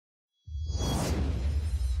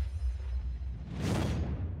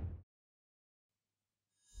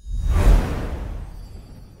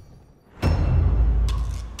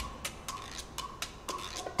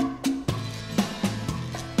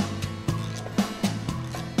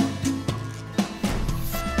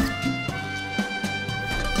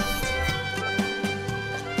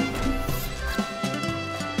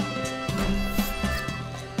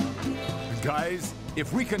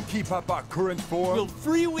If we can keep up our current form... We'll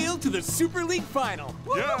freewheel to the Super League final.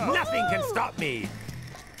 Yeah. Nothing can stop me.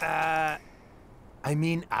 I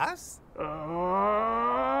mean us? Coach?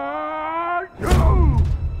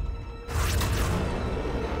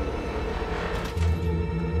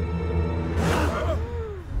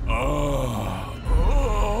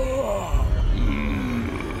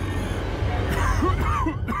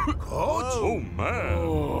 Oh, man.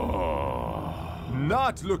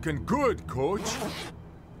 Not looking good, Coach.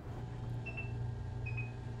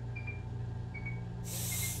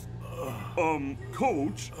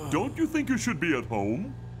 Coach, don't you think you should be at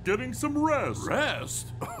home? Getting some rest.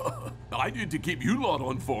 Rest? I need to keep you lot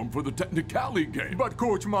on form for the Technicali game. But,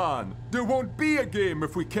 Coach Man, there won't be a game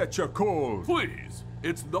if we catch a cold. Please,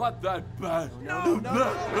 it's not that bad. No.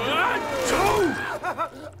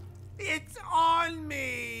 It's on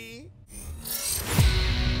me.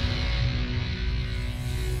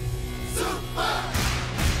 Supa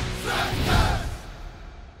Strikas!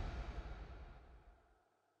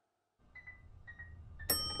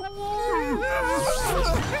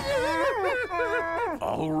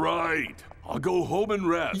 All right, I'll go home and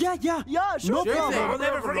rest. Yeah, sure. No problem. We'll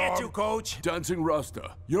never forget you, Coach. Dancing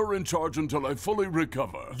Rasta, you're in charge until I fully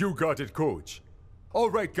recover. You got it, Coach. All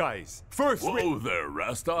right, guys. First, Whoa there,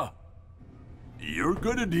 Rasta. You're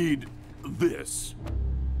gonna need this.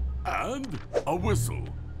 And a whistle.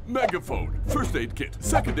 Megaphone, first aid kit,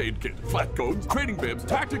 second aid kit, flat cones, training bibs,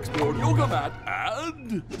 tactics board, yoga mat,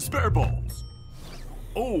 and spare balls.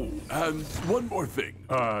 Oh, and one more thing.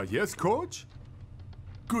 Yes, Coach?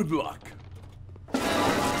 Good luck.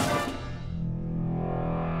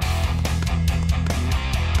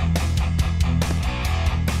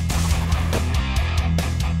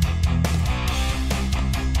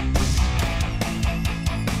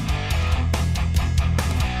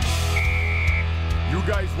 You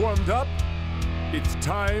guys warmed up? It's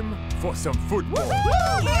time for some football.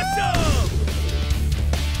 Awesome!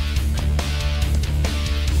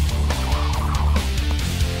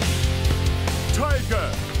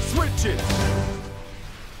 Tiger, switch it!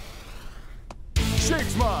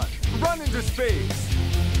 Shakesman, run into space!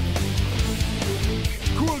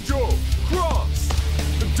 Cool Joe, cross!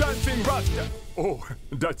 Dancing Rasta! Oh,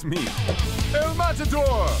 that's me. El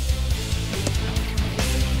Matador!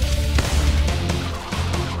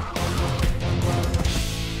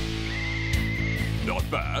 Not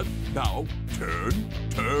bad. Now,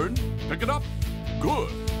 turn, pick it up. Good.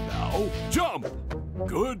 Now, jump.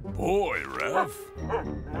 Good boy, ref.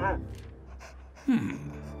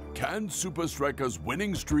 Can Supa Strikas'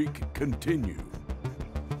 winning streak continue?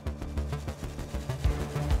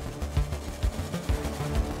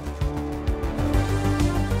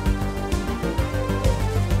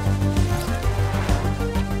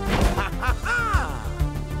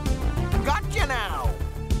 Gotcha now.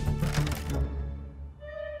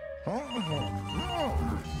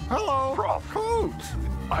 Hello, Coach.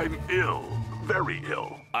 I'm ill. Very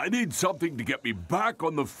ill. I need something to get me back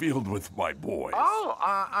on the field with my boys. Oh,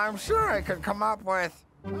 I'm sure I could come up with...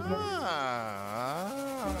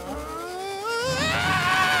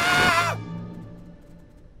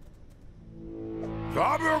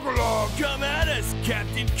 Come at us,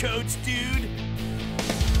 Captain Coach, dude.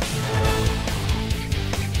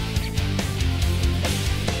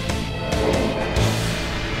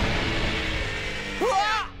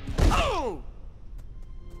 Oh!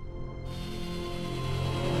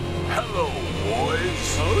 Hello,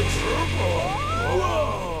 boys.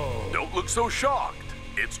 Whoa. Don't look so shocked.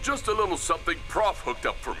 It's just a little something Prof hooked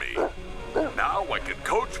up for me. Now I can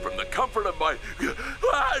coach from the comfort of my...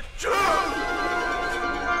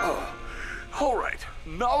 All right,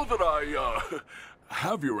 now that I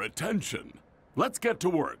have your attention, let's get to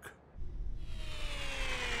work.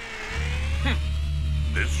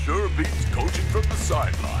 This sure beats coaching from the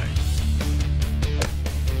sidelines.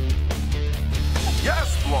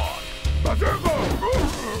 Yes, Blonde.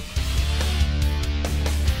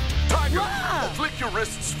 Tiger, flick your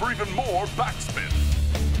wrists for even more backspin.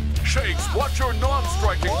 Shakes, watch your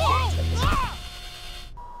non-striking foot.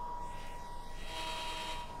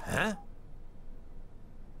 Huh?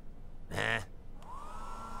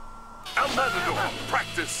 El Matador,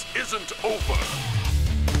 practice isn't over.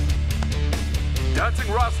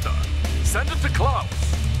 Dancing Rasta, send it to Klaus.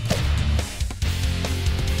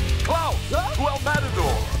 Klaus to El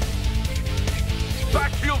Matador.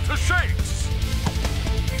 Backfield to Shakes.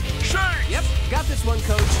 Shakes! Yep, got this one,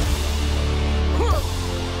 Coach.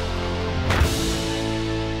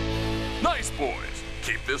 Nice, boys.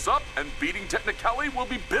 Keep this up, and beating Technicali will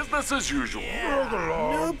be business as usual.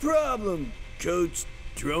 No problem, Coach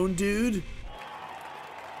Drone Dude.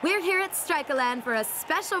 We're here at Strikaland for a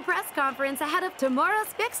special press conference ahead of tomorrow's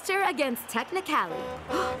fixture against Technicali.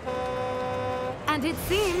 And it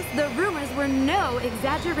seems the rumors were no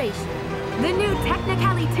exaggeration. The new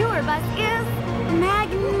Technicali tour bus is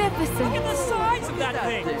magnificent. Look at the size of that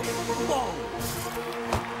thing! Whoa!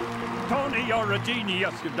 Tony, you're a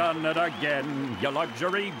genius. You've done it again. Your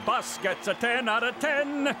luxury bus gets a 10 out of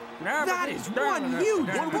 10. That is one huge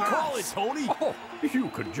bus! What do we call it, Tony? Oh, you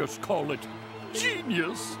could just call it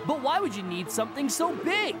genius. But why would you need something so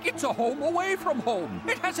big? It's a home away from home.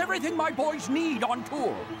 It has everything my boys need on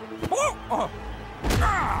tour.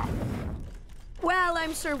 Well,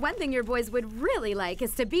 I'm sure one thing your boys would really like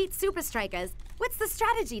is to beat Supa Strikas. What's the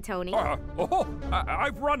strategy, Tony?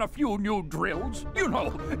 I've run a few new drills. You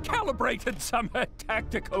know, calibrated some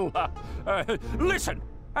tactical... listen,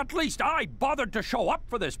 at least I bothered to show up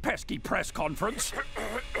for this pesky press conference.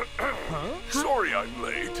 Sorry I'm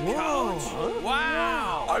late. Coach!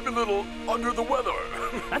 Wow! I'm a little under the weather.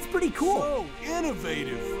 That's pretty cool. So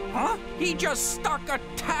innovative. Huh? He just stuck a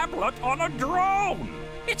tablet on a drone.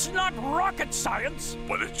 It's not rocket science.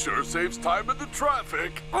 But it sure saves time in the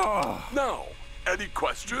traffic. Now, any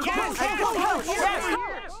questions?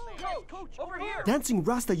 Coach, over here! Dancing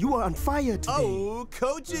Rasta, you are on fire today. Oh,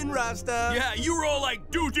 Coach and Rasta. Yeah, you were all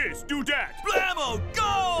like, do this, do that. Blammo,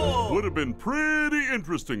 go! Would have been pretty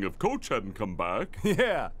interesting if Coach hadn't come back.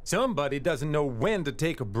 Yeah, somebody doesn't know when to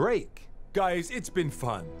take a break. Guys, it's been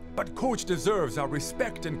fun, but Coach deserves our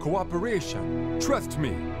respect and cooperation. Trust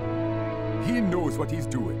me, he knows what he's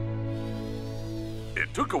doing.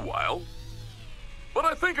 It took a while, but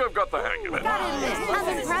I think I've got the hang of it.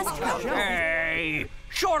 I'm impressed, Coach. Hey,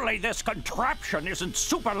 surely this contraption isn't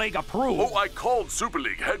Super League approved. Oh, I called Super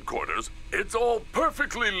League headquarters. It's all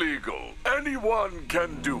perfectly legal. Anyone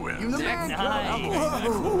can do it. Nice.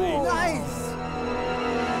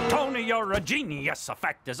 Tony, you're a genius. A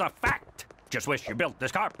fact is a fact. Just wish you built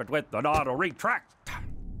this carpet with an auto retract.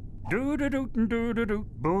 Do do do do do do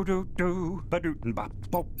boo do do ba doo bop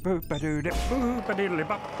bop boo ba doo boo ba diddly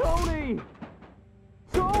bop. Tony!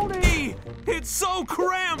 Tony! It's so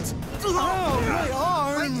cramped! Oh, my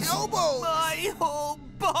arms. elbows! My whole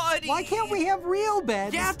body! Why can't we have real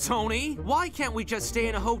beds? Yeah, Tony. Why can't we just stay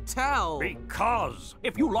in a hotel? Because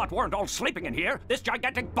if you lot weren't all sleeping in here, this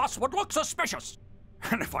gigantic bus would look suspicious.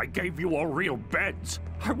 And if I gave you all real beds,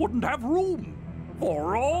 I wouldn't have room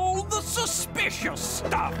for all the suspicious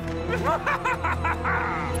stuff.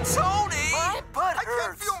 Tony! I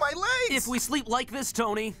can't feel my legs! If we sleep like this,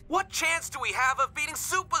 Tony, what chance do we have of beating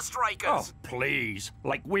Supa Strikas? Oh, please.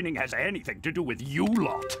 Like winning has anything to do with you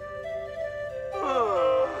lot.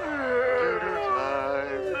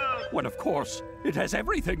 When, of course, it has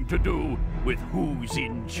everything to do with who's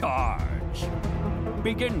in charge.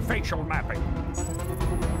 Begin facial mapping.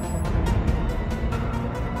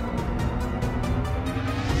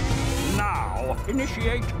 Now,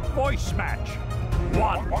 initiate voice match.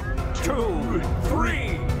 1, 2,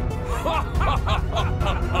 3.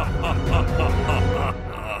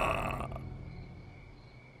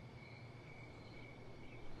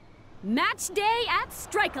 Match day at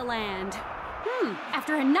Strikaland.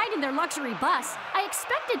 After a night in their luxury bus, I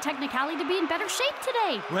expected Technicali to be in better shape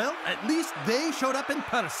today. Well, at least they showed up in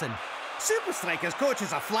person. Supa Strikas coach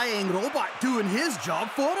is a flying robot doing his job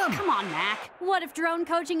for him. Come on, Mac. What if drone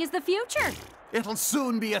coaching is the future? It'll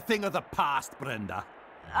soon be a thing of the past, Brenda.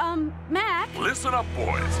 Mac? Listen up,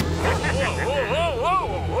 boys.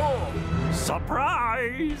 Whoa.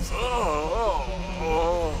 Surprise!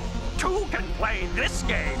 Two can play this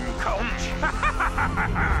game, Coach.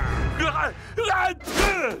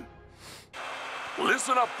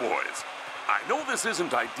 Listen up, boys. I know this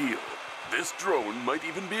isn't ideal. This drone might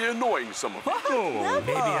even be annoying some of you.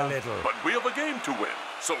 Maybe a little. But we have a game to win.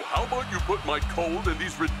 So how about you put my cold and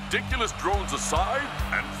these ridiculous drones aside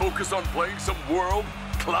and focus on playing some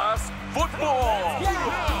world-class football?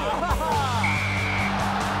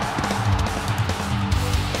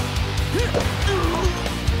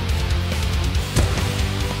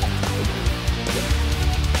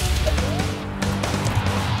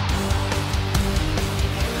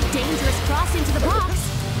 Dangerous cross into the box.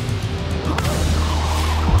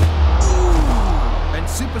 And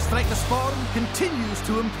Supa Strikas' form continues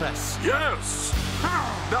to impress. Yes!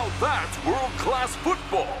 Now that's world-class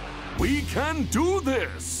football! We can do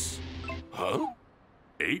this! Huh?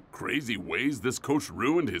 8 crazy ways this coach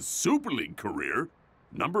ruined his Super League career?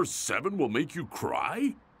 Number 7 will make you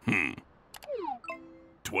cry?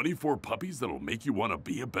 24 puppies that'll make you want to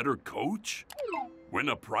be a better coach? Win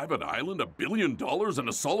a private island, $1 billion, and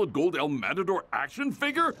a solid gold El Matador action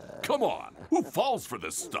figure? Come on, who falls for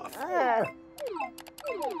this stuff?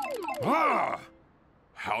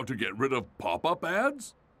 How to get rid of pop-up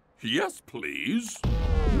ads? Yes, please.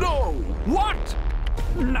 No! What?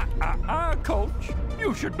 Nuh-uh, Coach.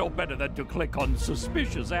 You should know better than to click on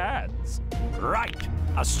suspicious ads. Right.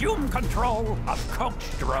 Assume control of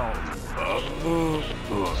Coach Drone.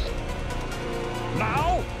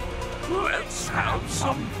 Now, let's have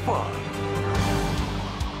some fun.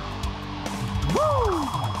 Woo!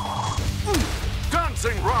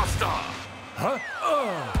 Dancing Rasta! Huh?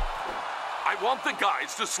 I want the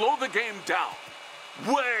guys to slow the game down.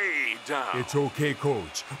 Way down. It's okay,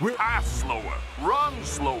 Coach. Pass slower, run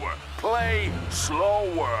slower, play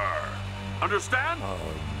slower. Understand?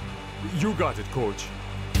 You got it, Coach.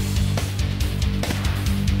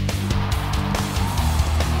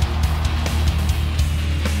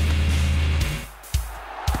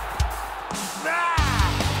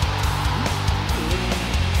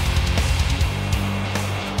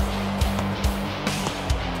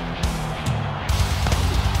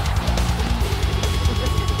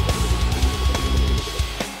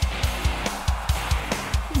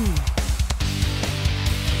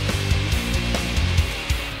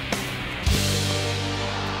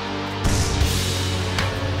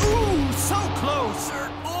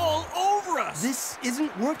 This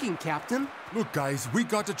isn't working, Captain. Look, guys, we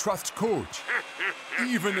gotta trust Coach.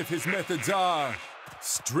 Even if his methods are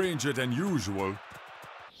stranger than usual.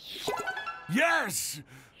 Yes!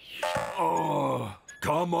 Oh,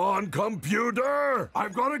 come on, computer!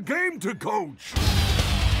 I've got a game to coach!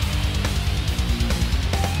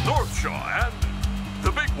 Northshaw and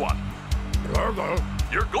the big one.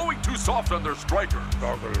 You're going too soft on their striker.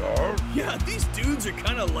 Yeah, these dudes are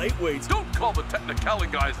kind of lightweights. Don't call the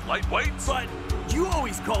technicality guys lightweights. But you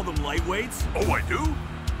always call them lightweights. Oh, I do?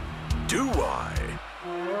 Do I?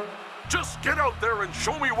 Just get out there and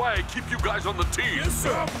show me why I keep you guys on the team. Yes,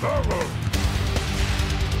 sir.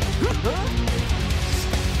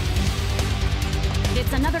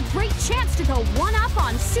 It's another great chance to go one-up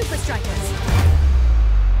on Supa Strikas.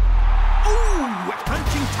 Ooh, a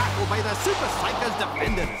punching tackle by the Supa Strikas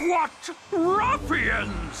defenders. What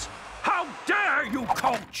ruffians! How dare you,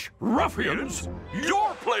 Coach? Ruffians?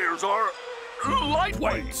 Your players are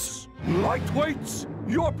lightweights. Lightweights?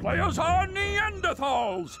 Your players are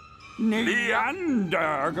Neanderthals.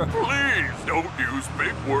 Neander. Please don't use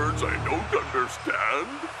big words I don't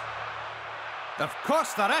understand. Of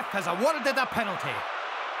course, the ref has awarded a penalty.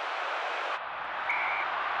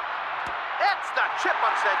 It's the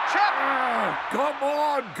Chipmunk chip. Come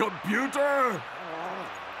on, computer.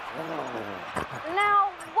 Now,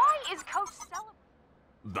 why is Coach celebrating?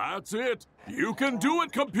 That's it. You can do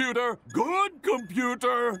it, computer. Good,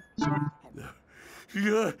 computer.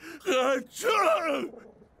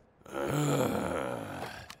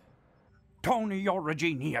 Tony, you're a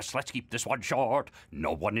genius. Let's keep this one short.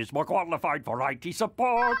 No one is more qualified for IT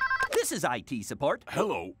support. This is IT support.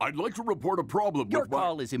 Hello, I'd like to report a problem Your with my...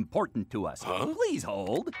 call is important to us. Huh? Please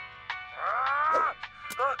hold.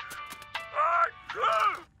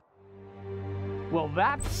 Well,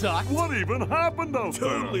 that sucked. What even happened out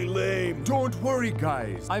Totally lame. Don't worry,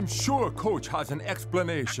 guys. I'm sure Coach has an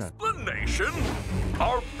explanation. Explanation?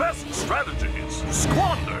 Our best strategies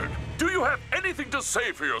squandered. Do you have anything to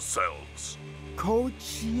say for yourselves?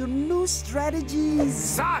 Coach, your new strategies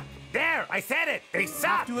suck. There, I said it. They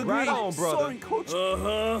suck. To agree. Right on, brother. Sorry, Coach.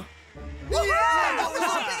 Uh-huh.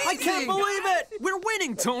 I can't believe it! We're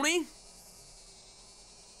winning, Tony!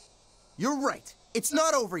 You're right. It's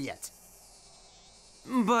not over yet.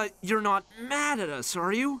 But you're not mad at us,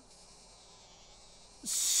 are you?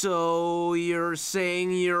 So you're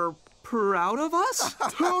saying you're proud of us?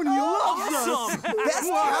 Tony loves us! Best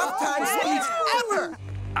halftime speech ever!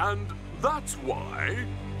 And that's why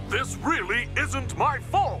this really isn't my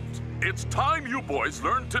fault. It's time you boys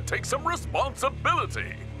learned to take some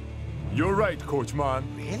responsibility. You're right, Coach Man.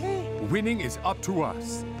 Really? Winning is up to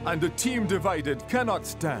us, and the team divided cannot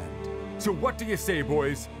stand. So what do you say,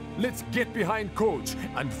 boys? Let's get behind Coach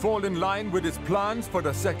and fall in line with his plans for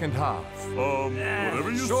the second half.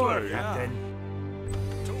 Whatever you sure, say. Captain.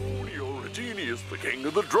 Tony, you're a genius, the king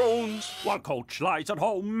of the drones. While Coach lies at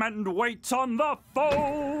home and waits on the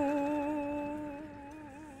phone.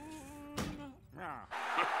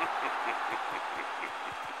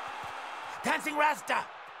 Dancing Rasta.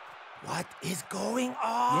 What is going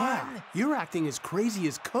on? Yeah, you're acting as crazy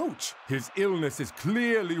as Coach. His illness is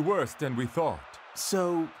clearly worse than we thought.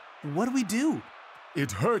 So, what do we do?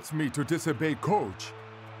 It hurts me to disobey Coach,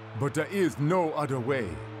 but there is no other way.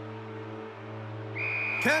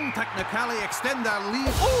 Can Technicali extend our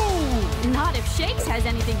lead? Ooh! Not if Shakes has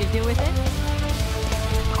anything to do with it.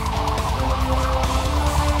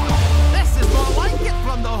 This is more like it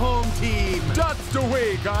from the home team. That's the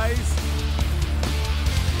way, guys.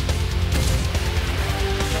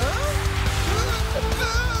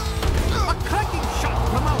 A cracking shot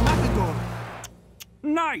from our Matador.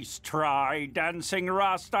 Nice try, Dancing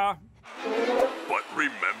Rasta. But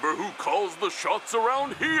remember who calls the shots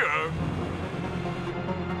around here?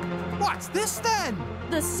 What's this then?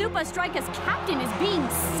 The Supa Strikas captain is being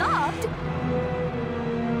subbed.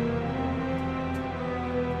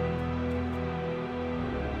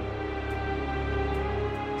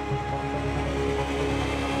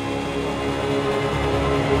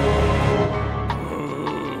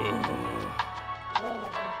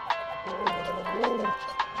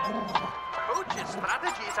 Coach's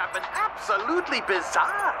strategies have been absolutely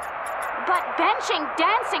bizarre. But benching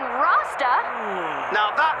Dancing Rasta?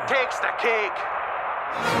 Now that takes the cake.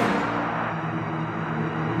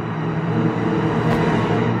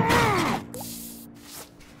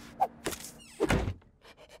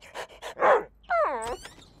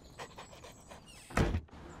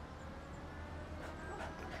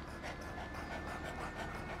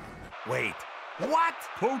 Wait, what?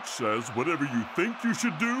 Coach says whatever you think you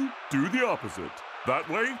should do the opposite. That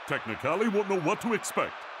way, Technicali won't know what to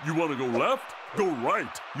expect. You want to go left? Go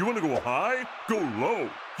right. You want to go high? Go low.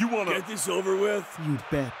 You want to... Get this over with? You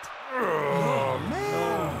bet. Oh,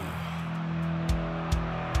 man.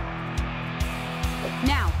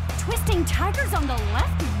 Now, twisting tigers on the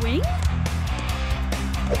left wing?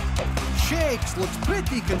 Shakes looks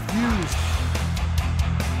pretty confused.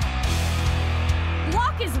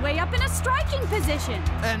 Lock his way up in a striking position.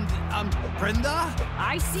 And, Brenda?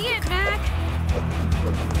 I see it, Mac.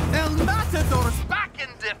 El Matador's Back in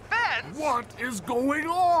defense? What is going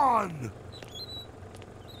on?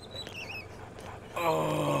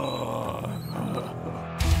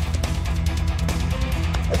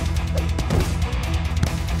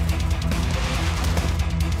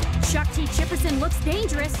 Chuck T. Chipperson looks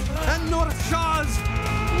dangerous. And North Shaw's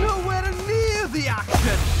nowhere near the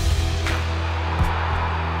action.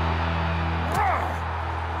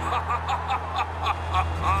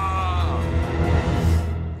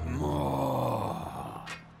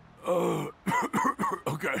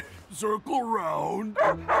 Okay, circle round.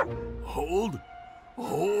 Hold.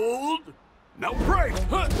 Now break.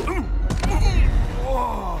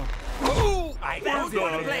 I don't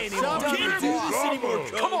want to play anymore. Can't do this anymore,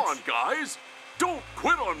 Coach. Come on, guys. Don't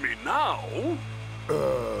quit on me now.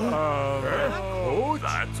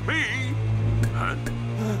 That's me.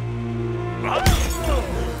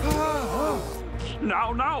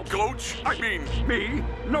 Now, Coach, I mean, me.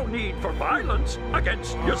 No need for violence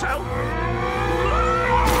against yourself.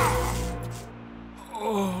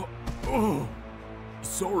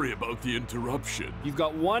 Sorry about the interruption. You've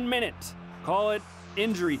got 1 minute. Call it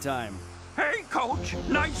injury time. Hey, Coach.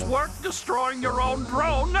 Nice work destroying your own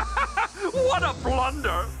drone. What a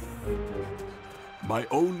blunder. My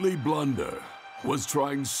only blunder was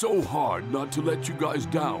trying so hard not to let you guys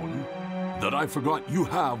down that I forgot you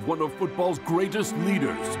have one of football's greatest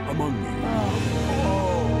leaders among you.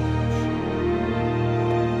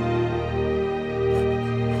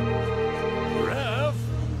 Ref.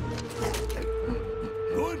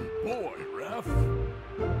 Good boy, Ref.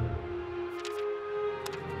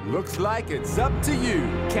 Looks like it's up to you,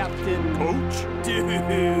 Captain. Coach? Dude.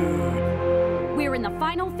 We're in the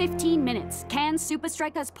final 15 minutes. Can Supa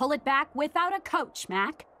Strikas pull it back without a coach,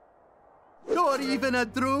 Mac? Or even a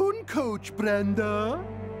drone coach, Brenda.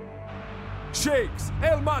 Shakes,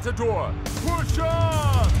 El Matador, push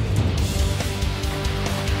on!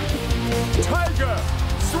 Tiger,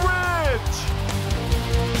 switch!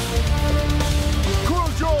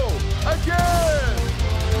 Cujo, again!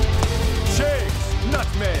 Shakes,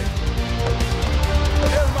 nutmeg.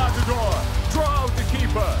 El Matador, draw out the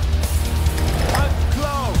keeper. And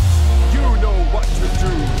Klaus, you know what to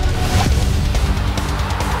do.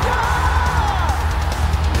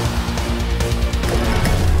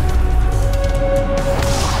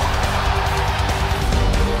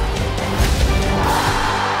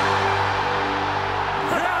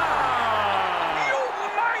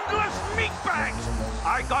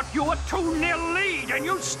 I got you a 2-0 lead, and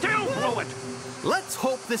you still blew it. Let's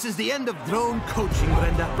hope this is the end of drone coaching,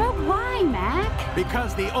 Brenda. But why, Mac?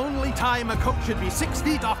 Because the only time a coach should be 6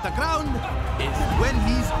 feet off the ground is when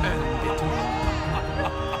he's earned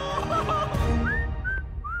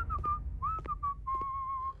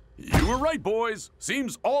it. You were right, boys.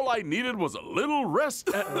 Seems all I needed was a little rest.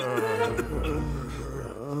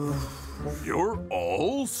 You're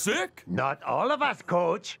all sick? Not all of us,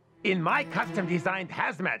 Coach. In my custom-designed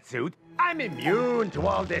hazmat suit, I'm immune to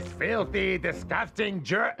all this filthy, disgusting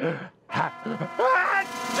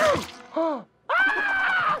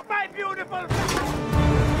beautiful!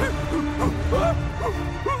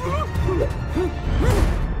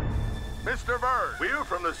 Mr. Vern, we're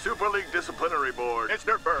from the Super League Disciplinary Board.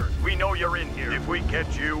 Mr. Vern, we know you're in here. If we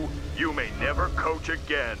catch you, you may never coach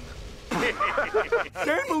again.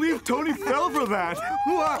 Can't believe Tony fell for that.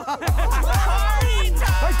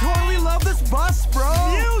 I totally love this bus, bro.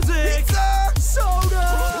 Music! Pizza!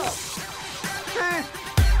 Soda!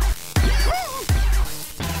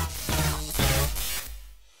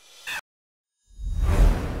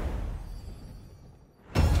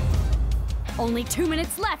 Only 2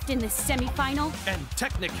 minutes left in this semi-final. And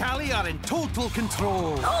Technicali are in total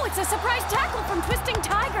control. Oh, it's a surprise tackle from Twisting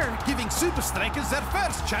Tiger. Giving Supa Strikas their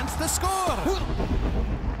first chance to score.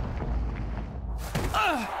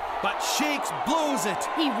 But Shakes blows it.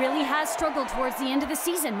 He really has struggled towards the end of the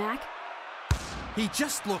season, Mac. He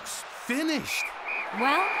just looks finished.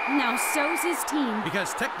 Well, now so's his team.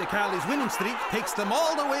 Because Technicali's winning streak takes them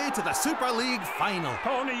all the way to the Super League final.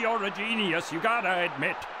 Tony, you're a genius, you gotta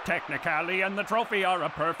admit. Technicali and the trophy are a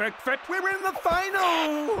perfect fit. We're in the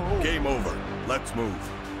final! Game over. Let's move.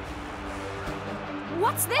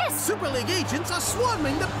 What's this? Super League agents are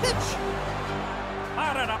swarming the pitch.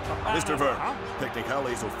 Mr. Vern,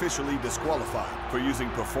 Technicali is officially disqualified for using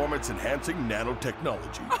performance-enhancing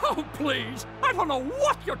nanotechnology. Oh, please! I don't know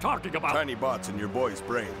what you're talking about! Tiny bots in your boy's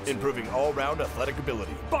brains, improving all-round athletic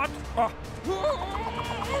ability. But,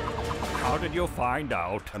 how did you find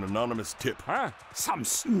out? An anonymous tip. Huh? Some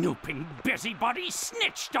snooping busybody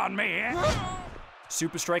snitched on me!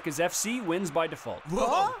 Supa Strikas FC wins by default.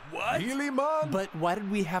 Whoa, what? Really, man? But why did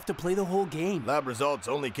we have to play the whole game? Lab results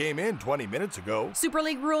only came in 20 minutes ago. Super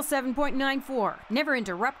League Rule 7.94. Never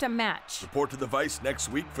interrupt a match. Report to the Vice next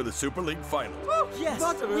week for the Super League final. Oh, yes!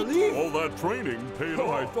 Not really? All that training paid off.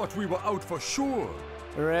 I thought we were out for sure.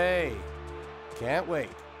 Hooray. Can't wait.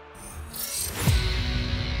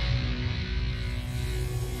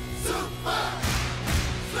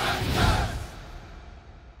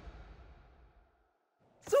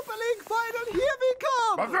 Super League final, here we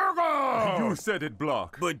come! Bazooka! You said it,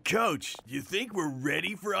 Block. But, Coach, you think we're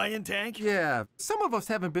ready for Iron Tank? Yeah, some of us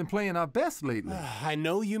haven't been playing our best lately. I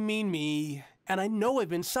know you mean me, and I know I've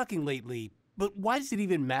been sucking lately, but why does it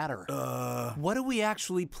even matter? What are we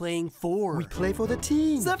actually playing for? We play for the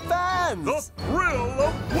team. The fans! The thrill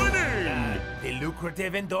of winning! The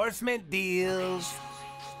lucrative endorsement deals.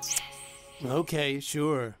 Okay,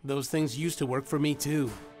 sure. Those things used to work for me too.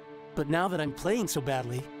 But now that I'm playing so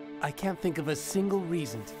badly, I can't think of a single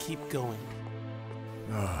reason to keep going.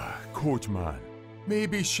 Coach, man.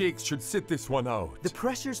 Maybe Shakes should sit this one out. The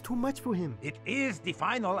pressure's too much for him. It is the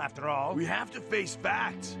final, after all. We have to face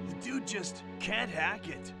facts. The dude just can't hack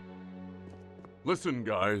it. Listen,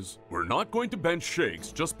 guys, we're not going to bench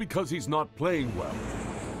Shakes just because he's not playing well.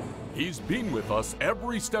 He's been with us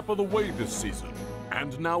every step of the way this season,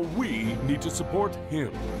 and now we need to support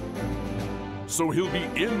him. So he'll be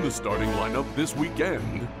in the starting lineup this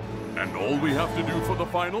weekend. And all we have to do for the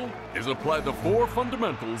final is apply the 4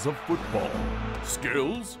 fundamentals of football.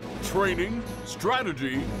 Skills, training,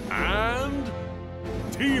 strategy, and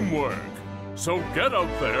teamwork. So get out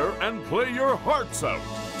there and play your hearts out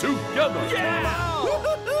together. Yeah!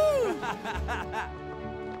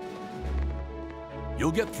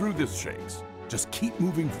 You'll get through this, Shakes. Just keep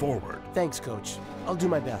moving forward. Thanks, Coach. I'll do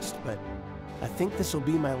my best, but I think this will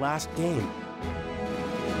be my last game.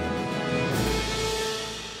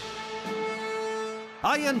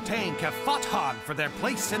 Iron Tank have fought hard for their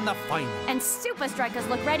place in the final. And Supa Strikas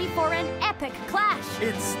look ready for an epic clash.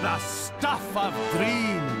 It's the stuff of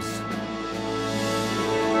dreams.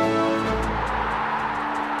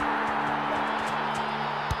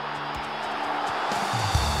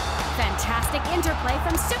 Fantastic interplay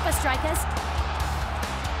from Supa Strikas.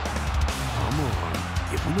 Come on,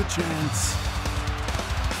 give him a chance.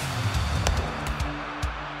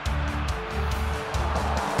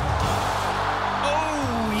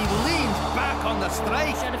 The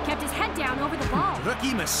strike. Should have kept his head down over the ball.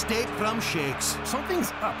 Rookie mistake from Shakes.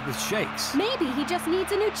 Something's up with Shakes. Maybe he just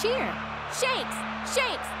needs a new cheer. Shakes!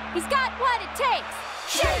 Shakes! He's got what it takes!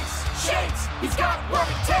 Shakes! Shakes! He's got what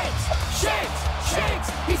it takes! Shakes! Shakes!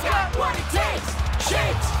 He's got what it takes!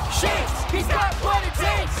 Shakes! Shakes! He's got what it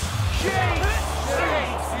takes! Shakes!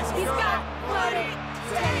 Shakes! He's got what it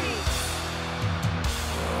takes!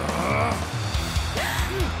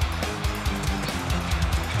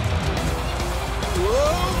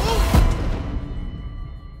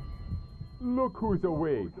 Look who's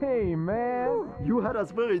awake. Hey, man. You had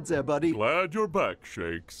us worried there, buddy. Glad you're back,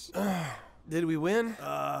 Shakes. Did we win?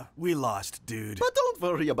 We lost, dude. But don't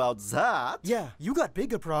worry about that. Yeah, you got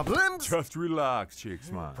bigger problems. Just relax,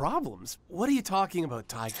 Shakes, man. Problems? What are you talking about,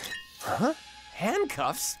 Tiger? Huh?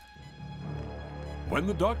 Handcuffs? When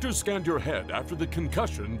the doctors scanned your head after the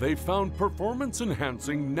concussion, they found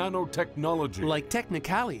performance-enhancing nanotechnology. Like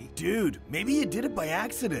technicality. Dude, maybe you did it by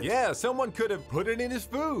accident. Yeah, someone could have put it in his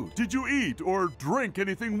food. Did you eat or drink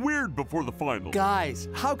anything weird before the final? Guys,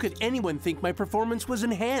 how could anyone think my performance was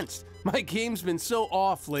enhanced? My game's been so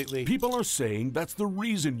off lately. People are saying that's the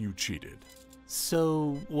reason you cheated.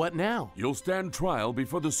 So, what now? You'll stand trial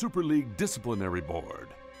before the Super League Disciplinary Board.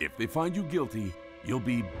 If they find you guilty, you'll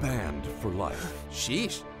be banned for life.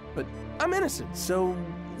 Sheesh. But I'm innocent, so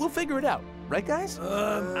we'll figure it out. Right, guys?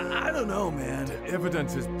 I don't know, man. The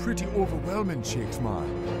evidence is pretty overwhelming, Shakes, man.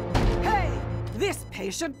 Hey! This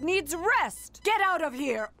patient needs rest! Get out of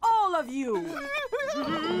here, all of you!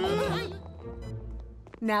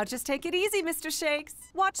 Now just take it easy, Mr. Shakes.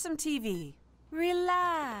 Watch some TV.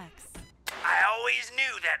 Relax. I always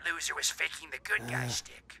knew that loser was faking the good guy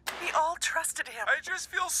shtick. We all trusted him. I just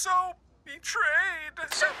feel so betrayed.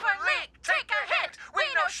 Super League, take a hint. We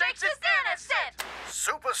know Shakes is innocent.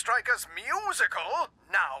 Supa Strikas musical,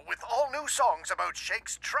 now with all new songs about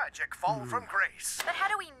Shakes' tragic fall from grace. But how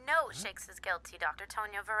do we know Shakes is guilty, Dr.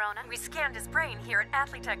 Toni Vern? We scanned his brain here at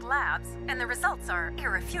Athletech Labs, and the results are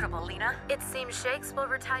irrefutable, Lena. It seems Shakes will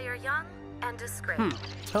retire young and disgraced.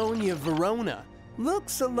 Tonya Verona.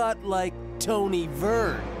 Looks a lot like Toni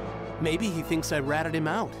Vern. Maybe he thinks I ratted him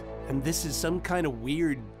out, and this is some kind of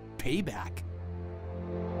weird payback.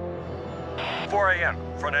 4 a.m.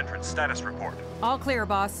 Front entrance status report. All clear,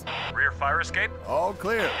 boss. Rear fire escape. All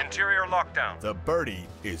clear. Interior lockdown. The birdie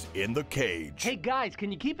is in the cage. Hey guys,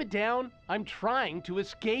 can you keep it down? I'm trying to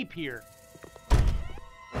escape here.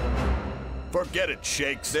 Forget it,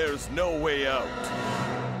 Shakes. There's no way out.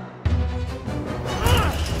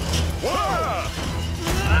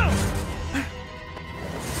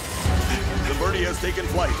 The birdie has taken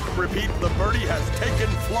flight. Repeat, the birdie has taken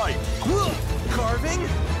flight. Carving?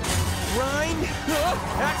 Grind?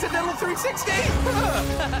 Accidental 360?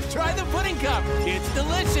 Try the pudding cup. It's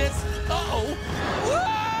delicious. Uh-oh.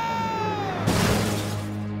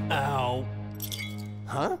 Ow.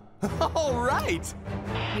 Huh? All right.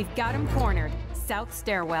 We've got him cornered. South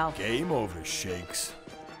stairwell. Game over, Shakes.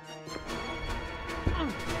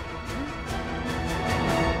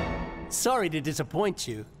 Sorry to disappoint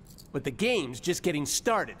you, but the game's just getting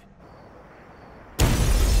started.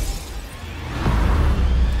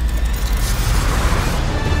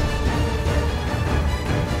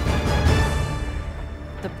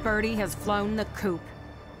 The birdie has flown the coop.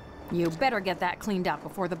 You better get that cleaned up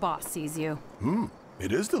before the boss sees you.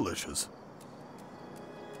 It is delicious.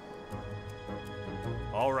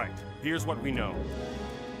 All right, here's what we know.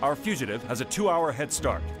 Our fugitive has a 2-hour head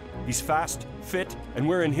start. He's fast, fit, and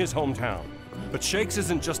we're in his hometown. But Shakes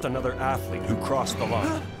isn't just another athlete who crossed the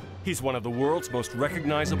line. He's one of the world's most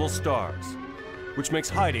recognizable stars, which makes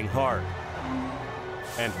hiding hard.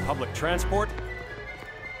 And public transport?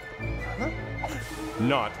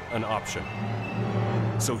 Not an option.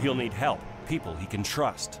 So he'll need help, people he can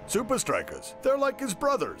trust. Supa Strikas, they're like his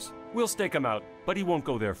brothers. We'll stake him out, but he won't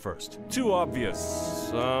go there first. Too obvious.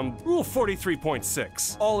 Rule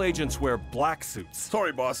 43.6. All agents wear black suits.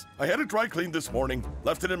 Sorry, boss. I had it dry cleaned this morning,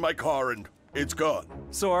 left it in my car, and it's gone.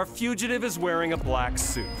 So our fugitive is wearing a black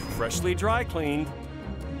suit, freshly dry cleaned,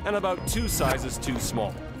 and about 2 sizes too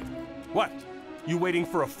small. What? You waiting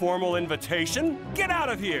for a formal invitation? Get out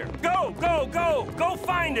of here! Go, go, go! Go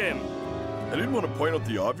find him! I didn't want to point out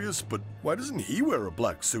the obvious, but why doesn't he wear a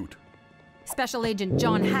black suit? Special Agent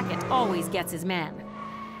John Hackett always gets his man.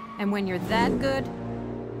 And when you're that good,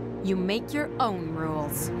 you make your own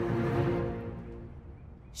rules.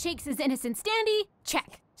 Shakes is innocent standee?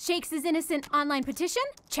 Check. Shakes is innocent online petition?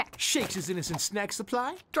 Check. Shakes is innocent snack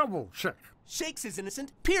supply? Double check. Shakes is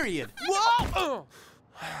innocent, period. Whoa!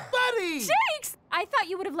 Buddy! Shakes! I thought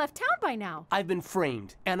you would have left town by now. I've been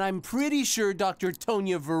framed, and I'm pretty sure Dr.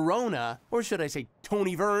 Tonya Verona, or should I say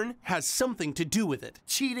Toni Vern, has something to do with it.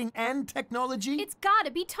 Cheating and technology? It's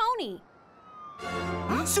gotta be Toni.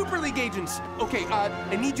 Super League agents! Okay,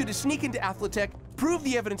 I need you to sneak into Athletech, prove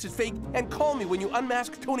the evidence is fake, and call me when you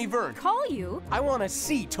unmask Toni Vern. Call you? I want to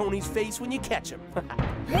see Tony's face when you catch him.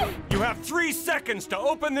 You have 3 seconds to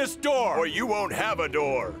open this door! Or you won't have a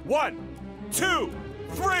door. 1, 2,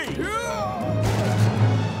 3!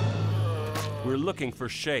 We're looking for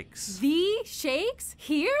Shakes. The Shakes?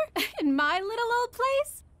 Here? In my little old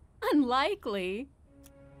place? Unlikely.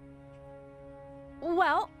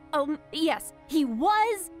 Well, yes, he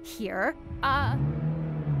was here.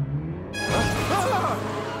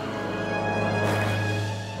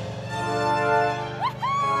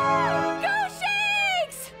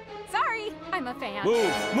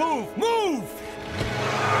 Move! Move!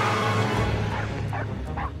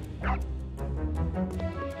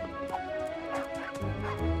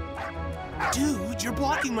 Dude, you're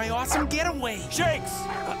blocking my awesome getaway. Shakes!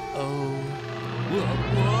 Uh-oh.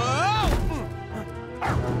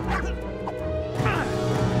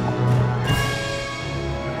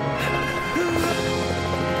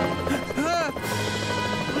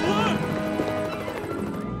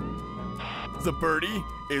 The birdie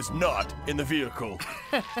is not in the vehicle.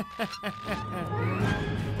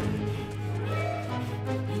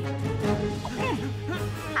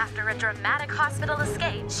 After a dramatic hospital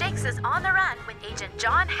escape, Shakes is on the run with Agent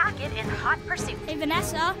John Hackett in hot pursuit. Hey,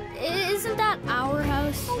 Vanessa, isn't that our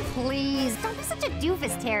house? Oh, please, don't be such a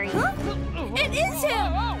doofus, Terry. Huh? It is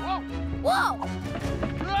him! Whoa!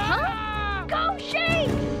 Huh? Go,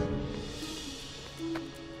 Shake!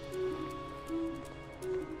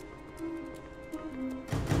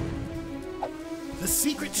 The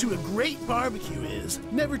secret to a great barbecue is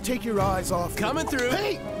never take your eyes off. Coming through.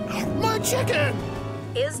 Hey, my chicken!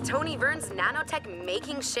 Is Toni Vern's nanotech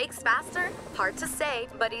making Shakes faster? Hard to say,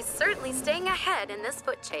 but he's certainly staying ahead in this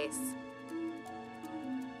foot chase.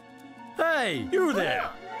 Hey, you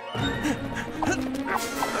there!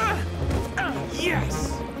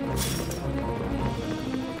 Yes!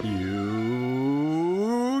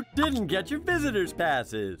 You didn't get your visitor's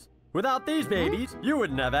passes. Without these babies, you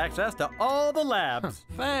wouldn't have access to all the labs.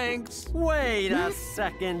 Thanks. Wait a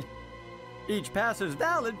second. Each pass is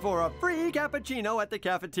valid for a free cappuccino at the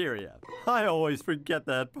cafeteria. I always forget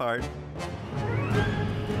that part.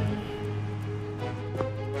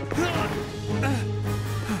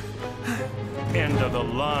 End of the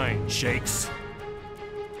line, Shakes.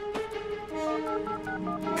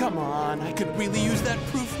 Come on, I could really use that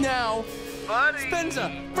proof now. Buddy! Spencer,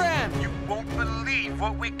 Fran! You won't believe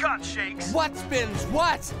what we got, Shakes. What, Spins?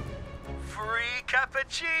 What? Free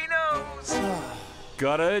cappuccinos!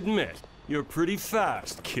 Gotta admit, you're pretty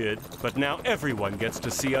fast, kid. But now everyone gets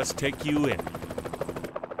to see us take you in.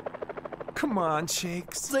 Come on,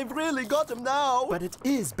 Shakes. They've really got him now. But it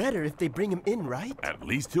is better if they bring him in, right? At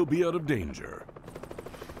least he'll be out of danger.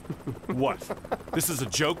 What? This is a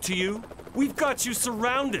joke to you? We've got you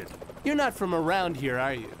surrounded. You're not from around here,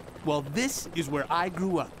 are you? Well, this is where I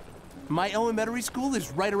grew up. My elementary school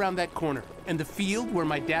is right around that corner. And the field where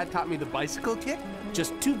my dad taught me the bicycle kick,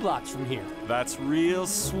 just 2 blocks from here. That's real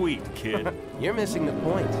sweet, kid. You're missing the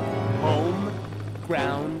point. Home,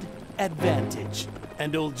 ground, advantage.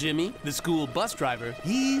 And old Jimmy, the school bus driver,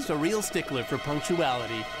 he's a real stickler for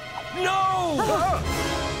punctuality. No!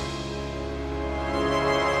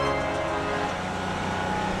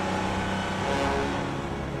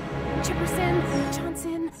 Chipperson,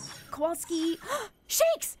 Johnson, Kowalski.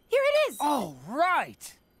 Shakes! Here it is! All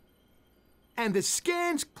right. And the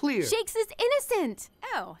scan's clear. Shakes is innocent.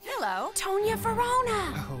 Oh, hello. Tonya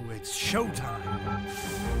Verona. Oh, it's showtime.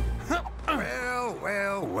 Well,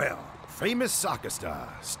 well, well. Famous soccer star,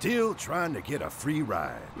 still trying to get a free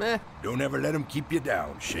ride. Meh. Don't ever let him keep you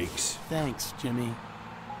down, Shakes. Thanks, Jimmy.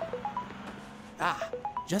 Ah,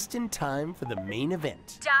 just in time for the main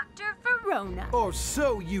event. Dr. Verona. Or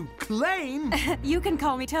so you claim. You can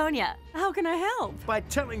call me Tonya. How can I help? By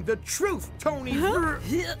telling the truth, Toni. Oh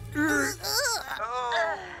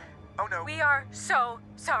no. We are so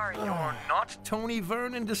sorry. You're not Toni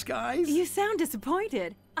Vern in disguise? You sound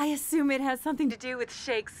disappointed. I assume it has something to do with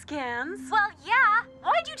Shake's scans? Well, yeah.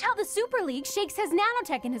 Why'd you tell the Super League Shakes has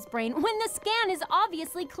nanotech in his brain when the scan is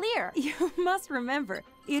obviously clear? You must remember,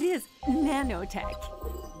 it is nanotech.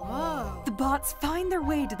 Whoa. The bots find their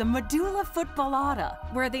way to the medulla footballata,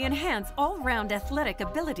 where they enhance all-round athletic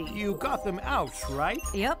ability. You got them out, right?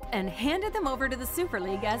 Yep, and handed them over to the Super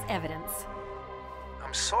League as evidence.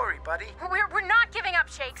 I'm sorry, buddy. We're not giving up,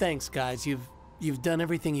 Shakes. Thanks, guys. You've done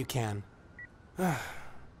everything you can.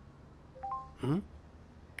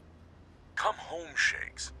 Come home,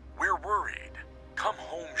 Shakes. We're worried. Come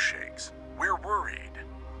home, Shakes. We're worried.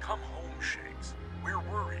 Come home, Shakes. We're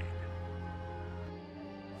worried.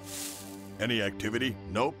 Any activity?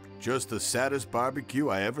 Nope. Just the saddest barbecue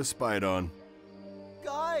I ever spied on.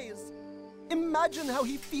 Guys, imagine how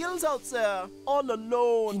he feels out there, all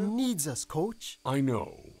alone. He needs us, Coach. I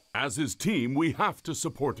know. As his team, we have to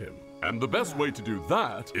support him. And the best way to do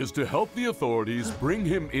that is to help the authorities bring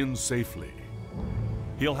him in safely.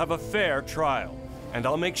 He'll have a fair trial, and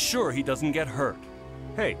I'll make sure he doesn't get hurt.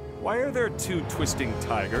 Hey, why are there 2 twisting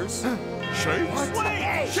tigers? Shakes?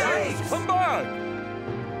 Wait! Shakes! Come back!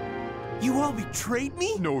 You all betrayed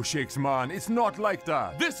me? No, Shakes, man. It's not like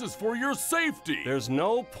that. This is for your safety. There's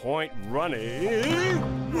no point running.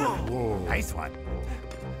 Whoa. Nice one.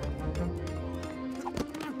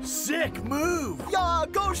 Sick move! Yeah,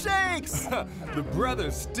 go Shakes! The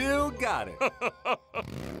brothers still got it.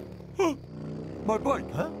 My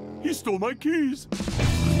bike. Huh? He stole my keys.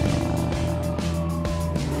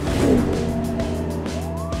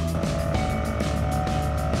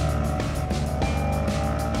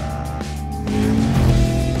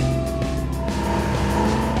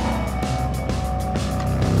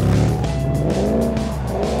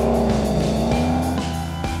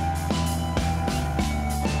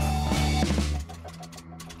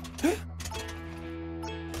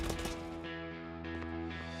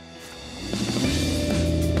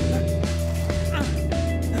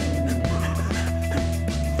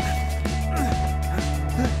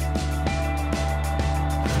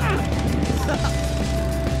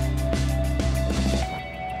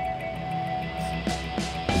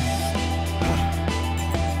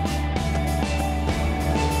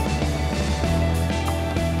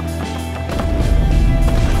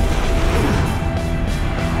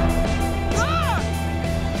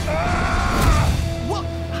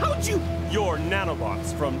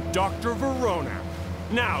 Nanobots from Dr. Verona.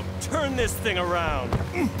 Now, turn this thing around.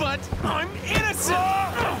 But I'm innocent!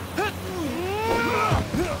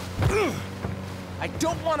 I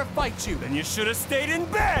don't want to fight you. Then you should have stayed in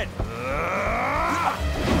bed!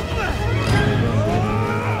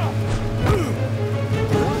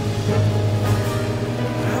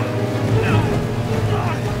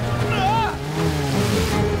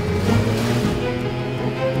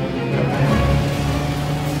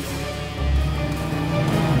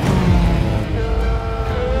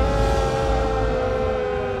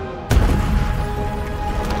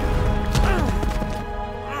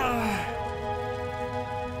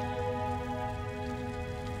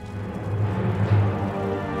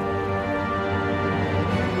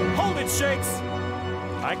 Shakes!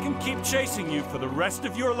 I can keep chasing you for the rest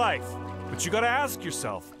of your life, but you gotta ask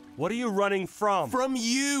yourself, what are you running from? From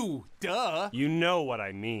you! Duh! You know what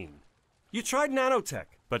I mean. You tried nanotech,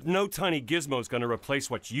 but no tiny gizmo's gonna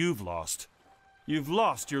replace what you've lost. You've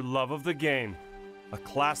lost your love of the game. A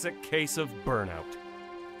classic case of burnout.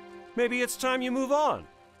 Maybe it's time you move on.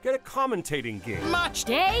 Get a commentating gig. Match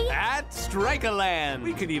day at Strika.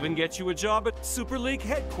 We could even get you a job at Super League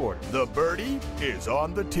headquarters. The birdie is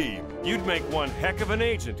on the team. You'd make one heck of an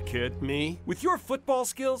agent, kid. Me? With your football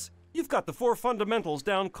skills, you've got the 4 fundamentals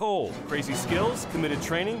down cold. Crazy skills, committed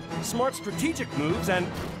training, smart strategic moves, and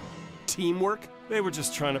teamwork. They were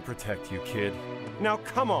just trying to protect you, kid. Now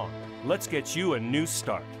come on, let's get you a new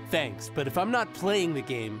start. Thanks, but if I'm not playing the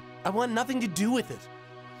game, I want nothing to do with it.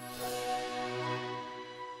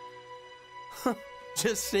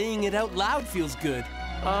 Just saying it out loud feels good.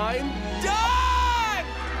 I'm done!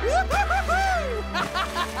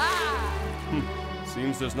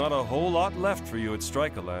 Seems there's not a whole lot left for you at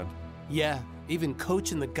Strika. Yeah, even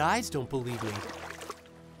Coach and the guys don't believe me.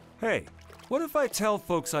 Hey, what if I tell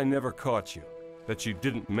folks I never caught you? That you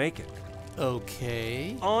didn't make it?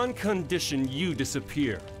 Okay. On condition you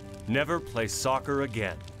disappear. Never play soccer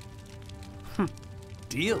again.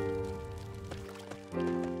 Deal.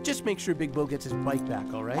 Just make sure Big Bo gets his bike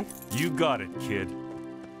back, all right? You got it, kid.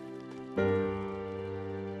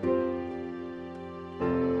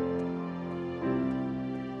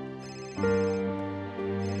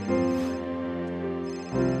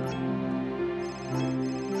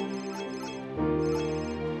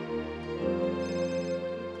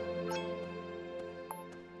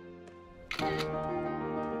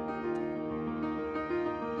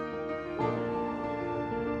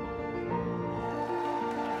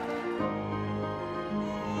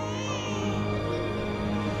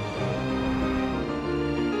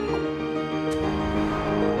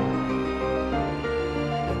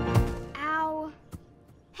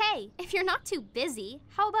 If you're not too busy,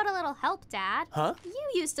 how about a little help, Dad? Huh? You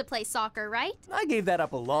used to play soccer, right? I gave that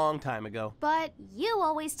up a long time ago. But you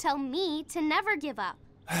always tell me to never give up.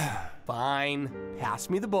 Fine. Pass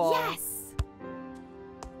me the ball. Yes!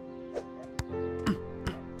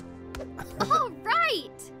 All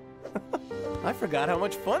right! I forgot how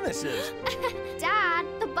much fun this is. Dad,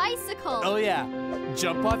 the bicycle. Oh yeah.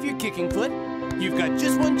 Jump off your kicking foot. You've got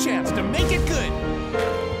just one chance to make it good.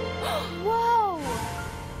 Whoa!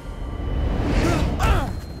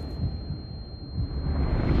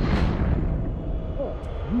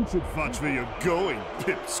 You should watch where you're going,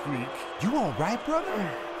 Pipsqueak. You all right,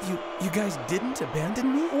 brother? You guys didn't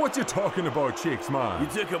abandon me? What you talking about, Shakes, man? You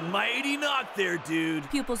took a mighty knock there, dude.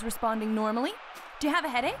 Pupils responding normally? Do you have a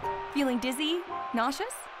headache? Feeling dizzy?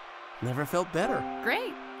 Nauseous? Never felt better.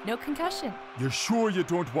 Great. No concussion. You're sure you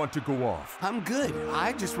don't want to go off? I'm good.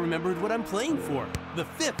 I just remembered what I'm playing for. The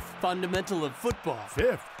 5th fundamental of football.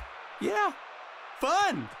 5th? Yeah.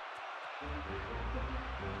 Fun!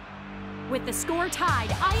 With the score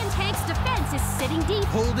tied, Iron Tank's defense is sitting deep.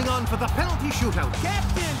 Holding on for the penalty shootout.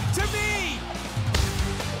 Captain, to me!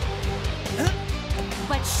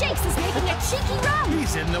 But Shakes is making a cheeky run.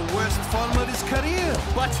 He's in the worst form of his career,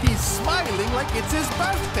 but he's smiling like it's his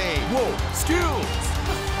birthday. Whoa, skills!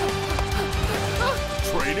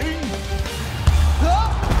 Training?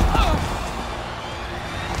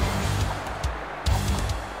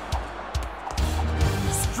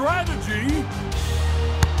 Strategy?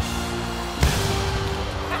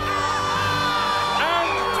 And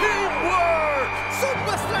teamwork!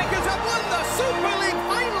 Supa Strikas have won the Super League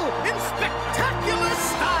final in spectacular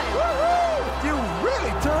style! Woohoo! You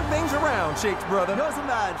really turned things around, Shakes, brother. Doesn't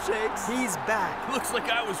matter, Shakes. He's back. Looks like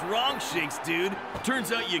I was wrong, Shakes, dude.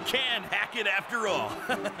 Turns out you can hack it after all.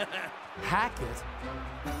 Hack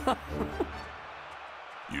it?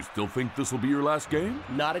 You still think this will be your last game?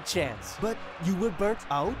 Not a chance. But you were burnt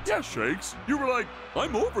out? Yeah, Shakes. You were like,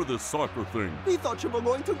 I'm over this soccer thing. We thought you were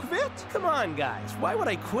going to quit. Come on, guys. Why would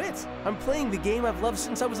I quit? I'm playing the game I've loved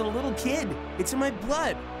since I was a little kid. It's in my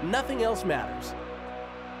blood. Nothing else matters.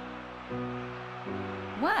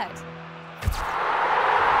 What?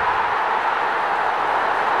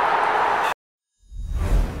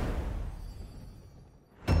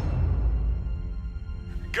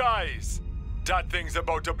 Guys, that thing's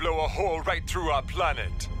about to blow a hole right through our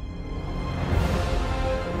planet.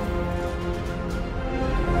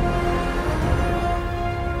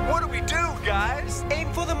 What do we do, guys?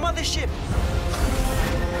 Aim for the mothership.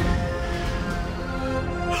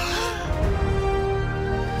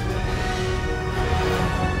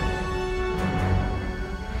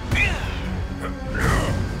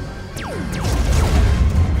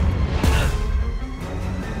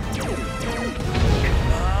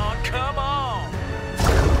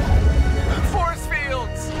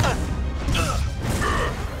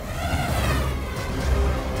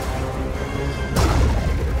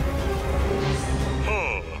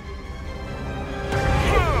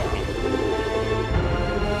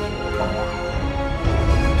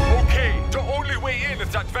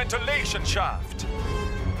 That ventilation shaft.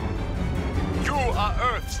 You are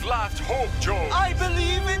Earth's last hope, Joe. I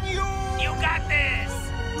believe in you! You got this!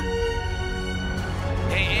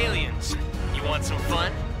 Hey, aliens, you want some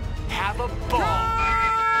fun? Have a ball!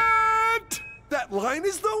 That line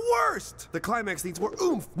is the worst! The climax needs more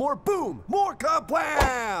oomph, more boom, more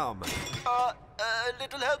KA-BLAM!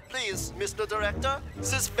 Little help, please, Mr. Director.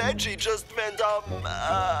 This veggie just went,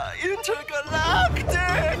 intergalactic!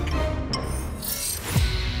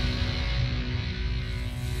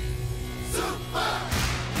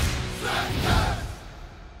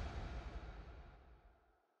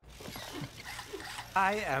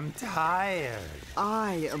 I am tired.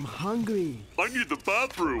 I am hungry. I need the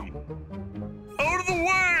bathroom. Out of the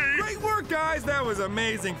way! Great work, guys! That was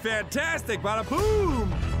amazing, fantastic, bada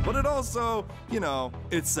boom! But it also, you know,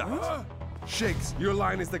 it sucked. Shakes, your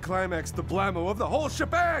line is the climax, the blammo of the whole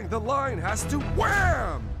shebang! The line has to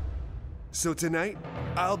wham! So tonight,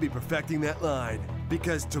 I'll be perfecting that line,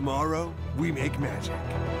 because tomorrow, we make magic.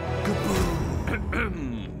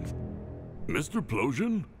 Kaboom! Mr.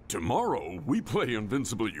 Plosion, tomorrow we play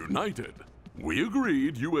Invincible United. We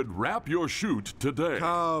agreed you would wrap your shoot today.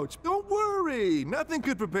 Coach, don't worry. Nothing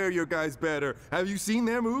could prepare your guys better. Have you seen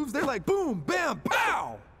their moves? They're like boom, bam,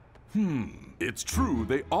 pow! It's true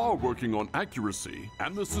they are working on accuracy,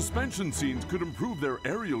 and the suspension scenes could improve their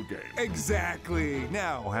aerial game. Exactly.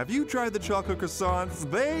 Now, have you tried the chocolate croissants?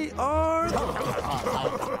 They are...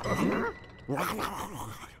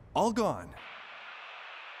 all gone.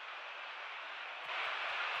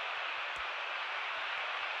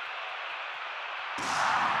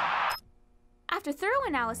 After thorough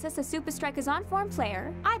analysis of Supa Strikas' on-form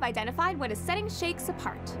player, I've identified what is setting Shakes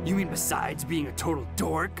apart. You mean besides being a total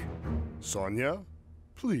dork? Sonia,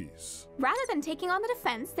 please. Rather than taking on the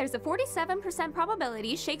defense, there's a 47%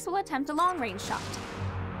 probability Shakes will attempt a long-range shot.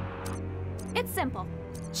 It's simple.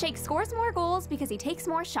 Shakes scores more goals because he takes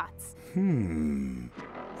more shots.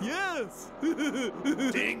 Yes!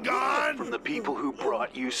 Ding on! From the people who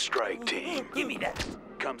brought you Strike Team. Give me that.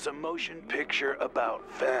 Comes a motion picture about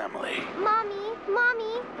family.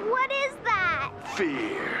 Mommy, what is that?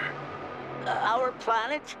 Fear. Our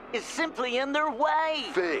planet is simply in their way.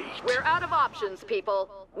 Fate. We're out of options, people.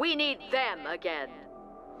 We need them again.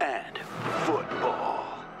 And football.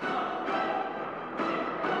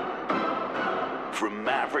 From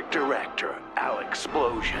Maverick director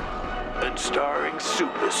Alexplosion and starring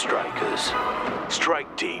Supa Strikas.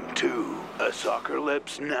 Strike Team 2,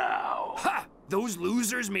 Asoccerlypse Now. Ha! Those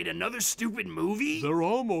losers made another stupid movie? They're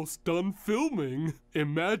almost done filming.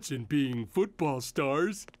 Imagine being football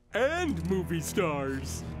stars. and movie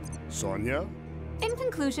stars. Sonia? In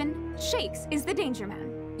conclusion, Shakes is the danger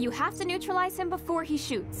man. You have to neutralize him before he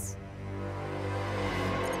shoots.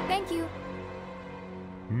 Thank you.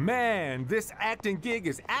 Man, this acting gig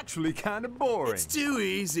is actually kind of boring. It's too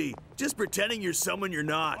easy. Just pretending you're someone you're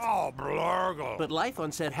not. Oh, blurgle. But life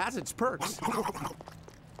on set has its perks.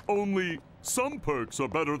 Only some perks are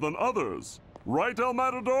better than others. Right, El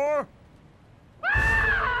Matador?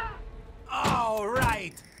 All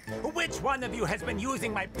right. Which one of you has been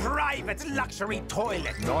using my private luxury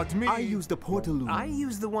toilet? Not me. I use the portaloo. I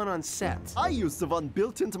use the one on set. I use the one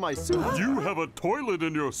built into my suit. You have a toilet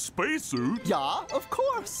in your spacesuit? Yeah, of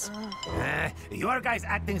course. Your guys'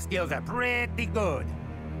 acting skills are pretty good.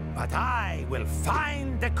 But I will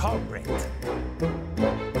find the culprit.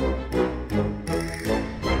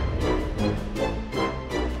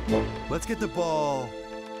 Let's get the ball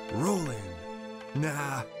rolling.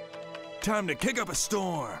 Nah. Time to kick up a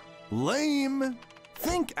storm. Lame.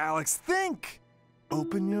 Think, Alex, think.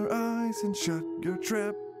 Open your eyes and shut your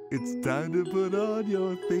trap. It's time to put on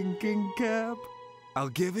your thinking cap. I'll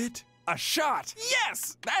give it a shot.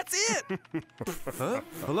 Yes, that's it. Huh?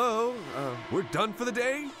 Hello? We're done for the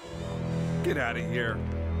day? Get out of here.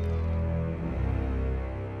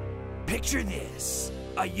 Picture this.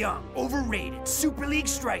 A young, overrated Super League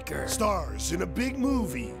striker. Stars in a big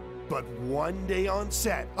movie. But one day on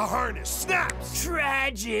set, a harness snaps!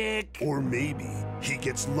 Tragic! Or maybe he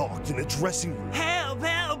gets locked in a dressing room. Help,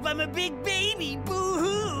 help, I'm a big baby,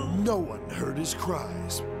 boo-hoo! No one heard his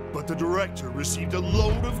cries, but the director received a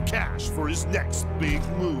load of cash for his next big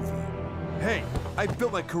movie. Hey, I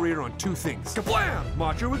built my career on two things. KA-BLAM!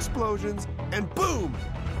 Macho explosions, and boom!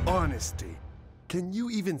 Honesty. Can you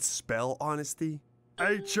even spell honesty?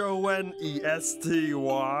 H-O-N-E-S-T-Y?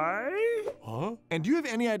 Huh? And do you have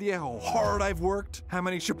any idea how hard I've worked? How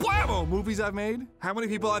many shablamo movies I've made? How many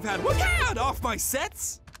people I've had whacked off my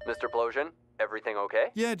sets? Mr. Plosion, everything okay?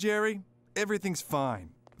 Yeah, Jerry. Everything's fine.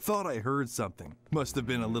 Thought I heard something. Must have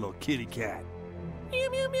been a little kitty cat. Meow,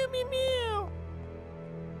 meow, meow, meow, meow.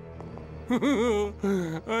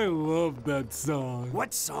 I love that song.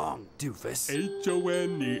 What song, doofus? H-O-N-E-S-T-Y?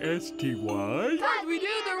 'Cause we do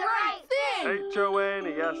the right thing!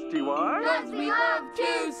 H-O-N-E-S-T-Y? 'Cause we love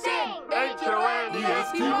to sing!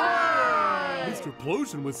 H-O-N-E-S-T-Y! Mr.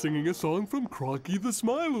 Plosion was singing a song from Crocky the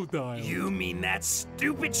Smilodile. You mean that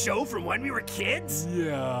stupid show from when we were kids?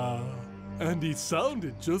 Yeah. And he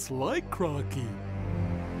sounded just like Crocky.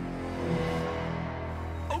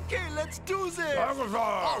 Okay, let's do this!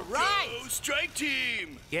 All right! Go Strike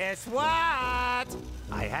Team! Guess what?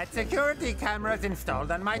 I had security cameras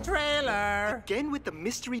installed on my trailer. Again with the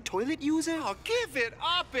mystery toilet user? Oh, give it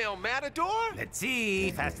up, El Matador! Let's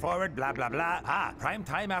see. Fast forward, blah, blah, blah. Ah, prime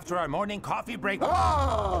time after our morning coffee break.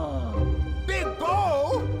 Oh! Big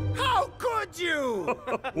Bo! How could you?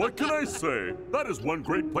 What can I say? That is one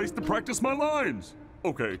great place to practice my lines.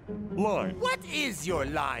 Okay, line. What is your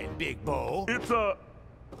line, Big Bo? It's a...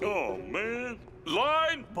 Oh, man.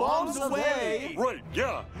 Line? Bombs away! Right,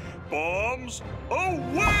 yeah. Bombs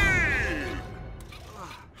away!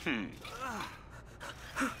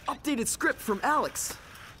 Updated script from Alex.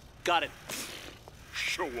 Got it.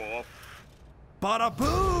 Show off. Bada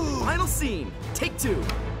boom! Final scene. Take 2.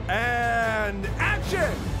 And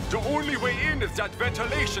action! The only way in is that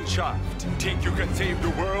ventilation shaft. Think you can save the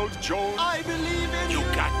world, Jones? I believe in You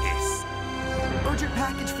got this. Urgent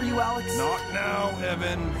package for you, Alex. Not now,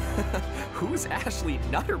 Evan. Who's Ashley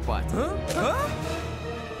Nutterbutt? Huh?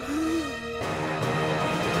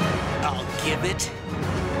 I'll give it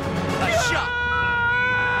a shot.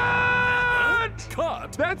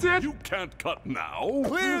 Cut? That's it? You can't cut now.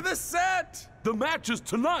 Clear the set! The match is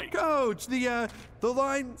tonight. Coach, the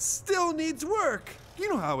line still needs work. You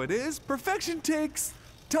know how it is. Perfection takes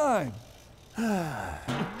time.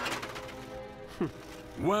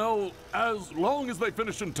 Well, as long as they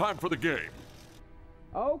finish in time for the game.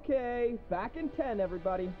 Okay, back in 10,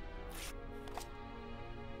 everybody.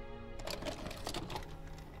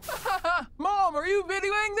 Mom, are you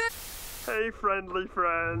videoing this? Hey, friendly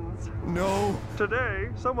friends. No. Today,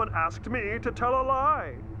 someone asked me to tell a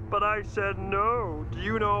lie. But I said no. Do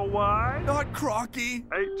you know why? Not Crocky.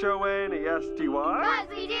 H-O-N-E-S-T-Y? 'Cause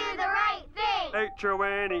we do the right thing!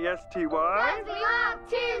 H-O-N-E-S-T-Y? 'Cause we love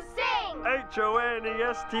to sing!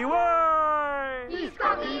 H-O-N-E-S-T-Y? He's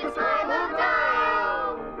Crocky the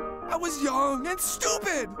Smilodile! I was young and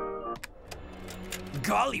stupid.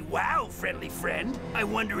 Golly wow, friendly friend. I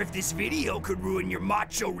wonder if this video could ruin your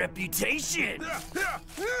macho reputation.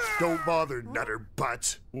 Don't bother, Nutter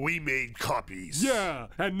Butts. We made copies. Yeah,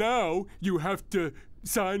 and now you have to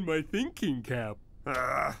sign my thinking cap.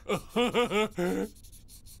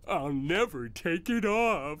 I'll never take it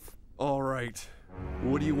off. All right.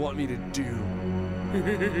 What do you want me to do?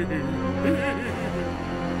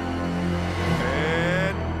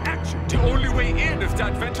 And action! The only way in is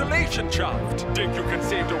that ventilation shaft. Think you can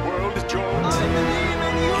save the world, Jones? I believe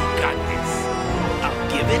in you! Got this.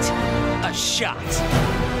 I'll give it a shot.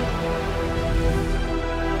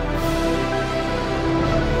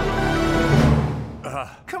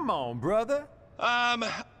 Come on, brother.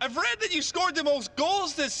 I've read that you scored the most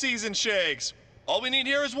goals this season, Shakes. All we need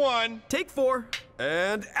here is one. Take 4.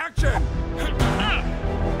 And action!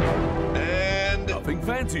 And... Nothing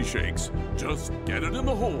fancy, Shakes. Just get it in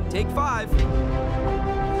the hole. Take 5.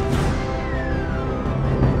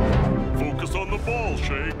 Focus on the ball,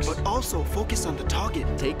 Shakes. But also focus on the target.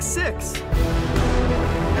 Take 6. Keep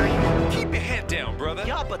your head down, brother.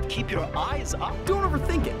 Yeah, but keep your eyes up. Don't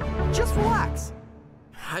overthink it. Just relax.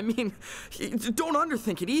 I mean, don't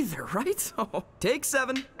underthink it either, right? So, take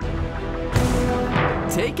 7.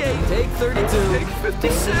 Take 8. Take 32. Take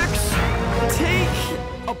 56. Take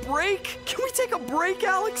a break? Can we take a break,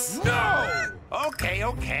 Alex? No! Okay,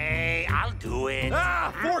 I'll do it.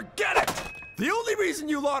 Forget it! The only reason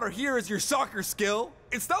you lot are here is your soccer skill.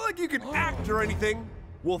 It's not like you can act or anything.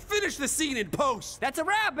 We'll finish the scene in post. That's a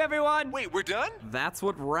wrap, everyone! Wait, we're done? That's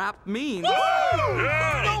what wrap means. No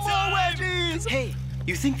more wedgies! Hey,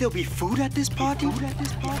 you think there'll be food at this party?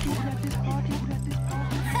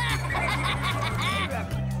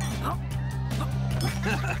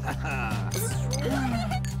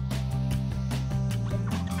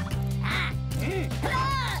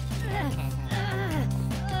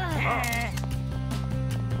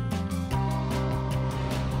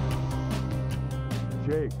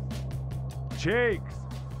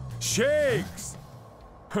 Shakes!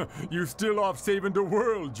 You still off saving the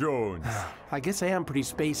world, Jones. I guess I am pretty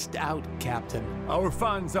spaced out, Captain. Our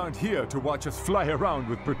fans aren't here to watch us fly around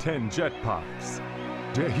with pretend jetpacks.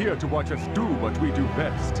 They're here to watch us do what we do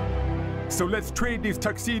best. So let's trade these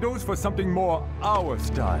tuxedos for something more our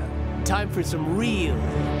style. Time for some real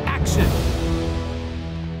action.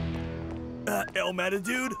 El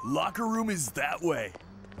Matador, locker room is that way.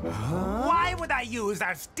 Why would I use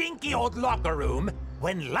our stinky old locker room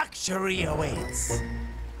when luxury awaits?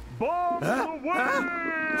 Bombs away!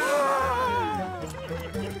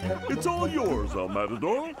 It's all yours, El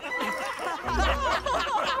Matador.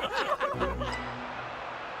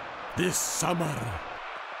 This summer,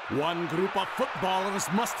 one group of footballers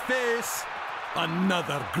must face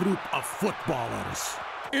another group of footballers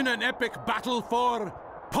in an epic battle for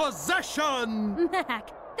possession!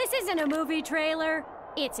 Mac, this isn't a movie trailer.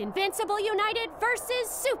 It's Invincible United versus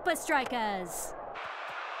Supa Strikas.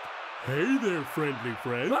 Hey there, friendly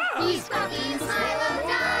friend. He's fucking Smilo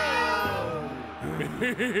Die!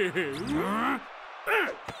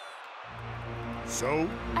 So?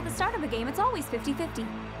 At the start of a game, it's always 50-50.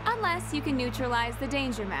 Unless you can neutralize the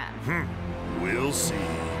danger man. We'll see.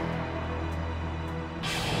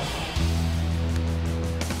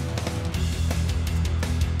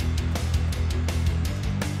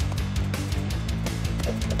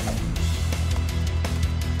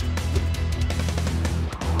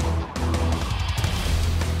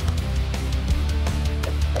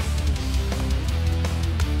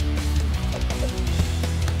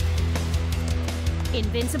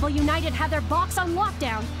 Invincible United have their box on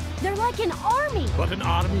lockdown. They're like an army. But an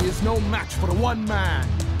army is no match for one man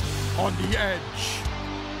on the edge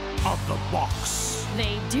of the box.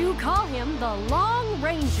 They do call him the Long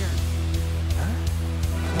Ranger.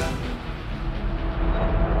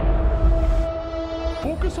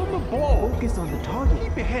 Focus on the ball. Focus on the target.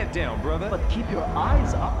 Keep your head down, brother. But keep your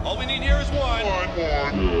eyes up. All we need here is one.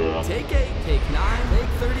 Take 8, take 9, take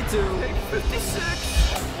 32, take 56.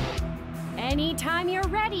 Anytime you're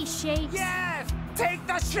ready, Shakes. Yes! Take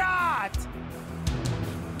the shot!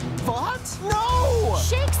 What? No!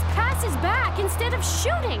 Shakes passes back instead of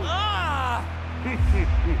shooting. Ah!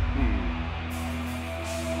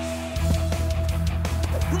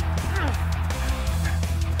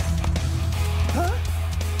 Huh?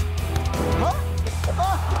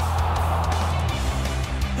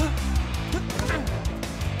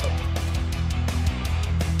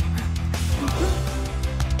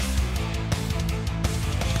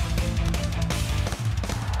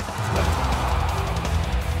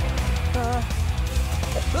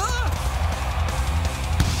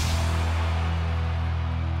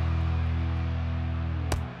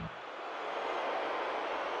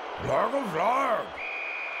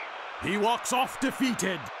 He walks off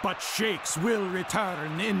defeated, but Shakes will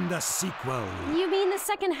return in the sequel. You mean the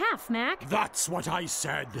second half, Mac? That's what I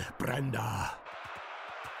said, Brenda.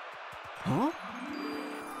 Huh?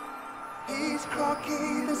 He's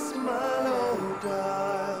Crocky the Smilodile.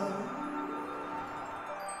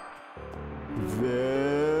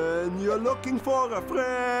 When you're looking for a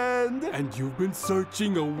friend, and you've been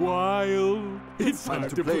searching a while, it's time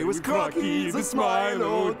to play with Crocky the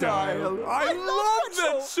Smilodile. I love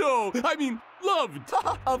that show! I mean, loved.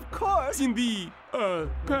 Of course. In the,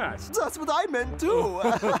 past. That's what I meant too.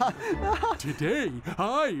 Today,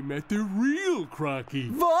 I met the real Crocky.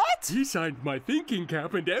 What? He signed my thinking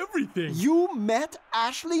cap and everything. You met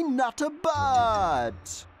Ashley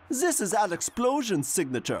Nutterbud. This is Alex Explosion's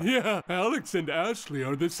signature. Yeah, Alex and Ashley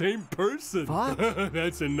are the same person. What?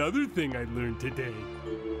 That's another thing I learned today.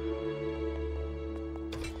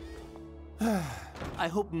 I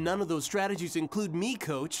hope none of those strategies include me,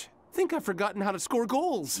 Coach. Think I've forgotten how to score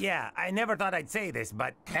goals. Yeah, I never thought I'd say this,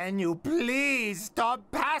 but can you please stop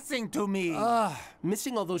passing to me?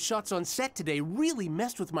 Missing all those shots on set today really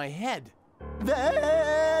messed with my head.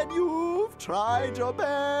 Then you've tried your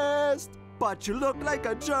best, but you look like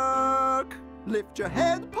a jerk. Lift your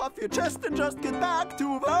head, puff your chest, and just get back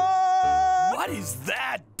to work. What is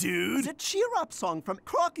that, dude? It's a cheer-up song from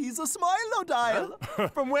Crocky's A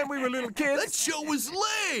Smilodile. From when we were little kids? That show was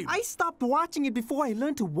lame! I stopped watching it before I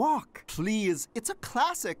learned to walk. Please, it's a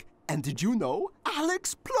classic. And did you know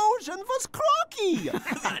Alex Explosion was Crocky?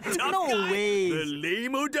 No way. The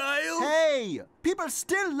lame-o-dial? Hey, people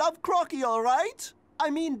still love Crocky, all right? I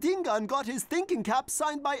mean, Dingan got his thinking cap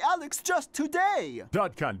signed by Alex just today.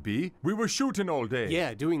 That can't be. We were shooting all day.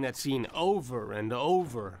 Yeah, doing that scene over and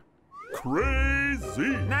over.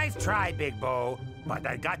 Crazy! Nice try, Big Bo, but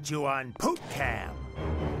I got you on poop cam.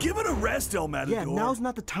 Give it a rest, El Matador. Yeah, now's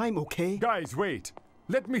not the time, okay? Guys, wait.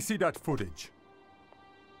 Let me see that footage.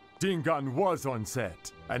 Dingan was on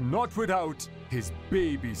set, and not without his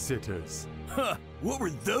babysitters. Huh, what were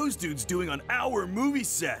those dudes doing on our movie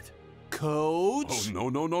set? Coach? Oh,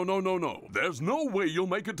 no. There's no way you'll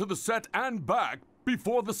make it to the set and back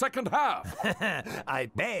before the second half. I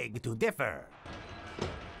beg to differ.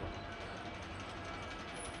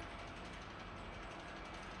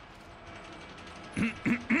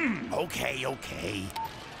 Okay.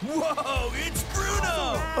 Whoa, it's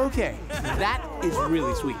Bruno! Okay, that is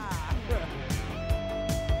really sweet.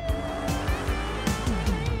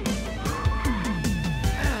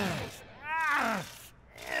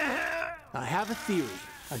 I have a theory.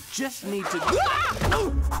 I just need to...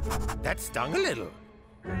 That stung a little.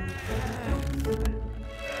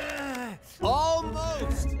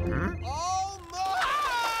 Almost! Almost!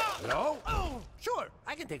 Hello? Oh, sure,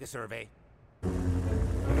 I can take a survey.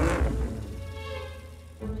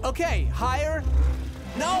 Okay, higher.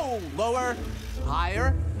 No, lower.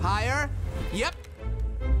 Higher, higher. Yep.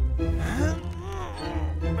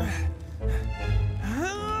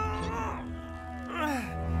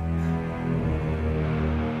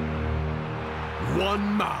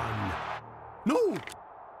 One man. No.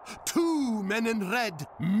 Two men in red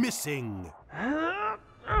missing. Huh.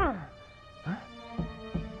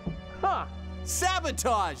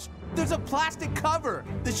 Sabotage! There's a plastic cover!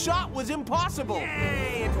 The shot was impossible!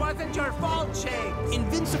 Hey, it wasn't your fault, Shakes!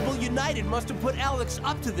 Invincible United must have put Alex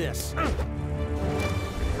up to this.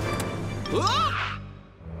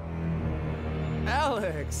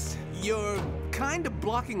 Alex, you're kind of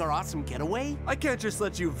blocking our awesome getaway. I can't just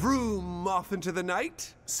let you vroom off into the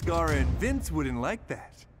night. Scar and Vince wouldn't like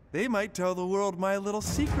that. They might tell the world my little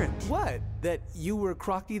secret. What? That you were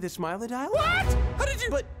Crocky the Smilodile? What? How did you...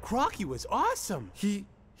 But Crocky was awesome. He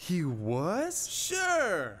was?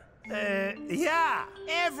 Sure. Yeah.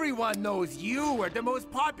 Everyone knows you were the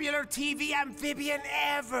most popular TV amphibian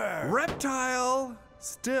ever. Reptile.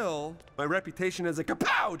 Still, my reputation as a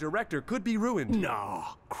kapow director could be ruined. No.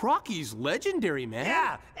 Crocky's legendary, man.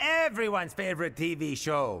 Yeah, everyone's favorite TV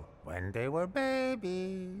show. When they were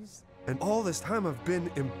babies. And all this time I've been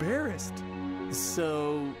embarrassed.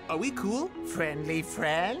 So, are we cool? Friendly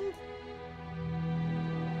friend?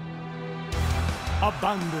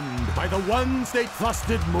 Abandoned by the ones they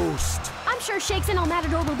trusted most. I'm sure Shakes and El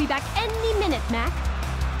Matador will be back any minute, Mac.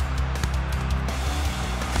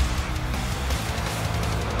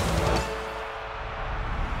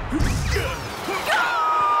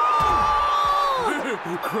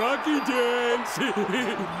 Crocky dance!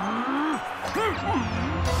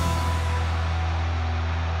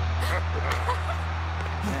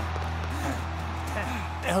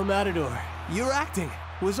 El Matador, your acting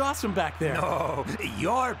was awesome back there. No,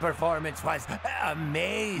 your performance was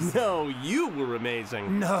amazing. No, you were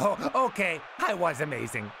amazing. No, okay, I was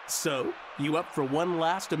amazing. So, you up for one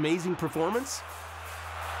last amazing performance?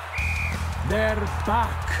 They're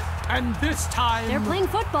back, and this time... They're playing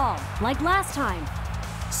football, like last time.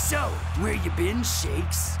 So, where you been,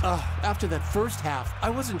 Shakes? After that first half, I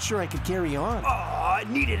wasn't sure I could carry on. Oh,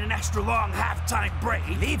 needed an extra long halftime break.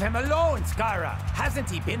 Leave him alone, Skara. Hasn't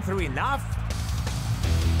he been through enough?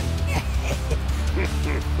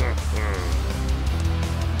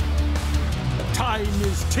 Time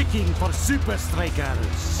is ticking for Supa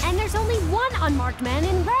Strikas. And there's only one unmarked man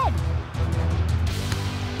in red.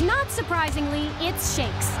 Not surprisingly, it's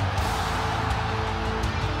Shakes.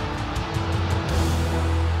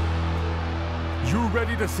 You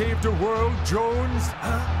ready to save the world, Jones?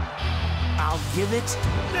 I'll give it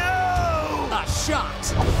a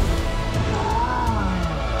shot.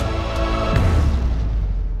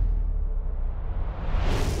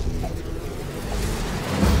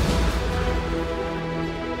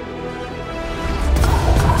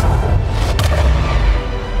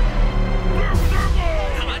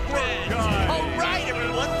 All right,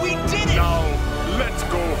 everyone, we did it! Now, let's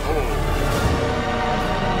go home.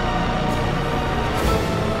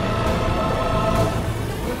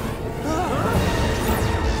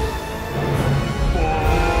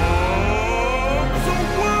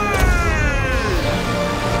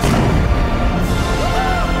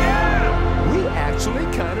 We actually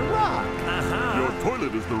kind of rock. Your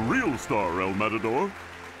toilet is the real star, El Matador.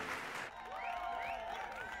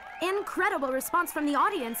 Incredible response from the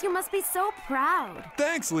audience. You must be so proud.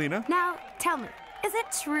 Thanks, Lena. Now, tell me, is it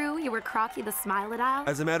true you were Crocky the Smile-It-Owl?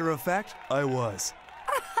 As a matter of fact, I was.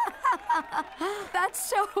 That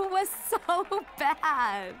show was so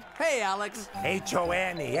bad. Hey, Alex.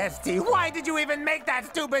 H-O-N-E-S-T. Why did you even make that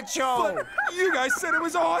stupid show? But you guys said it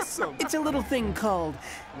was awesome. It's a little thing called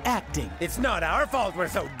acting. It's not our fault we're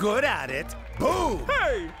so good at it. Boo!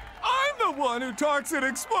 Hey, I'm the one who talks in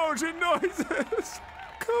explosion noises.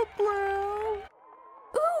 KA-BLAM.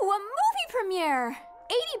 Ooh, a movie premiere!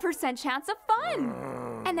 80% chance of fun!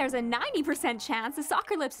 And there's a 90% chance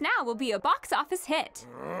Asoccerlypse Now will be a box office hit.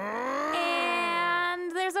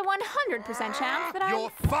 And there's a 100% chance that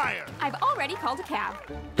You're fired! I've already called a cab.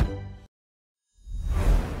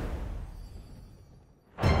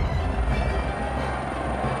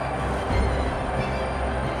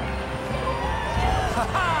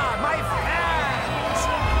 Ha-ha! My fans!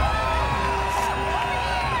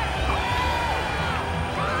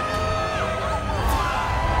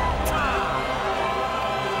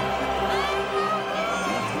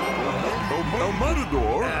 El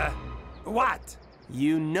Matador? What?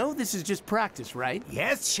 You know this is just practice, right?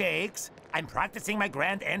 Yes, Shakes. I'm practicing my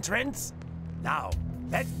grand entrance. Now,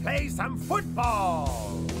 let's play some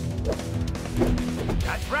football.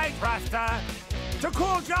 That's right, Rasta. To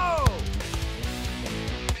Cool Joe.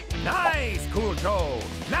 Nice, Cool Joe.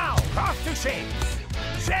 Now, cross to Shakes.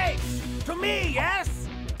 Shakes, to me, yes?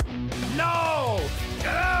 No.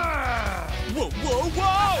 Whoa, whoa,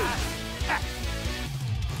 whoa!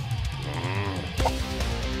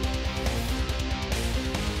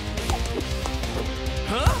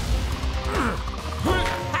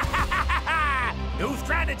 New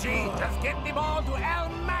strategy. Just get the ball to El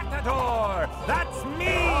Matador. That's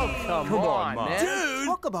me. Oh, come on, man. Dude.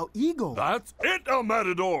 Talk about ego. That's it, El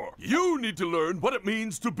Matador. You need to learn what it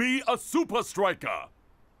means to be a Supa Striker.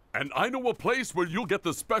 And I know a place where you'll get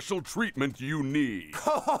the special treatment you need.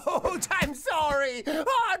 Coach, I'm sorry.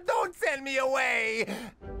 Oh, don't send me away.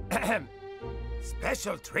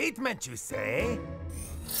 Special treatment, you say?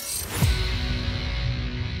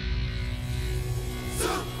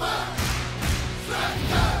 Supa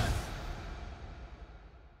Strikas!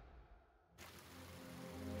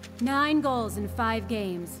 9 goals in 5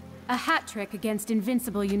 games. A hat trick against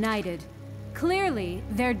Invincible United. Clearly,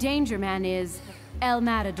 their danger man is El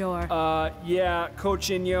Matador. Yeah, Coach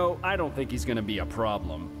Inyo, I don't think he's gonna be a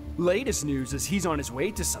problem. Latest news is he's on his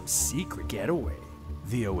way to some secret getaway.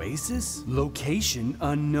 The Oasis? Location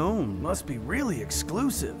unknown. Must be really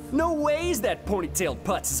exclusive. No ways that ponytailed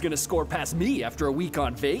putz is gonna score past me after a week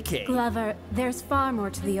on vacay. Glover, there's far more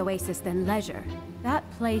to the Oasis than leisure. That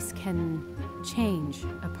place can change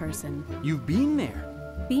a person. You've been there?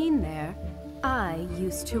 Been there? I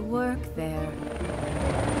used to work there.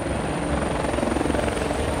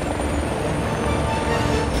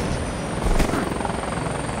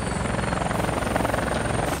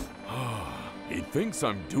 He thinks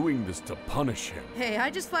I'm doing this to punish him. Hey, I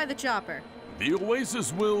just fly the chopper. The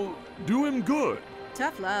Oasis will do him good.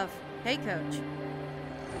 Tough love. Hey, Coach.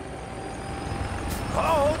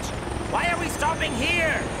 Coach, why are we stopping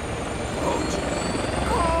here? Coach?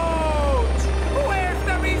 Coach! Where's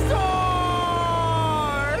the resort?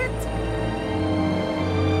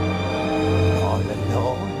 All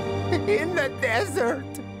alone in the desert.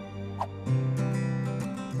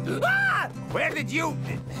 Ah! Where did you...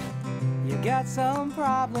 You got some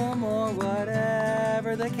problem or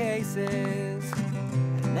whatever the case is.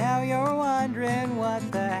 And now you're wondering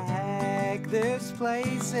what the heck this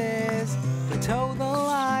place is. But toe the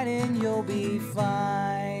line and you'll be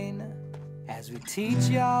fine as we teach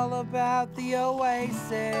y'all about the Oasis.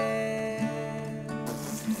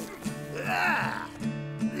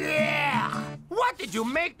 Yeah! What did you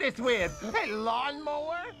make this with? A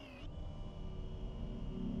lawnmower?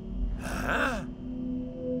 Huh?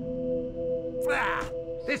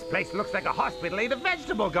 This place looks like a hospital ate a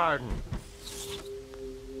vegetable garden.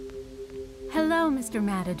 Hello, Mr.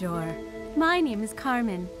 Matador. My name is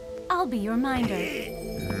Carmen. I'll be your minder.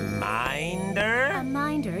 Minder? A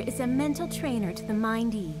minder is a mental trainer to the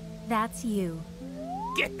mindee. That's you.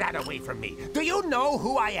 Get that away from me. Do you know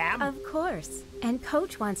who I am? Of course. And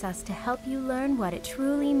Coach wants us to help you learn what it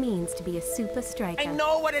truly means to be a Supa Strikas. I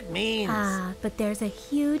know what it means. Ah, but there's a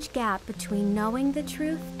huge gap between knowing the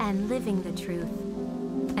truth and living the truth.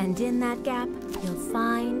 And in that gap, you'll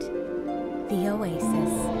find the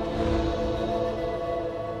Oasis.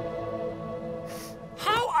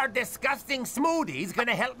 How are disgusting smoothies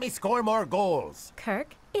gonna help me score more goals?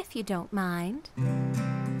 Kirk, if you don't mind.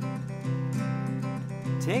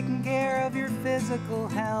 Taking care of your physical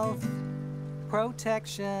health,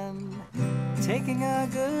 protection, taking a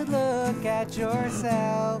good look at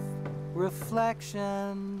yourself,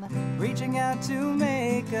 reflection, reaching out to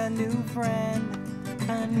make a new friend,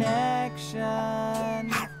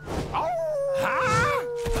 connection.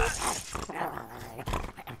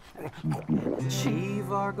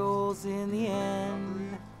 Achieve our goals in the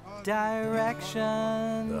end.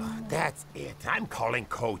 Direction. That's it. I'm calling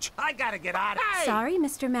Coach. I gotta get out of here. Sorry,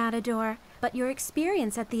 Mr. Matador, but your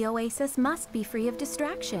experience at the Oasis must be free of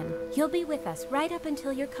distraction. You'll be with us right up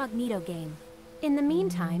until your Cognito game. In the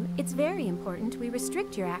meantime, it's very important we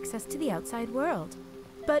restrict your access to the outside world.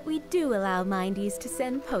 But we do allow mindies to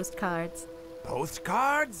send postcards.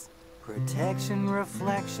 Postcards? Protection,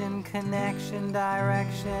 reflection, connection,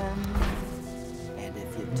 direction. And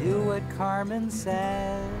if you do what Carmen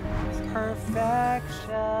says,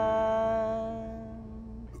 perfection.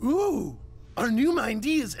 Ooh, our new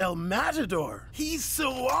mindee is El Matador. He's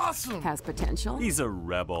so awesome. Has potential. He's a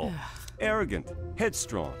rebel. Arrogant,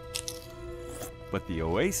 headstrong. But the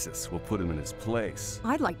Oasis will put him in his place.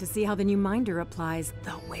 I'd like to see how the new minder applies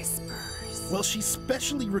the whispers. Well, she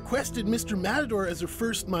specially requested Mr. Matador as her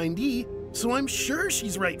first mindee, so I'm sure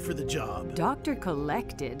she's right for the job. Dr.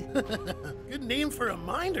 Collected. Good name for a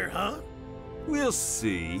minder, huh? We'll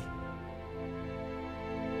see.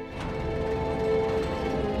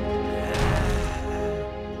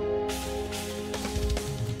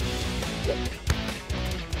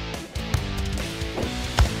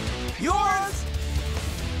 Yours!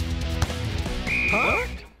 Huh?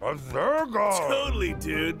 A Virgo! Totally,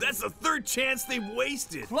 dude. That's the third chance they've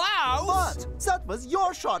wasted. But that was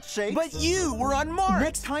your shot, Shakes. But you were unmarked.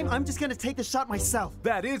 Next time, I'm just gonna take the shot myself.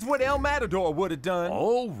 That is what El Matador would have done.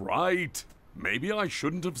 All right. Maybe I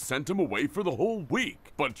shouldn't have sent him away for the whole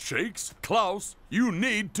week. But Shakes, Klaus, you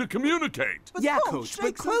need to communicate. Yeah, Coach,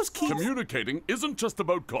 but Klaus keeps... Communicating isn't just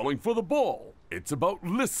about calling for the ball. It's about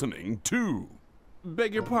listening, too.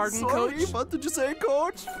 Beg your pardon, Sorry, Coach? what did you say,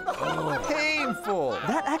 Coach? Painful.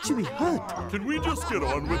 That actually hurt. Can we just get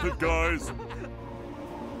on with it, guys?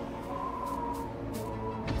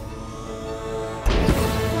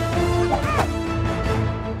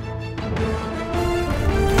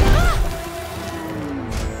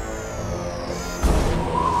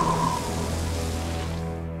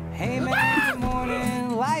 Hey man, good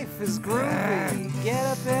morning, life is groovy. Get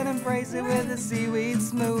up and embrace it with a seaweed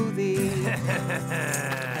smoothie.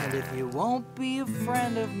 And if you won't be a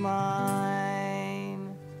friend of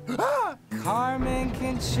mine, Carmen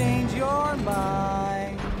can change your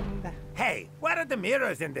mind. Hey, what are the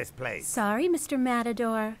mirrors in this place? Sorry, Mr.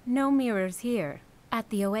 Matador. No mirrors here. At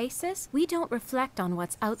the Oasis, we don't reflect on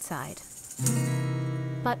what's outside,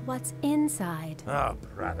 but what's inside. Oh,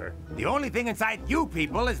 brother. The only thing inside you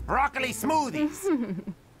people is broccoli smoothies.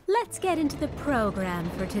 Let's get into the program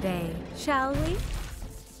for today, shall we?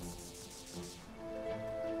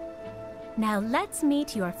 Now let's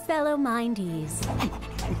meet your fellow mindies.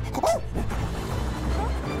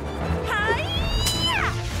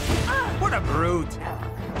 What a brute.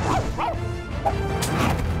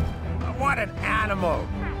 What an animal.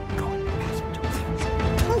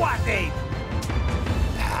 What a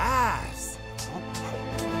pass.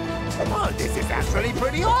 Oh, this is actually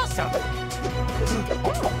pretty awesome.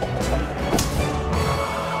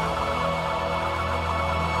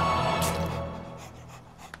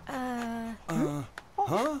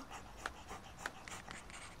 Huh?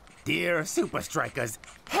 Dear Supa Strikas,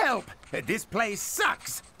 help! This place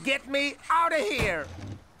sucks! Get me out of here!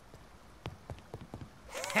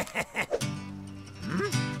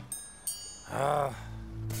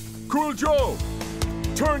 Cool Joe,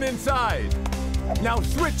 turn inside. Now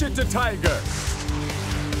switch it to Tiger.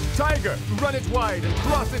 Tiger, run it wide and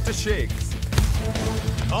cross it to Shakes.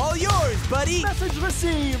 All yours, buddy! Message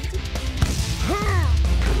received!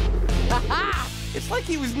 It's like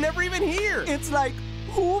he was never even here! It's like,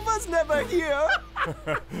 who was never here?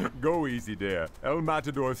 Go easy there. El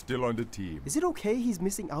Matador's still on the team. Is it okay he's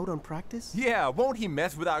missing out on practice? Yeah, won't he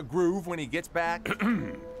mess with our groove when he gets back?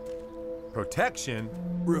 Protection.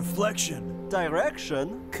 Reflection.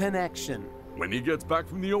 Direction. Connection. When he gets back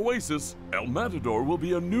from the Oasis, El Matador will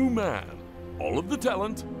be a new man. All of the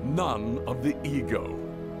talent, none of the ego.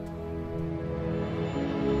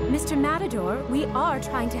 Mr. Matador, we are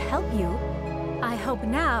trying to help you. I hope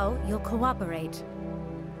now you'll cooperate.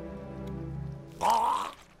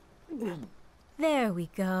 There we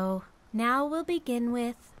go. Now we'll begin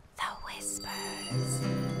with the whispers.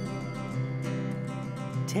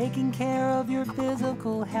 Taking care of your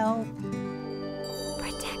physical health.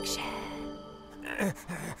 Protection.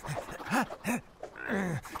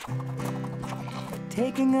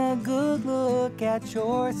 Taking a good look at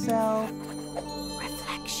yourself.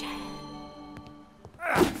 Reflection.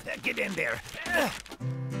 Get in there.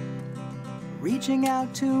 Reaching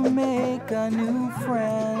out to make a new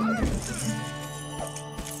friend.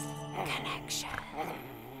 Connection.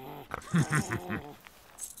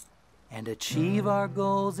 And achieve our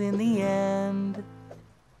goals in the end.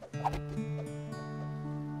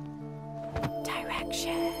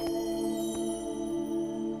 Direction.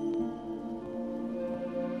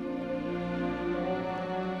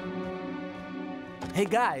 Hey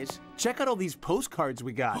guys, check out all these postcards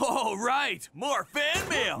we got. Oh, right! More fan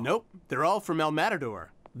mail! Nope, they're all from El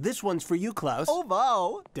Matador. This one's for you, Klaus. Oh,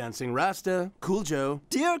 wow! Dancing Rasta, Cool Joe.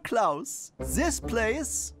 Dear Klaus, this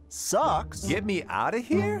place sucks. Get me out of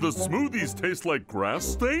here? The smoothies taste like grass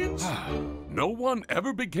stains? No one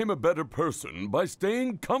ever became a better person by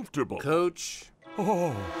staying comfortable. Coach.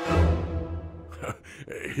 Oh.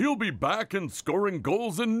 He'll be back and scoring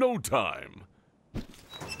goals in no time.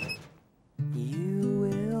 You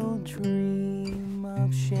will dream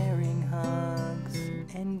of sharing hugs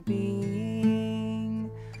and being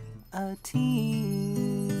a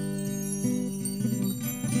team.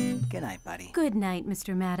 Good night, buddy. Good night,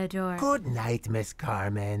 Mr. Matador. Good night, Miss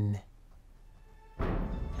Carmen.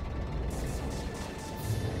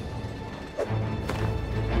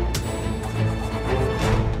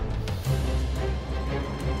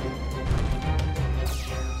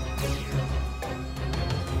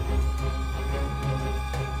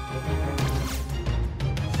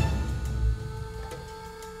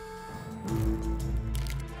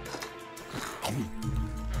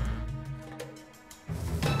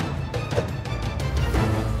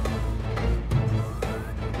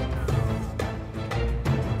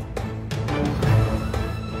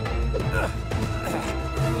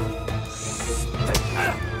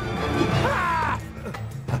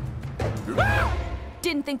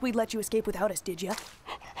 Didn't think we'd let you escape without us, did ya?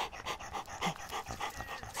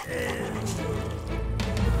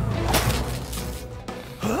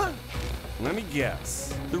 Huh? Let me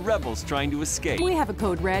guess. The rebels trying to escape. We have a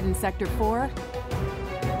code red in Sector 4.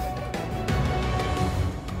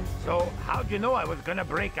 So, how'd you know I was gonna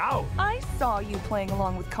break out? I saw you playing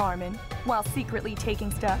along with Carmen while secretly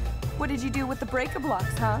taking stuff. What did you do with the breaker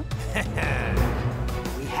blocks, huh?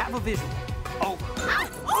 We have a visual. Oh.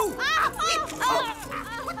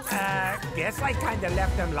 Guess I kinda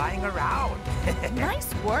left them lying around.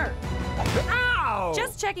 Nice work. Ow!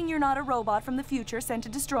 Just checking you're not a robot from the future sent to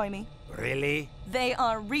destroy me. Really? They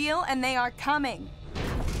are real and they are coming.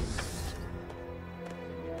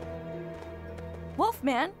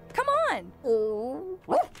 Wolfman, come on!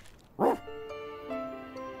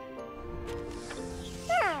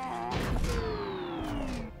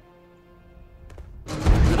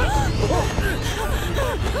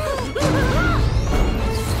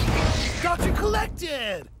 Got you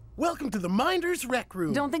collected! Welcome to the Minders Rec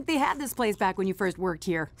Room. Don't think they had this place back when you first worked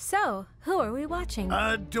here. So, who are we watching?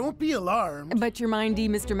 Don't be alarmed. But your mindee,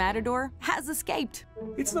 Mr. Matador, has escaped.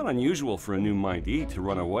 It's not unusual for a new mindee to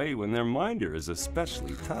run away when their minder is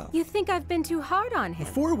especially tough. You think I've been too hard on him?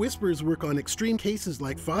 The Four Whispers work on extreme cases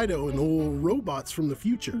like Fido and old robots from the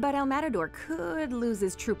future. But El Matador could lose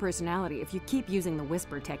his true personality if you keep using the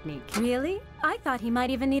whisper technique. Really? I thought he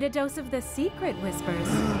might even need a dose of the secret whispers.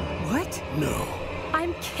 What? No.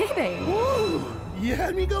 I'm kidding. Ooh, you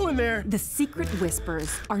had me going there. The secret whispers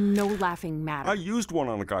are no laughing matter. I used one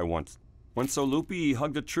on a guy once. Once so loopy, he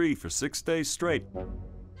hugged a tree for 6 days straight.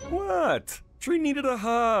 What? Tree needed a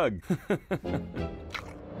hug.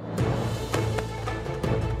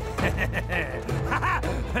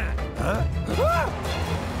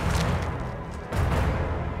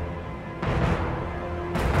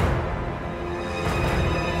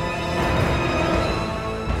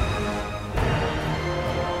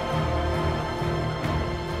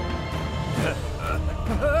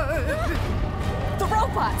 The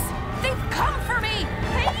robots! They've come for me!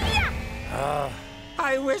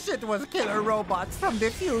 I wish it was killer robots from the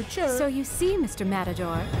future. So you see, Mr.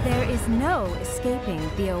 Matador, there is no escaping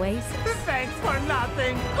the Oasis. Thanks for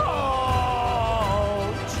nothing,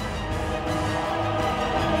 Coach!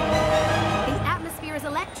 The atmosphere is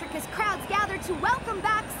electric as crowds gather to welcome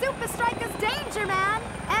back Supa Strikas Danger Man,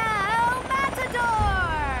 El Matador!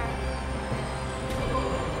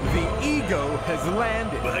 The ego has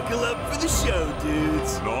landed. Buckle up for the show,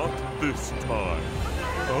 dudes. Not this time.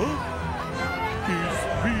 Huh? He's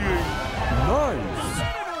being nice.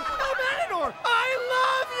 El Matador, I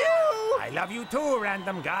love you! I love you too,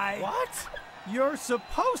 random guy. What? You're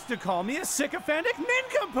supposed to call me a sycophantic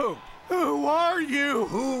nincompoop. Who are you?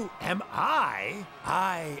 Who am I?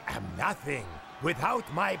 I am nothing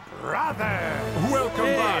without my brother. Welcome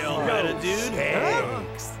back, dude.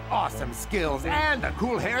 Shakes. Awesome skills and a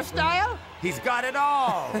cool hairstyle. He's got it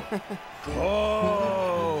all.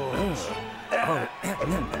 Coach.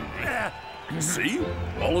 See?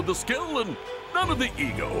 All of the skill and none of the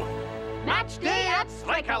ego. Match day at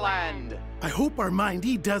Strikaland! I hope our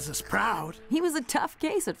mindee does us proud. He was a tough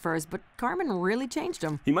case at first, but Carmen really changed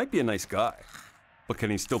him. He might be a nice guy, but can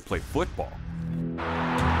he still play football?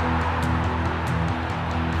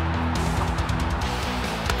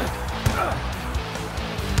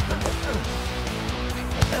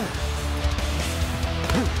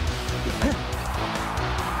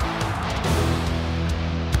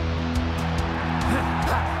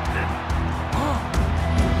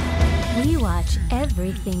 We watch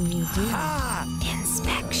everything you do.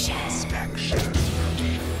 Inspection.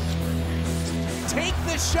 Take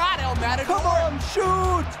the shot, El Matador! Come on,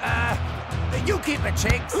 shoot! You keep it,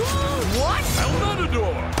 Shakes. What? El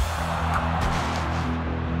Matador!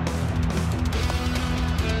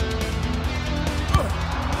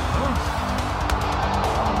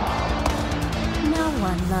 No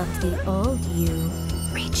one loves the old you.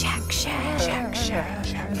 Rejection.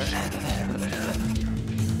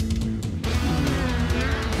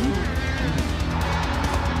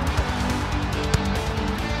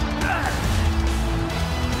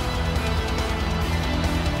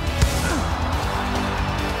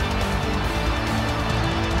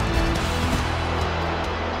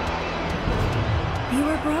 You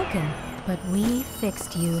were broken, but we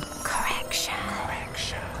fixed you. Correction.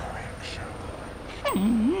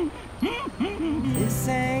 This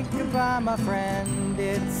ain't goodbye, my friend.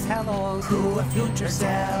 It's hello to a future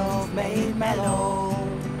self made mellow.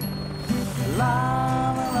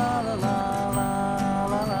 La la la la la la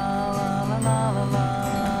la la la la la la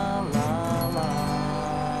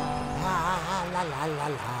la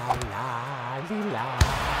la la la la.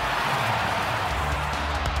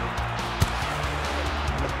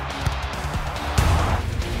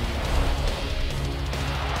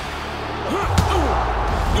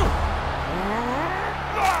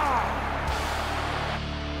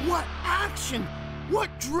 What action! What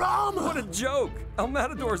drama! What a joke! El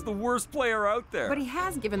Matador's the worst player out there. But he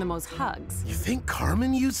has given the most hugs. You think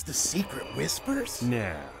Carmen used the secret whispers?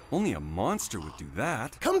 Nah, only a monster would do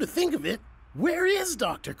that. Come to think of it, where is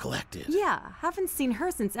Dr. Collected? Yeah, haven't seen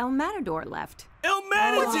her since El Matador left. El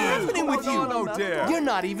Matador! What's happening with you? No, dear. You're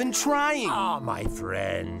not even trying. Ah, my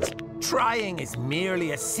friends. Trying is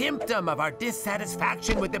merely a symptom of our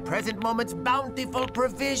dissatisfaction with the present moment's bountiful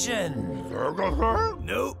provision.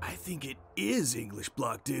 No, I think it is English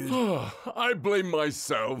block, dude. I blame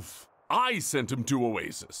myself. I sent him to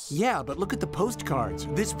Oasis. Yeah, but look at the postcards.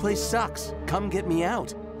 This place sucks. Come get me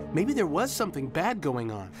out. Maybe there was something bad going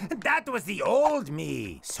on. That was the old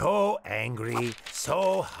me. So angry,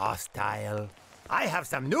 so hostile. I have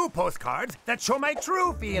some new postcards that show my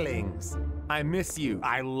true feelings. I miss you.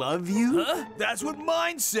 I love you? Huh? That's what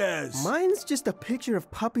mine says. Mine's just a picture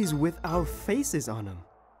of puppies with our faces on them.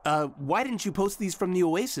 Why didn't you post these from the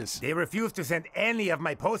Oasis? They refused to send any of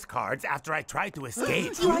my postcards after I tried to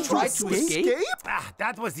escape. You tried to escape? Ah,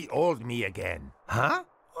 that was the old me again. Huh?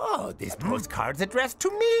 Oh, this postcard's addressed to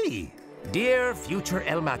me. Dear future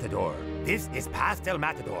El Matador, this is past El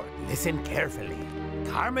Matador. Listen carefully.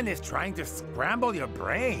 Carmen is trying to scramble your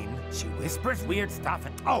brain. She whispers weird stuff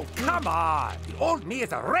and... Oh, come on! The old me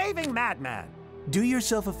is a raving madman. Do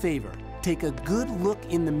yourself a favor. Take a good look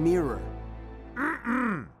in the mirror.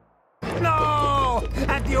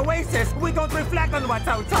 At the Oasis, we don't reflect on what's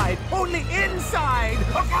outside, only inside!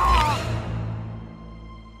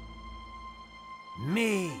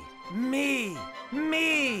 Me!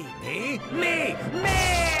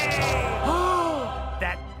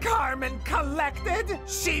 That Carmen collected?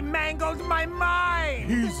 She mangled my mind!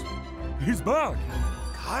 He's back!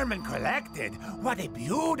 Carmen collected? What a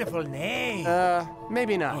beautiful name!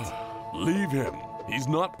 Maybe not. Leave him. He's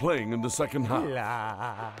not playing in the second half.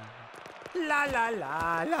 La la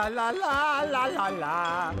la la la la la la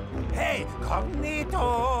la. Hey,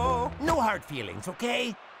 Cognito! No hard feelings,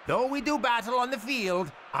 okay? Though we do battle on the field,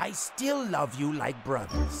 I still love you like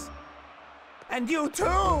brothers. And you too,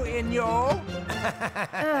 Inyo!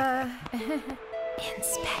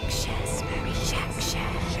 Inspection, rejection,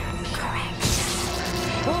 correction.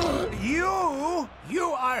 You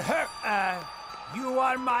are her, you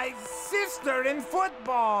are my sister in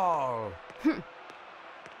football!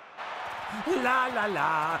 La la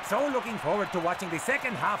la. So looking forward to watching the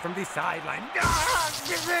second half from the sideline.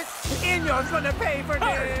 Inyo's gonna pay for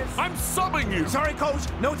this. I'm subbing you. Sorry, coach.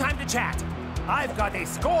 No time to chat. I've got a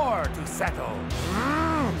score to settle.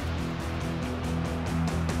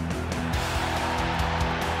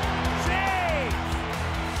 Jake!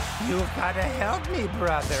 You've gotta help me,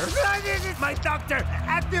 brother. My doctor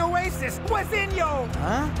at the Oasis was Inyo.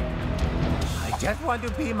 Huh? I just want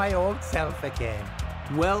to be my old self again.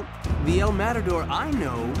 Well, the El Matador I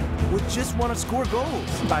know would just want to score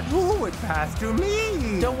goals. But who would pass to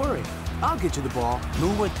me? Don't worry, I'll get you the ball. You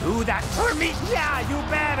would do that for me? Yeah, you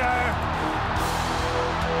better!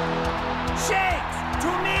 Shakes!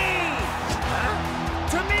 To me! Huh?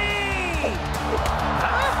 To me!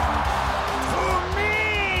 Huh? To me!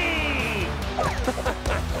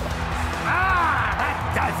 That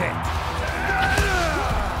does it!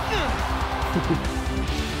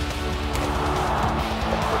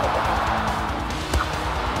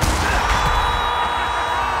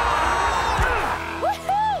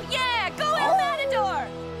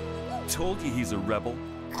 Told you he's a rebel.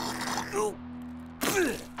 I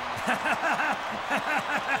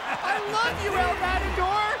love you, El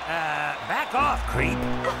Matador! Back off, creep.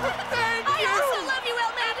 Thank you! I also love you,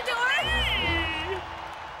 El Matador!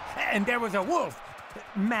 And there was a wolf,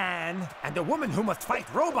 man, and a woman who must fight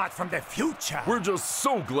robots from the future. We're just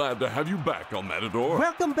so glad to have you back, El Matador.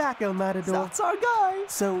 Welcome back, El Matador. That's our guy.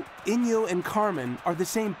 So, Inyo and Carmen are the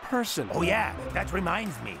same person. Oh yeah, that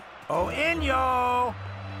reminds me. Oh, Inyo!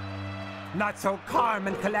 Not so calm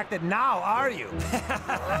and collected now, are you?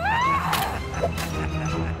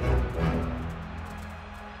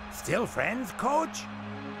 Still friends, Coach?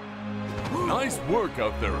 Nice work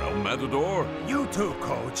out there, El Matador. You too,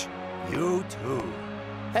 Coach. You too.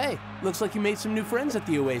 Hey, looks like you made some new friends at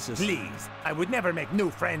the Oasis. Please, I would never make new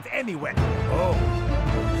friends anywhere. Oh,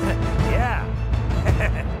 yeah.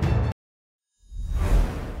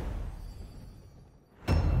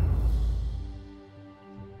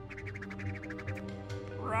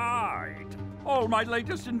 Right. All my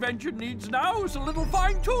latest invention needs now is a little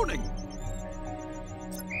fine-tuning.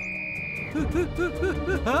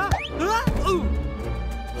 Huh?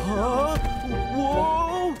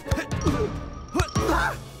 Whoa!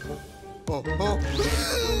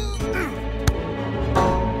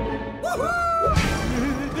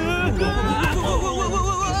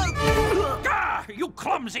 You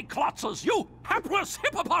clumsy klotzes! You hapless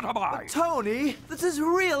hippopotami! Tony, this is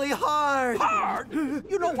really hard! Hard?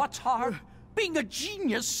 You know what's hard? Being a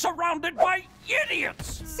genius surrounded by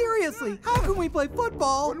idiots! Seriously, how can we play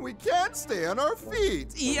football when we can't stay on our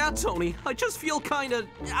feet? Yeah, Tony, I just feel kinda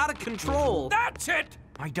out of control. That's it!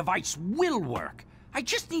 My device will work. I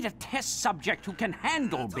just need a test subject who can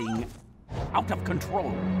handle being out of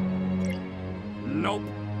control. Nope.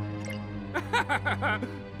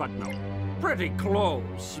 But no. Pretty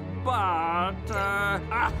close. But,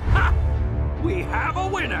 aha! We have a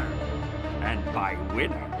winner! And by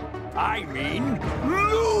winner, I mean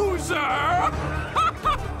loser!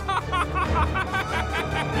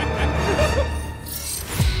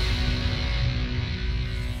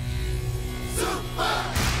 Supa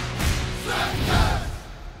Strikas!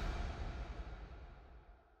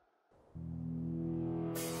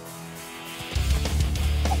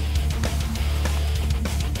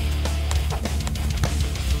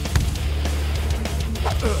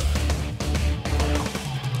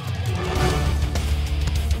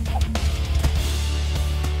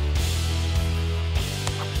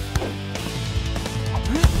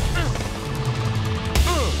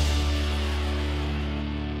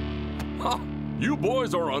 You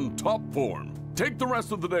boys are on top form. Take the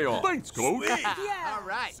rest of the day off. Thanks, Coach. Yeah. All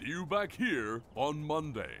right. See you back here on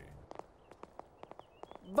Monday.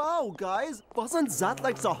 Wow, guys, wasn't that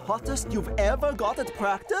like the hottest you've ever got at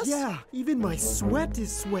practice? Yeah, even my sweat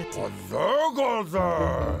is sweaty. It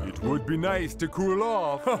would be nice to cool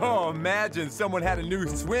off. Oh, imagine someone had a new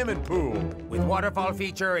swimming pool. With waterfall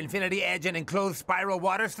feature, infinity edge, and enclosed spiral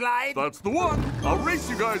water slide? That's the one. I'll race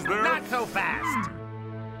you guys there. Not so fast.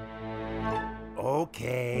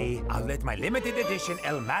 Okay, I'll let my limited edition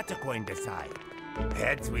El Matacoin decide.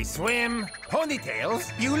 Heads we swim,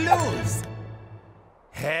 ponytails you lose.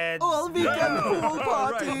 Heads. All weekend pool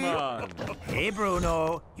party. Right, Hey,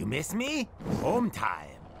 Bruno, you miss me? Home time.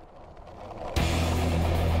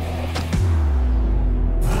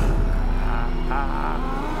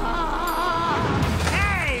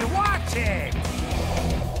 Hey, watch it!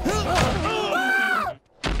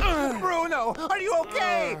 Bruno, are you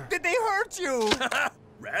okay? Did they hurt you?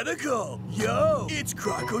 Radical! Yo, it's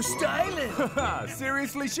Croco styling!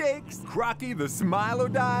 Seriously, Shakes? Crocky the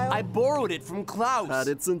Smilodile? I borrowed it from Klaus. Had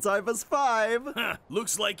it since I was 5.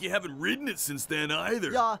 Looks like you haven't ridden it since then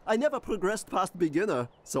either. Yeah, I never progressed past beginner,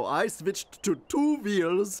 so I switched to 2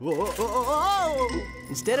 wheels.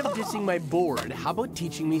 Instead of dissing my board, how about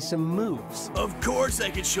teaching me some moves? Of course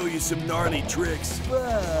I can show you some gnarly tricks,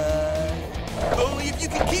 but only if you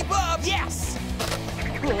can keep up! Yes!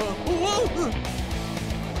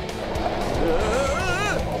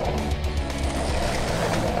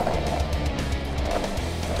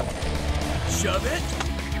 Shove it.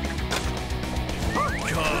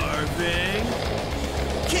 Carving.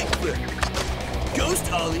 Kickflip.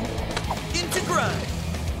 Ghost ollie. Into grind.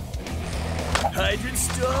 Hydrant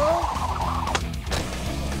stall.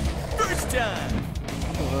 First time.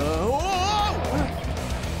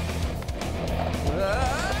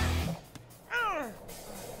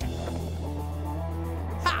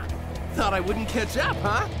 Thought I wouldn't catch up,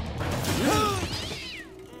 huh?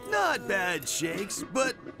 Not bad, Shakes,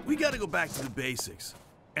 but we gotta go back to the basics.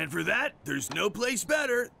 And for that, there's no place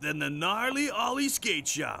better than the Gnarly Ollie Skate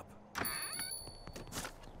Shop.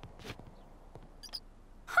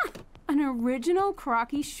 An original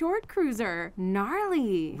Crocky short cruiser.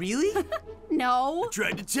 Gnarly. Really? No.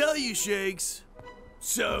 Tried to tell you, Shakes.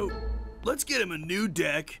 So, let's get him a new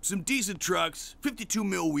deck, some decent trucks, 52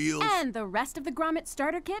 mil wheels. And the rest of the Grommet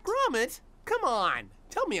starter kit? Grommet? Come on.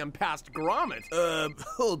 Tell me I'm past Grommet.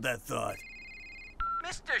 Hold that thought.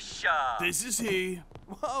 Mr. Shaw. This is he.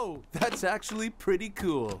 Whoa, that's actually pretty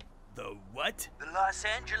cool. The what? The Los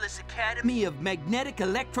Angeles Academy of Magnetic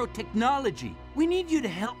Electrotechnology. We need you to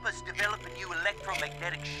help us develop a new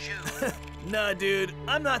electromagnetic shoe. Nah, dude,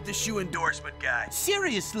 I'm not the shoe endorsement guy.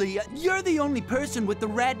 Seriously, you're the only person with the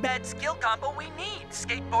rad bad skill combo we need.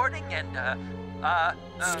 Skateboarding and,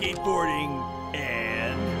 Skateboarding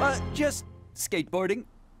and? Just skateboarding.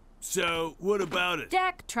 So, what about it?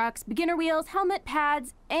 Deck, trucks, beginner wheels, helmet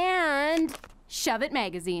pads, and Shove It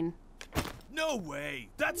magazine. No way!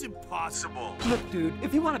 That's impossible! Look, dude,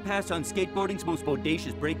 if you want to pass on skateboarding's most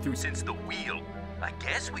bodacious breakthrough since the wheel, I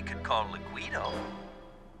guess we could call Liquido.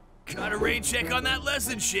 Got a rain check on that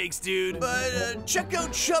lesson, Shakes, dude. But check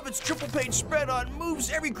out Shove It's triple-page spread on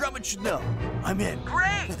moves every Grommet should know. I'm in.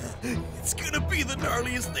 Great! It's gonna be the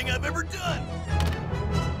gnarliest thing I've ever done.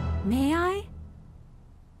 May I?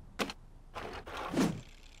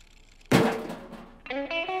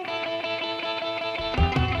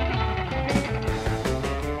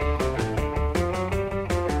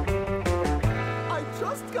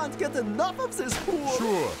 Can't get enough of this pool.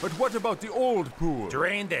 Sure, but what about the old pool?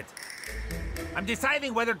 Drained it. I'm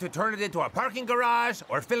deciding whether to turn it into a parking garage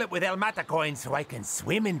or fill it with El Mata coins so I can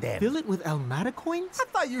swim in them. Fill it with El Mata coins? I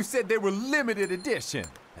thought you said they were limited edition.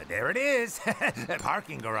 There it is. A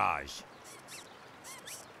parking garage.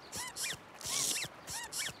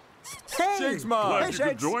 Hey! Shakes, Mom. Glad you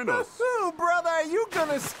could join us. Ooh, brother, are you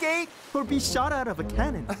gonna skate? Or be shot out of a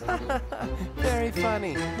cannon? Very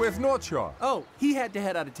funny. Where's North Shore? Oh, he had to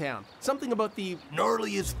head out of town. Something about the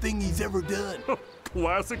gnarliest thing he's ever done.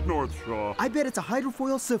 Classic North Shore. I bet it's a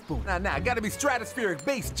hydrofoil surfboard. Nah, gotta be stratospheric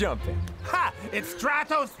base jumping. Ha! It's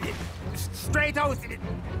Stratos. Stratos.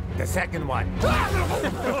 The second one.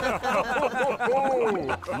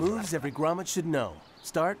 moves every Grommet should know.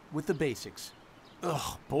 Start with the basics.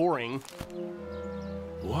 Ugh, boring.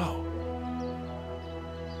 Wow.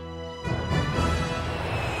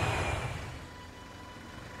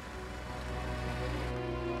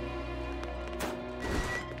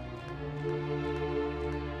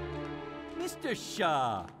 Mr.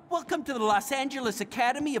 Shaw, welcome to the Los Angeles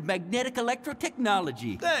Academy of Magnetic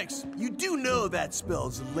Electrotechnology. Thanks. You do know that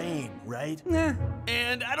spells lame, right? Nah.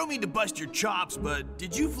 And I don't mean to bust your chops, but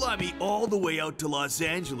did you fly me all the way out to Los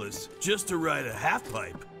Angeles just to ride a half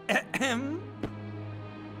pipe?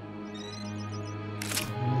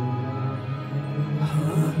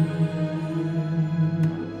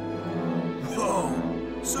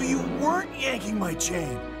 my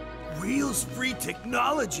chain. Wheels-free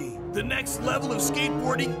technology. The next level of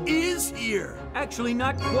skateboarding is here. Actually,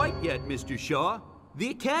 not quite yet, Mr. Shaw. The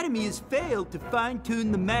Academy has failed to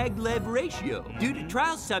fine-tune the mag-lev ratio due to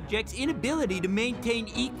trial subjects' inability to maintain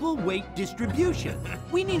equal weight distribution.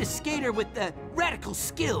 We need a skater with the radical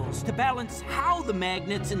skills to balance how the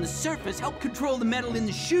magnets in the surface help control the metal in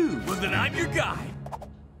the shoes. Well, then I'm your guy.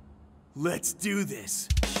 Let's do this.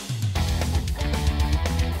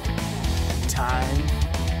 Time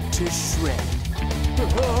to shred.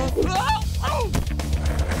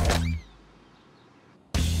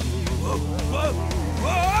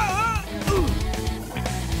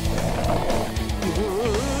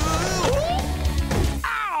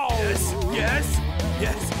 Ow! Yes, yes,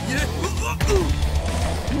 yes, yes.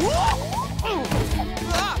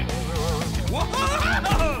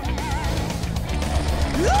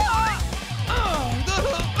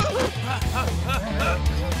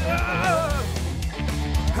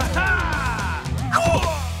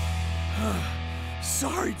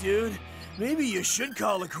 Sorry, dude. Maybe you should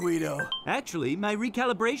call a Guido. Actually, my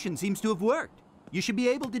recalibration seems to have worked. You should be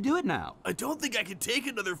able to do it now. I don't think I can take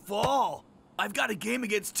another fall. I've got a game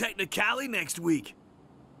against Technicali next week.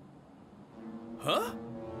 Huh?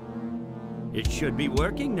 It should be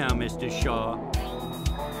working now, Mr. Shaw.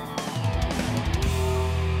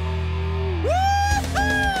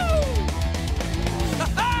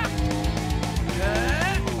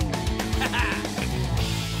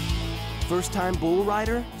 First time bull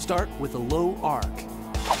rider, start with a low arc.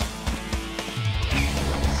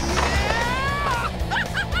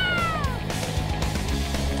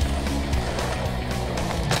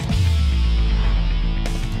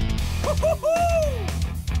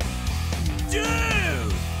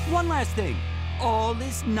 Dude! One last thing. All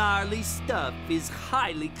this gnarly stuff is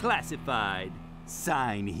highly classified.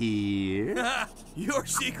 Sign here. Your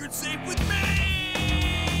secret's safe with me!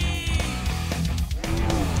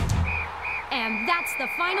 And that's the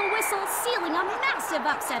final whistle, sealing a massive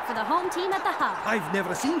upset for the home team at the Hub. I've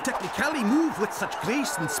never seen Technicali move with such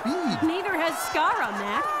grace and speed. Neither has Scar on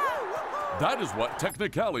that. That is what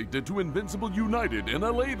Technicali did to Invincible United in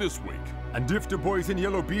LA this week. And if the boys in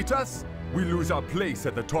yellow beat us, we lose our place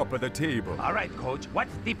at the top of the table. All right, Coach,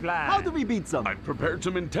 what's the plan? How do we beat them? I've prepared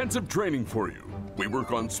some intensive training for you. We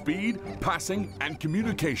work on speed, passing, and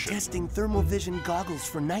communication. Testing thermal vision goggles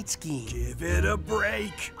for night skiing. Give it a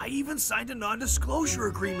break. I even signed a non-disclosure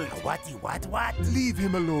agreement. What? Leave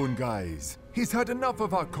him alone, guys. He's had enough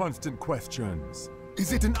of our constant questions.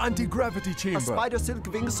 Is it an anti-gravity chamber? A spider silk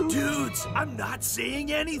wingsuit? Dudes, I'm not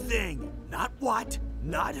saying anything. Not what,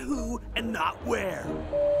 not who, and not where.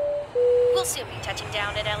 We'll soon be touching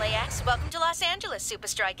down at LAX. Welcome to Los Angeles, Supa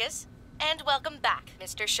Strikas. And welcome back,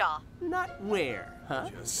 Mr. Shaw. Not where,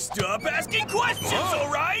 huh? Just stop asking questions,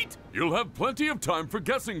 all right? You'll have plenty of time for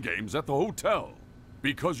guessing games at the hotel.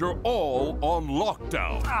 Because you're all on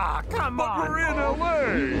lockdown. Ah, come on! But we're in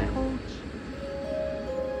LA!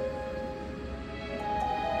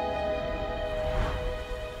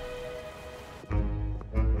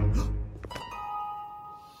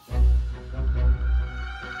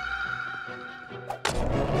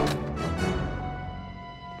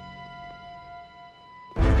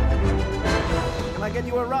 Can I get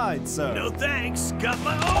you a ride, sir? No thanks. Got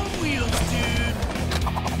my own wheels, dude.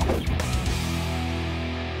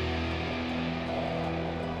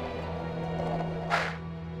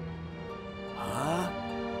 Huh?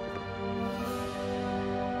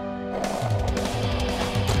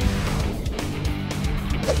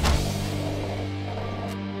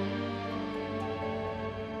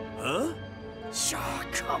 Huh? Shaw,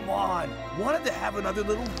 come on. Wanted to have another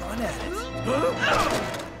little run at it. Huh?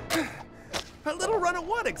 A little run at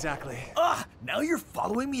what, exactly? Now you're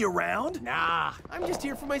following me around? Nah, I'm just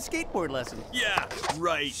here for my skateboard lesson. Yeah,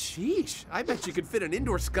 right. Sheesh, I bet you could fit an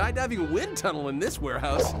indoor skydiving wind tunnel in this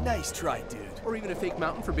warehouse. Nice try, dude. Or even a fake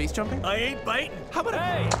mountain for base jumping. I ain't biting. How about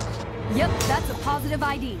Yep, that's a positive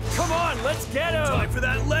ID. Come on, let's get him! Time for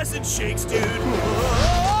that lesson, Shakes, dude!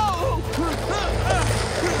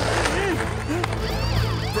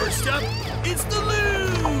 First up, it's the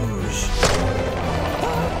luge!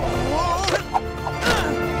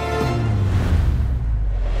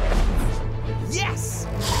 Yes!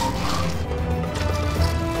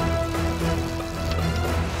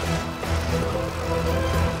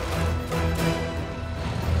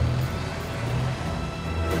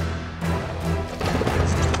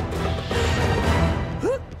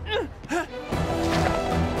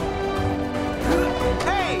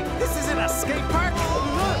 Hey, this isn't a skate park!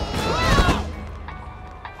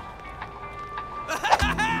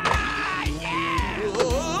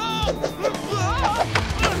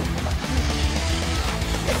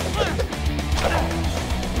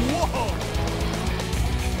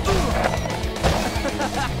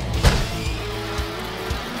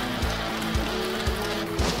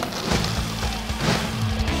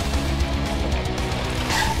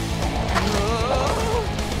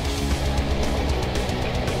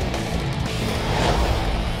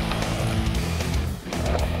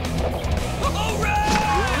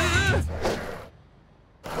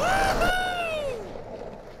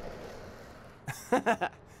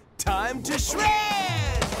 them to shreds!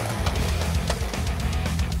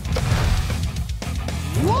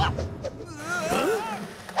 Whoop!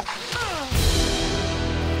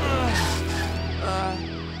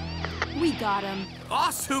 We got him.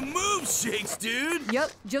 Awesome moves, Shakes, dude!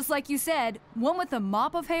 Yep, just like you said. One with a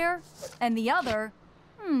mop of hair, and the other...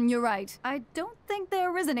 you're right. I don't think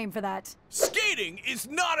there is a name for that. Skating is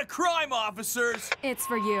not a crime, officers! It's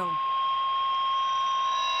for you.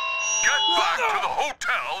 Get back to the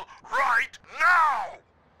hotel right now!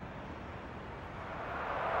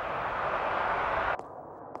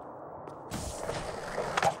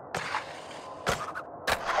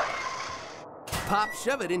 Pop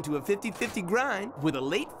shove it into a 50-50 grind with a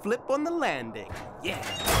late flip on the landing. Yeah.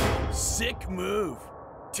 Sick move.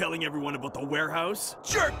 Telling everyone about the warehouse?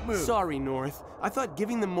 Jerk move! Sorry, North. I thought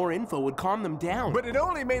giving them more info would calm them down. But it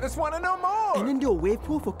only made us want to know more! An indoor wave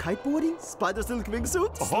pool for kiteboarding? Spider silk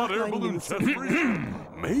wingsuit? A hot air balloon chest freeze?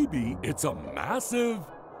 Maybe it's a massive,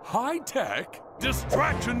 high-tech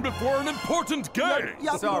distraction before an important game!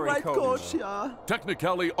 Yeah, Sorry, right, Coach. yeah.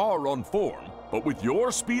 Technically are on form, but with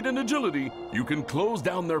your speed and agility, you can close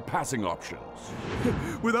down their passing options.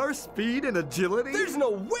 With our speed and agility? There's no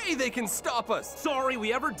way they can stop us! Sorry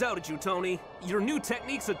we ever doubted you, Tony. Your new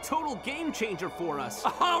technique's a total game changer for us.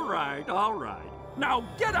 All right, all right. Now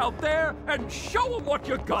get out there and show them what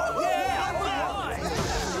you got. Yeah!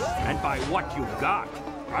 And by what you got,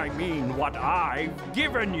 I mean what I've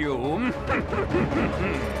given you.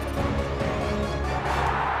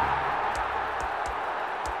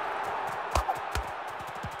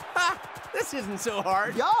 This isn't so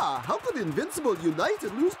hard. Yeah, how could Invincible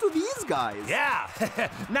United lose to these guys? Yeah.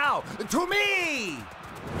 Now, to me!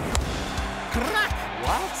 Crack!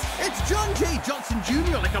 What? It's John J. Johnson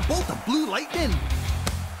Jr. like a bolt of blue lightning.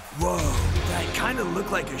 Whoa, that kind of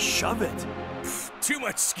looked like a shove it. Pff, too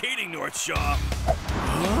much skating, North Shaw.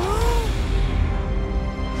 Huh?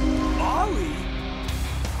 Ollie?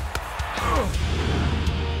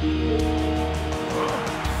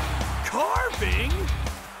 Carving?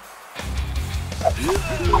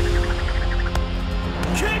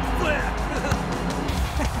 Kickflip!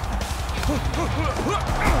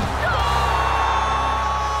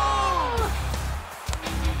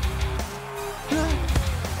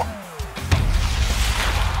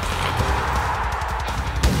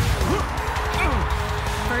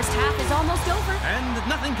 First half is almost over. And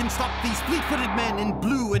nothing can stop these fleet-footed men in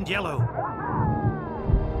blue and yellow.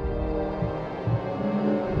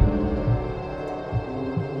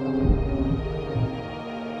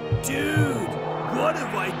 Dude, what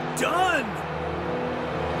have I done?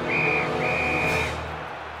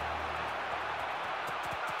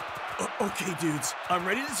 Okay, dudes, I'm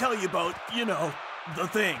ready to tell you about, you know, the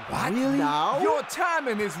thing. What? Really? Now? Your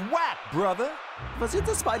timing is whack, brother. Was it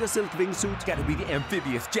the spider silk wingsuit? Gotta be the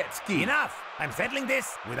amphibious jet ski. Enough! I'm settling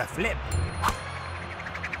this with a flip.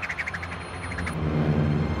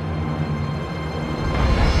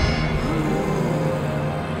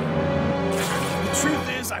 The truth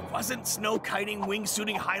is, I wasn't snow kiting,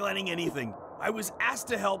 wingsuiting, highlighting anything. I was asked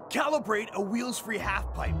to help calibrate a wheels-free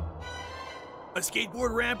half-pipe. A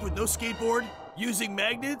skateboard ramp with no skateboard, using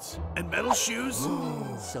magnets and metal shoes.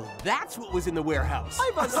 So that's what was in the warehouse. I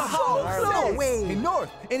was so close! Hey, North,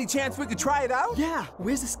 any chance we could try it out? Yeah,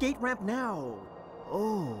 where's the skate ramp now?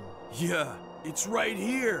 Oh. Yeah, it's right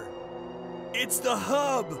here. It's the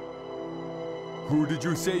hub. Who did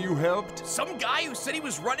you say you helped? Some guy who said he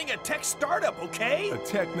was running a tech startup, okay? A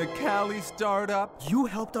technically startup? You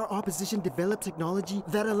helped our opposition develop technology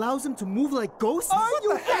that allows them to move like ghosts? Are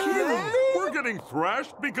you kidding me? We're getting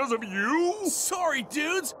thrashed because of you? Sorry,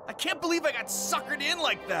 dudes. I can't believe I got suckered in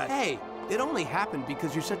like that. Hey, it only happened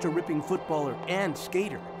because you're such a ripping footballer and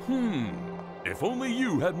skater. If only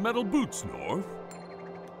you had metal boots, North.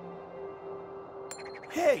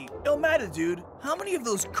 Hey, El Mata, dude, how many of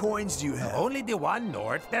those coins do you have? Only the one,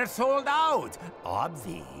 North. They're sold out.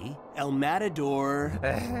 Obvi. El Matador.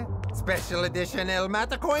 Special edition El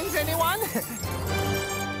Mata coins, anyone?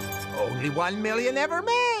 Only 1 million ever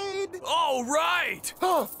made. All right.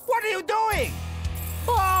 Oh, what are you doing?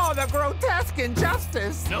 Oh, the grotesque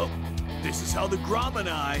injustice. Nope. This is how the Grom and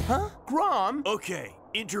I... Huh? Grom? Okay,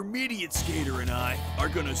 intermediate skater and I are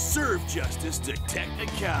gonna serve justice to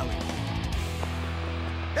technicality.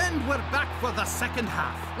 And we're back for the second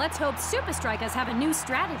half. Let's hope Supa Strikas have a new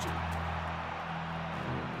strategy.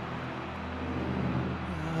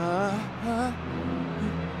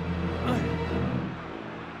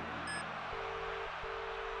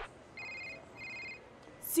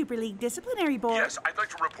 Super League Disciplinary Board. Yes, I'd like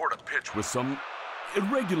to report a pitch with some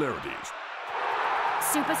irregularities.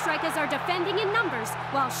 Supa Strikas are defending in numbers,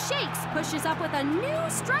 while Shakes pushes up with a new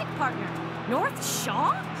strike partner. North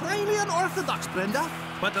Shaw? Highly unorthodox, Brenda.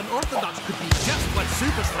 But unorthodox could be just what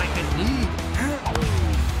Supa Strikas need.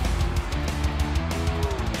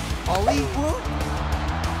 All equal?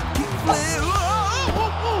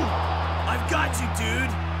 I've got you,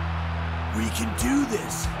 dude. We can do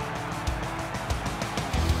this.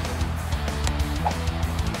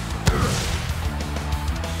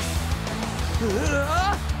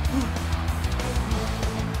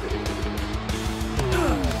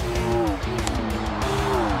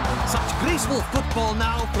 Such graceful football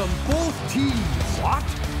now from both teams. What?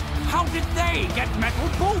 How did they get metal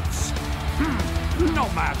boots? No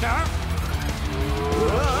matter.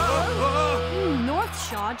 North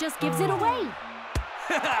Shaw just gives it away.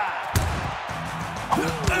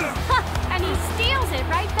 And he steals it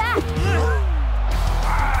right back.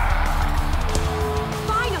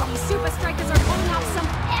 Finally, Supa Strikas are pulling off some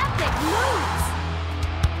epic moves.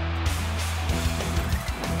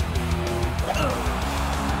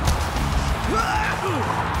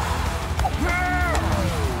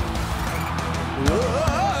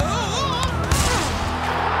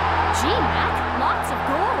 Gee, Mac, lots of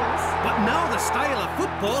goals. But now the style of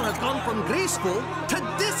football has gone from graceful to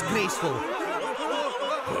disgraceful.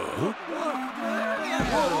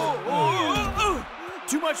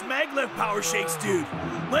 Too much maglev power, Shakes, dude.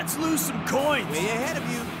 Let's lose some coins. Way ahead of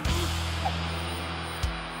you.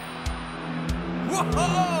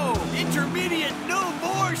 Whoa! Intermediate, no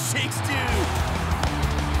more, Shakes, dude.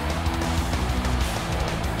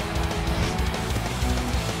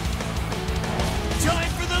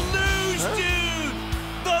 Time for the luge, dude!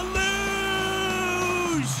 The luge!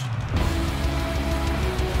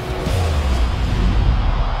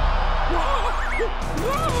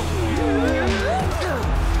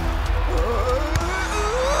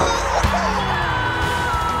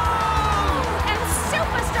 And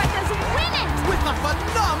Supa Strikas win it! With a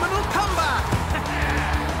phenomenal comeback!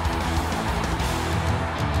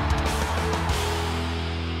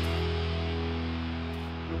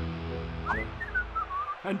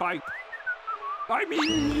 And I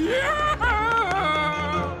mean,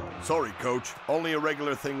 yeah! Sorry, Coach. Only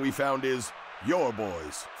irregular thing we found is your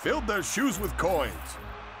boys filled their shoes with coins.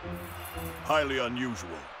 Highly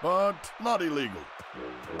unusual, but not illegal.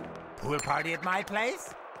 Pool party at my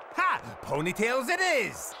place? Ha! Ponytails it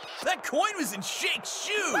is! That coin was in Shake's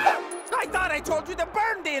shoe! I thought I told you to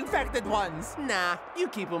burn the infected ones! Nah, you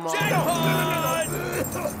keep them all. Jackpot!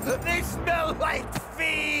 They smell like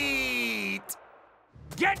feet!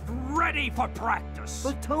 Get ready for practice.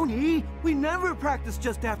 But Tony, we never practice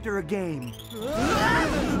just after a game.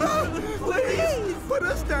 Please, put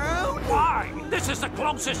us down! Why? This is the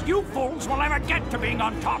closest you fools will ever get to being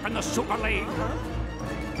on top in the Super League.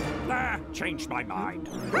 Changed my mind.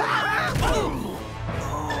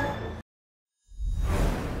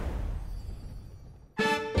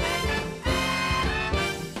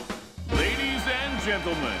 Ladies and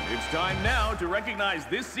gentlemen, it's time now to recognize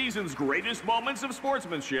this season's greatest moments of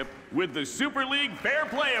sportsmanship with the Super League Fair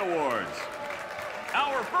Play Awards.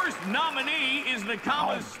 Our first nominee is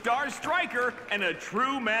Nakama's star striker and a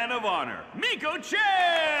true man of honor, Miko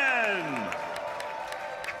Chen!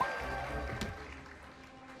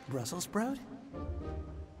 Brussels sprout?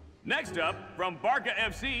 Next up, from Barca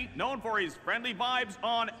FC, known for his friendly vibes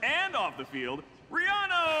on and off the field,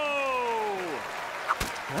 Riano!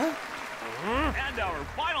 Huh? And our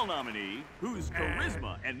final nominee, whose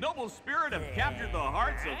charisma and noble spirit have captured the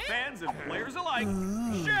hearts of fans and players alike,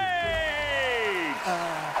 Shakes!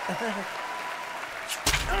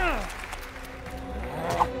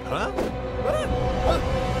 Huh?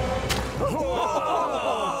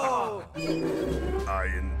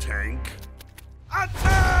 Iron Tank.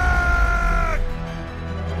 Attack!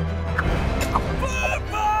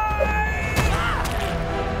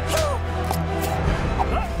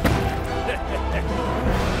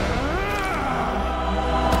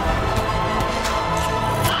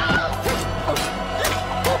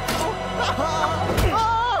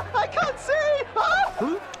 I can't see!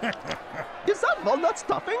 Is that walnut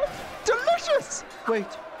stuffing? Delicious!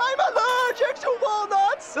 Wait, I'm allergic to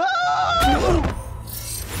walnuts!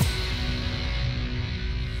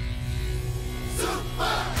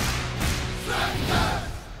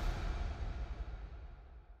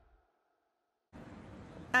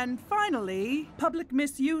 And finally, public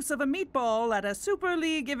misuse of a meatball at a Super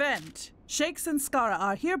League event. Shakes and Skara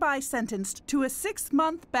are hereby sentenced to a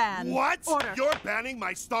 6-month ban. What? Order. You're banning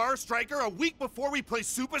my star striker a week before we play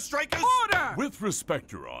Supa Strikas? Order! With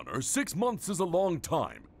respect, Your Honor, 6 months is a long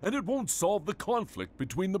time, and it won't solve the conflict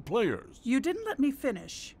between the players. You didn't let me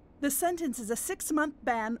finish. The sentence is a 6-month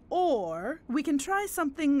ban, or we can try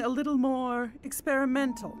something a little more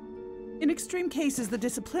experimental. In extreme cases, the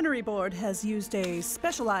disciplinary board has used a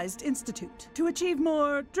specialized institute to achieve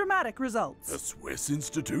more dramatic results. The Swiss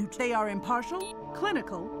Institute? They are impartial,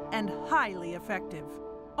 clinical, and highly effective.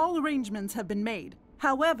 All arrangements have been made.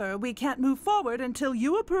 However, we can't move forward until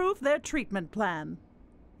you approve their treatment plan.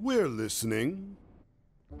 We're listening.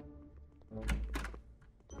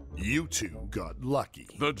 You two got lucky.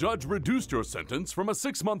 The judge reduced your sentence from a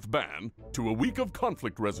 6-month ban to a week of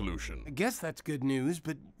conflict resolution. I guess that's good news,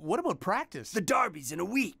 but what about practice? The derby's in a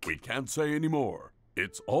week. We can't say anymore.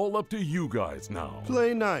 It's all up to you guys now.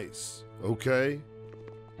 Play nice, okay?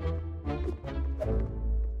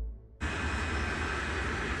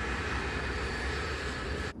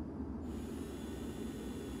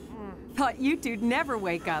 Thought you two'd never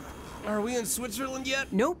wake up. Are we in Switzerland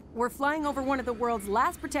yet? Nope, we're flying over one of the world's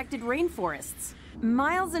last protected rainforests.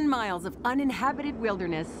 Miles and miles of uninhabited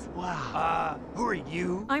wilderness. Wow. Who are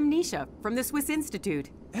you? I'm Nisha, from the Swiss Institute.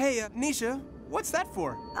 Hey, Nisha, what's that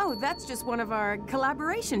for? Oh, that's just one of our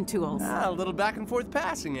collaboration tools. A little back and forth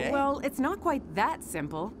passing, eh? Well, it's not quite that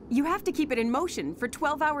simple. You have to keep it in motion for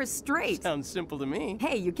 12 hours straight. Sounds simple to me.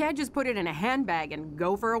 Hey, you can't just put it in a handbag and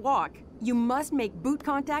go for a walk. You must make boot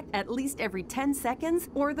contact at least every 10 seconds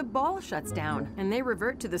or the ball shuts down, and they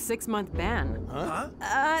revert to the 6-month ban. Huh?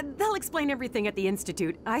 They'll explain everything at the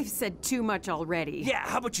Institute. I've said too much already. Yeah,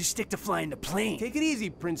 how about you stick to flying the plane? Take it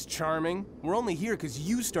easy, Prince Charming. We're only here because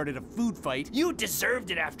you started a food fight. You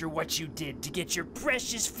deserved it after what you did to get your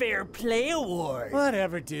precious Fair Play Award.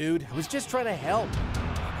 Whatever, dude. I was just trying to help.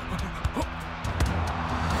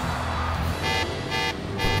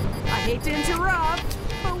 I hate to interrupt,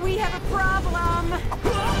 but we have a problem.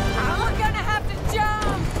 We're gonna have to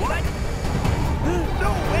jump. What?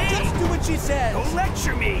 No way! Just do what she says. Don't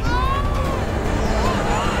lecture me.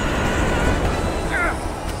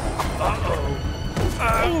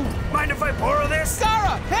 Mind if I borrow this?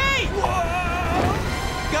 Sarah, hey!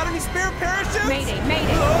 Whoa! Got any spare parachutes? Mayday,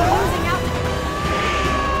 mayday. We're losing altitude.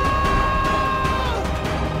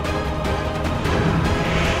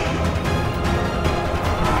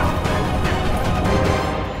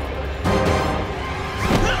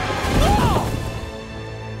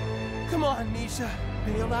 Come on, Nisha.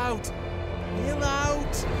 Bail out. Bail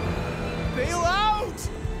out. Bail out!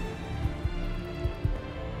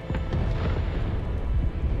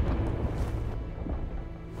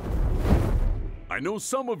 I know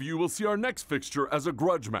some of you will see our next fixture as a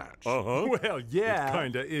grudge match. Well, yeah. It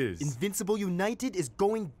kinda is. Invincible United is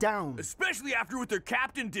going down. Especially after what their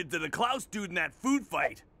captain did to the Klaus dude in that food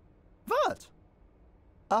fight. What?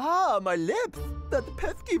 Ah, my lips. That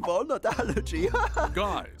pesky walnut allergy.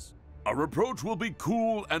 Guys, our approach will be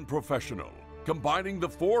cool and professional, combining the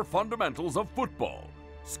 4 fundamentals of football: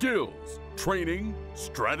 skills, training,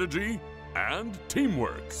 strategy, and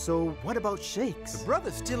teamwork. So what about Shakes? The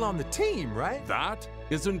brother's still on the team, right? That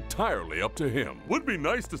is entirely up to him. Would be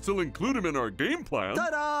nice to still include him in our game plan.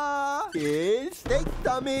 Ta-da! It's steak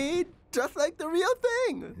dummy, just like the real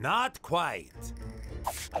thing. Not quite.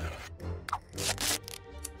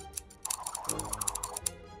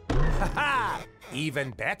 Ha-ha!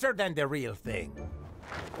 Even better than the real thing.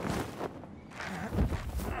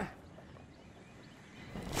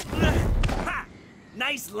 Ha!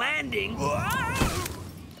 Nice landing.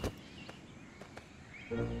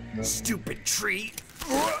 Stupid tree.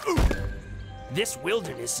 This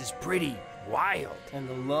wilderness is pretty wild. And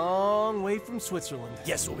a long way from Switzerland.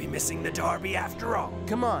 Guess we'll be missing the derby after all.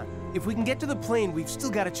 Come on. If we can get to the plane, we've still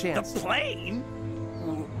got a chance. The plane?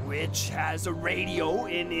 Which has a radio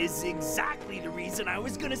and is exactly the reason I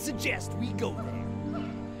was gonna suggest we go there.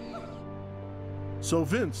 So,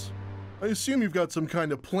 Vince, I assume you've got some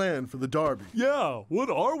kind of plan for the derby. Yeah,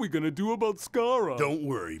 what are we gonna do about Skara? Don't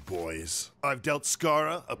worry, boys. I've dealt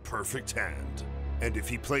Skara a perfect hand. And if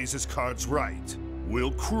he plays his cards right,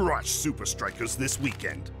 we'll crush Supa Strikas this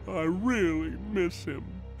weekend. I really miss him.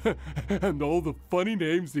 And all the funny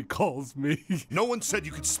names he calls me. No one said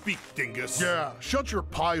you could speak, dingus. Yeah, shut your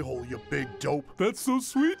pie hole, you big dope. That's so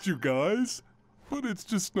sweet, you guys. But it's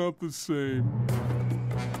just not the same.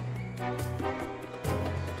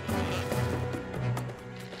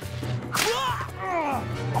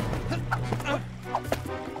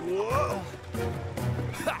 Whoa!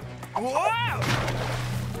 Whoa!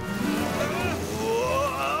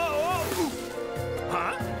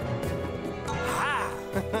 Huh?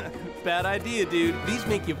 Bad idea, dude. These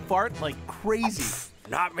make you fart like crazy.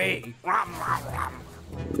 Not me.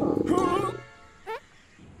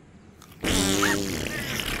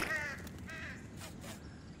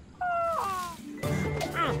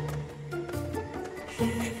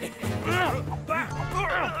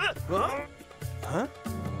 Huh? Huh?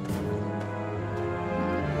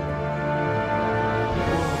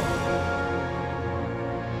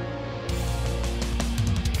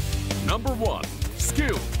 Number 1,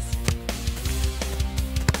 skills.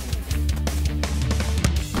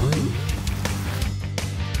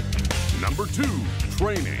 Number 2,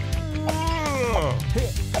 training.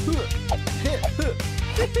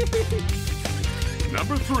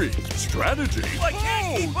 Number 3, strategy. I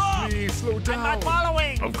can't keep up! Please slow down. I'm not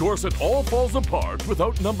following! Of course, it all falls apart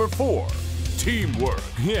without number 4, teamwork.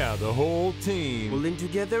 Yeah, the whole team. Pulling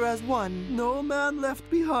together as one, no man left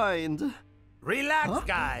behind. Relax,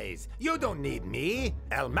 guys. You don't need me.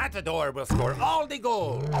 El Matador will score all the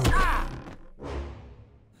goals. Ah!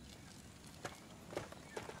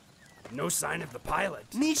 No sign of the pilot.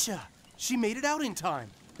 Nisha! She made it out in time.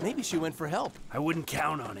 Maybe she went for help. I wouldn't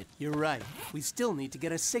count on it. You're right. We still need to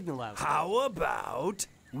get a signal out. How about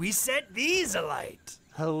we set these alight?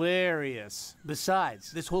 Hilarious.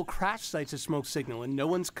 Besides, this whole crash site's a smoke signal and no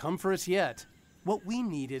one's come for us yet. What we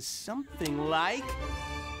need is something like...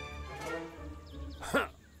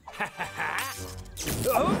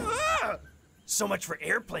 So much for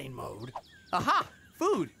airplane mode. Aha!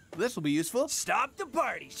 Food. This will be useful. Stop the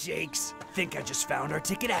party, Shakes. Think I just found our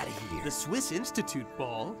ticket out of here. The Swiss Institute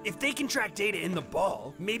ball? If they can track data in the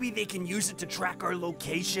ball, maybe they can use it to track our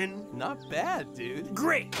location. Not bad, dude.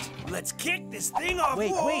 Great. Let's kick this thing off.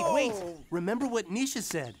 Wait. Remember what Nisha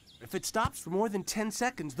said. If it stops for more than 10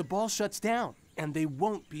 seconds, the ball shuts down, and they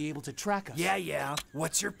won't be able to track us. Yeah.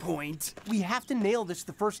 What's your point? We have to nail this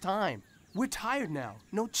the first time. We're tired now.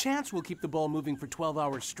 No chance we'll keep the ball moving for 12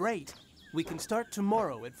 hours straight. We can start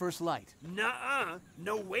tomorrow at first light. Nuh-uh.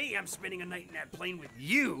 No way I'm spending a night in that plane with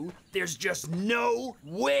you. There's just no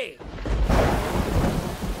way.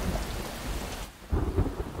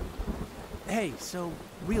 Hey, so,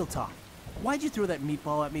 real talk. Why'd you throw that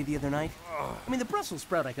meatball at me the other night? I mean, the Brussels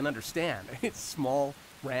sprout I can understand. It's small,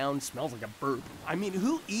 round, smells like a bird. I mean,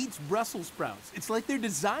 who eats Brussels sprouts? It's like they're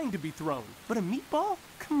designed to be thrown. But a meatball?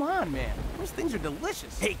 Come on, man. Those things are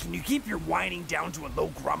delicious. Hey, can you keep your whining down to a low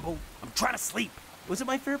grumble? I'm trying to sleep. Was it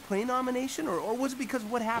my fair play nomination, or was it because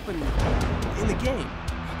of what happened in the game?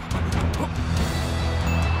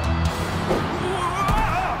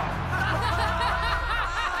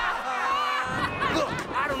 Look,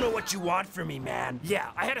 I don't know what you want from me, man.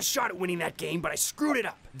 Yeah, I had a shot at winning that game, but I screwed it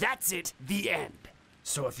up. That's it, the end.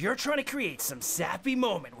 So if you're trying to create some sappy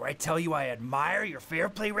moment where I tell you I admire your fair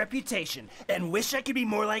play reputation and wish I could be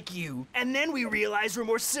more like you, and then we realize we're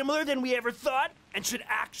more similar than we ever thought and should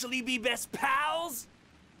actually be best pals,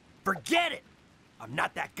 forget it. I'm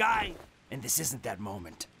not that guy, and this isn't that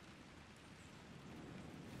moment.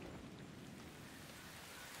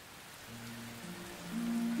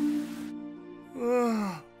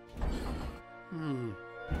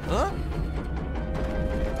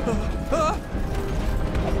 Huh?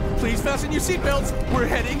 Please fasten your seatbelts. We're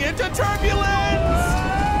heading into turbulence!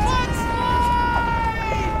 What?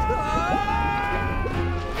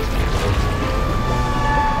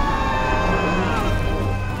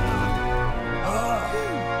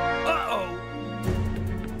 Uh-oh.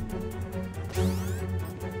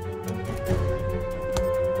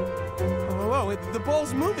 Whoa, the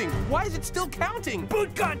ball's moving. Why is it still counting?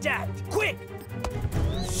 Boot contact! Quick!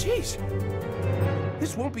 Sheesh.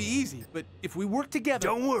 This won't be easy, but if we work together...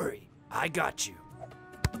 Don't worry. I got you.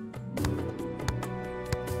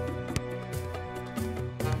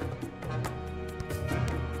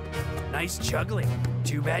 Nice juggling.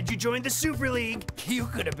 Too bad you joined the Super League. You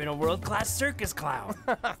could have been a world-class circus clown.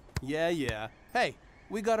 Yeah. Hey,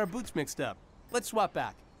 we got our boots mixed up. Let's swap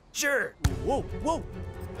back. Sure. Whoa.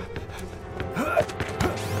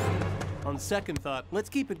 On second thought, let's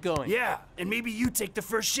keep it going. Yeah, and maybe you take the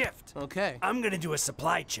first shift. Okay. I'm gonna do a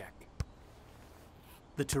supply check.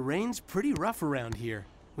 The terrain's pretty rough around here.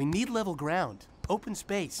 We need level ground, open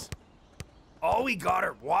space. All we got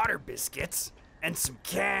are water biscuits and some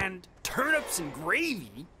canned turnips and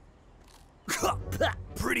gravy.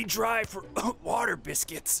 Pretty dry for water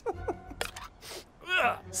biscuits.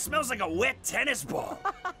 Ugh, smells like a wet tennis ball.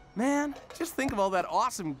 Man, just think of all that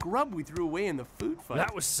awesome grub we threw away in the food fight.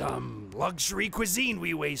 That was some luxury cuisine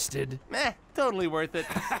we wasted. Meh, totally worth it.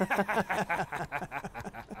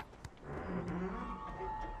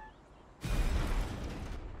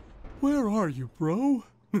 Where are you, bro?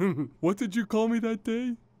 What did you call me that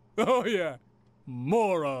day? Oh, yeah.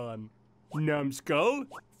 Moron. Numbskull.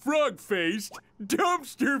 Frog-faced.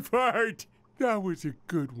 Dumpster fart. That was a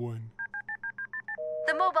good one.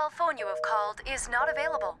 The mobile phone you have called is not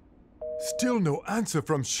available. Still no answer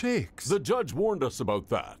from Shakes. The judge warned us about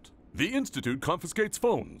that. The Institute confiscates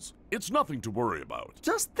phones. It's nothing to worry about.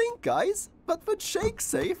 Just think, guys. But for Shake's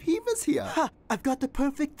sake, he was here. Ha! I've got the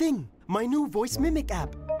perfect thing. My new voice mimic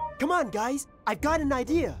app. Come on, guys. I've got an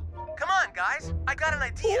idea. Come on, guys. I got an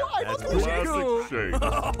idea. That's classic Shake.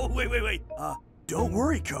 Oh, wait. Don't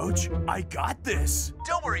worry, Coach. I got this.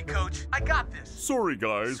 Don't worry, Coach. I got this. Sorry,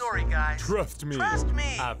 guys. Sorry, guys. Trust me. Trust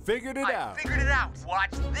me. I figured it out. I figured it out.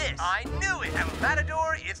 Watch this. I knew it. El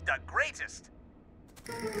Matador is the greatest.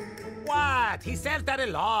 What? He says that a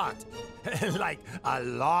lot. Like, a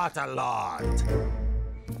lot.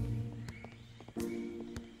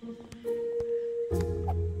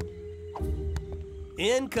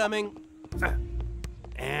 Incoming.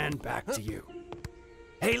 And back to you.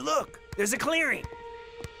 Hey, look! There's a clearing!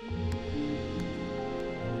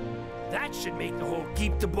 That should make the whole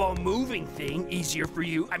keep the ball moving thing easier for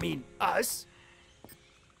you. I mean, us.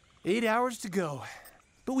 8 hours to go.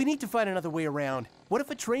 But we need to find another way around. What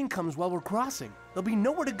if a train comes while we're crossing? There'll be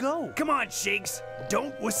nowhere to go. Come on, Shakes.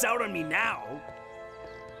 Don't wuss out on me now.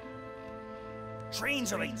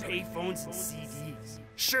 Trains are like payphones and CDs.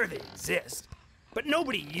 Sure, they exist, but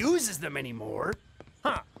nobody uses them anymore.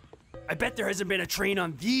 Huh. I bet there hasn't been a train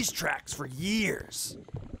on these tracks for years.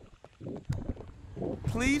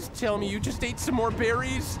 Please tell me you just ate some more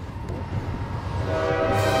berries?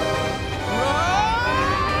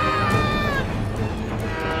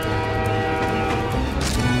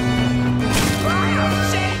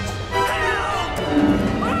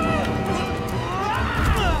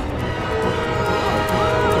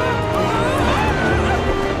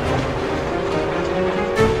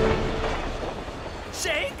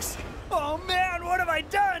 Shakes? Oh man, what have I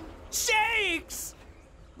done? Shakes!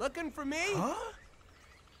 Looking for me? Huh?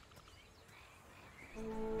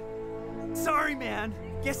 Sorry, man.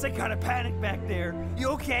 Guess I kinda panicked back there. You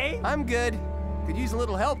okay? I'm good. Could use a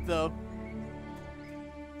little help, though.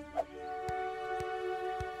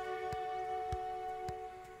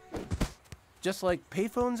 Just like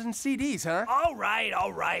payphones and CDs, huh? All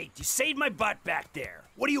right. You saved my butt back there.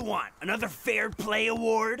 What do you want? Another Fair Play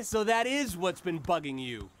award? So that is what's been bugging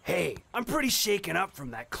you. Hey, I'm pretty shaken up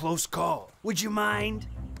from that close call. Would you mind?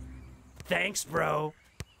 Thanks, bro.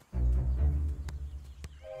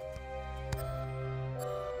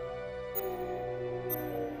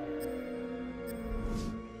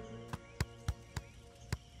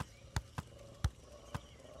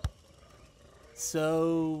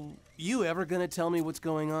 So, you ever gonna tell me what's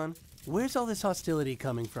going on? Where's all this hostility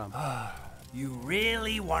coming from? You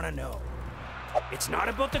really want to know? It's not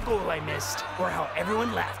about the goal I missed or how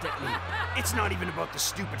everyone laughed at me. It's not even about the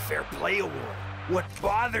stupid Fair Play award. What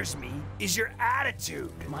bothers me is your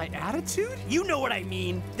attitude. My attitude? You know what I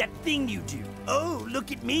mean. That thing you do. Oh,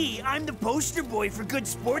 look at me. I'm the poster boy for good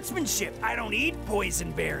sportsmanship. I don't eat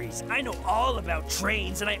poison berries. I know all about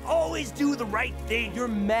trains, and I always do the right thing. You're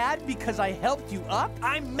mad because I helped you up?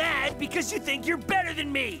 I'm mad because you think you're better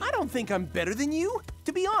than me. I don't think I'm better than you.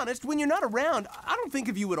 To be honest, when you're not around, I don't think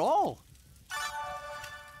of you at all.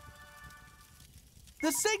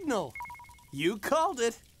 The signal. You called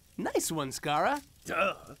it. Nice one, Skara.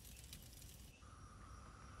 Duh.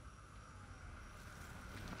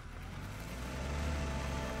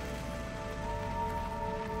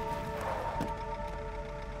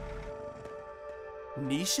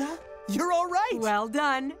 Nisha? You're all right! Well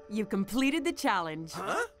done. You completed the challenge.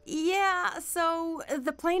 Huh? Yeah, so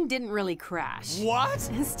the plane didn't really crash. What?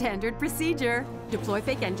 Standard procedure. Deploy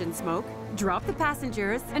fake engine smoke, drop the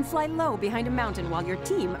passengers, and fly low behind a mountain while your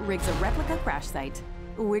team rigs a replica crash site.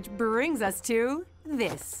 Which brings us to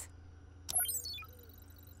this.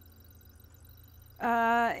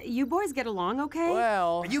 You boys get along okay?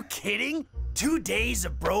 Well... Are you kidding? 2 days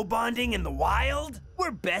of bro bonding in the wild?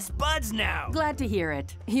 We're best buds now. Glad to hear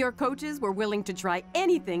it. Your coaches were willing to try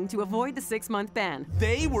anything to avoid the 6-month ban.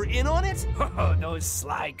 They were in on it? Oh, those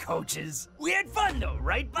sly coaches. We had fun though,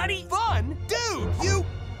 right, buddy? Fun? Dude,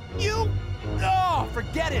 you... Oh,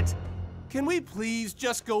 forget it. Can we please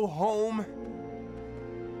just go home?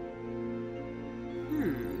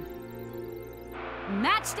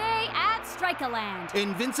 Match day at Strika Land.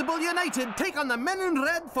 Invincible United take on the men in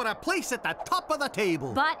red for a place at the top of the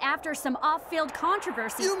table. But after some off-field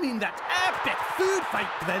controversy... You mean that epic food fight,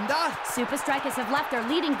 Brenda? Supa Strikas have left their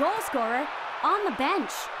leading goal scorer on the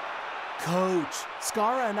bench. Coach,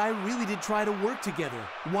 Skara and I really did try to work together.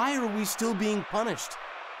 Why are we still being punished?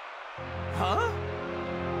 Huh?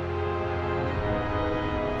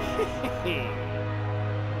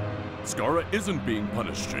 Skara isn't being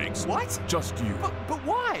punished, Shakes. What? Just you. But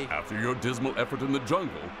why? After your dismal effort in the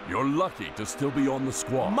jungle, you're lucky to still be on the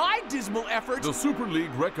squad. My dismal effort? The Super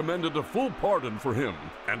League recommended a full pardon for him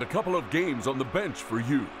and a couple of games on the bench for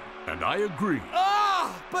you. And I agree.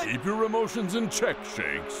 But... Keep your emotions in check,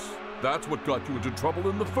 Shakes. That's what got you into trouble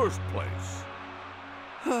in the first place.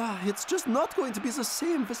 It's just not going to be the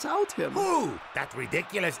same without him. Who? That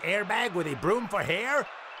ridiculous airbag with a broom for hair?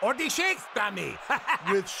 Or the Shakes dummy?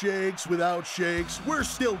 With Shakes, without Shakes, we're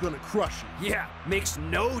still gonna crush you. Yeah, makes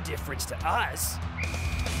no difference to us.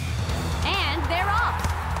 And they're off.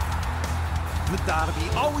 The derby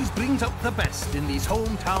always brings out the best in these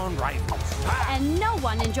hometown rivals. And no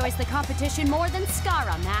one enjoys the competition more than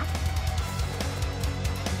Skara, Matt.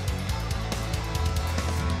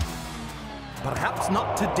 Perhaps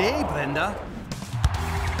not today, Brenda.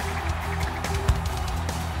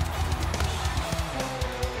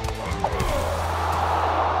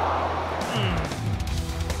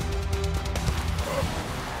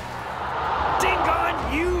 Ding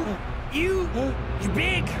on, you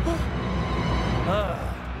big.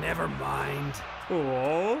 Never mind.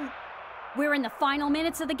 We're in the final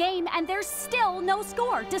minutes of the game, and there's still no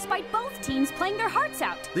score, despite both teams playing their hearts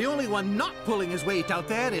out. The only one not pulling his weight out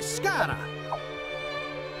there is Skara.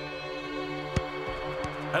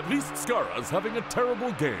 At least Skara's having a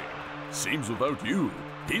terrible game. Seems without you,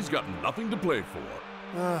 he's got nothing to play for.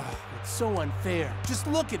 It's so unfair. Just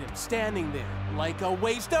look at him standing there, like a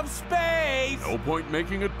waste of space! No point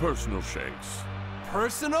making it personal, Shakes.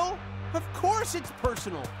 Personal? Of course it's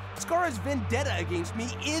personal. Skara's vendetta against me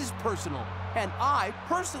is personal. And I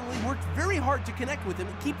personally worked very hard to connect with him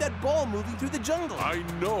and keep that ball moving through the jungle. I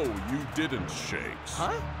know you didn't, Shakes.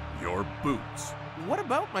 Huh? Your boots. What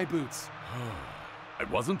about my boots? I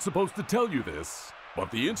wasn't supposed to tell you this,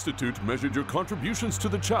 but the Institute measured your contributions to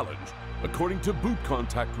the challenge according to boot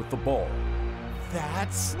contact with the ball.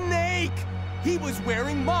 That snake! He was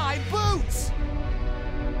wearing my boots!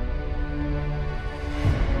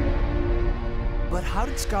 But how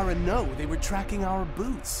did Skara know they were tracking our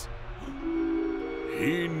boots?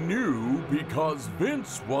 He knew because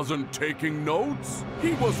Vince wasn't taking notes.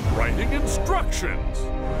 He was writing instructions.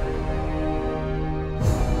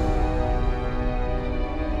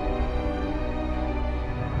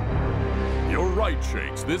 You're right,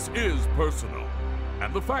 Shakes. This is personal.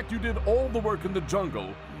 And the fact you did all the work in the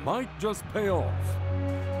jungle might just pay off.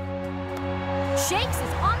 Shakes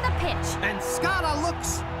is on the pitch. And Skara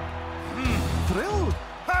looks... thrilled.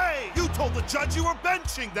 Hey! You told the judge you were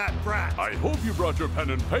benching that brat! I hope you brought your pen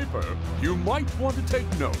and paper. You might want to take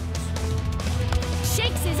notes.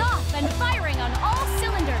 Shakes is off and firing on all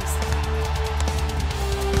cylinders.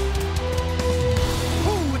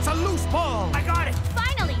 Ooh, it's a loose ball! I got it!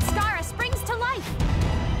 Finally, Skara springs to life.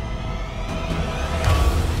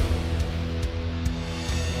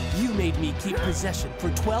 You made me keep possession for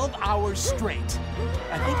 12 hours straight.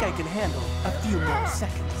 I think I can handle a few more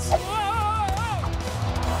seconds.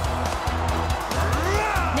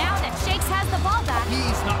 Now that Shakes has the ball back,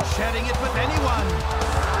 He's not sharing it with anyone.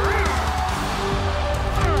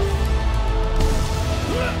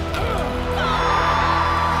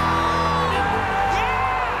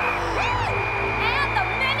 and the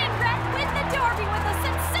Men in Red win the derby with a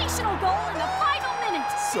sensational goal in the final minute.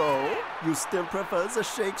 So, you still prefer the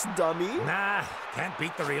Shakes dummy? Nah, can't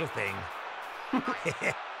beat the real thing.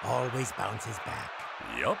 Always bounces back.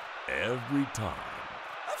 Yup, every time.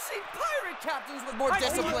 I've seen pirate captains with more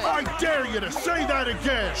discipline. I dare you to say that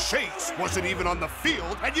again! Shakes wasn't even on the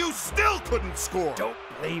field, and you still couldn't score! Don't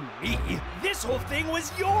blame me. This whole thing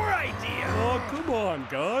was your idea. Oh, come on,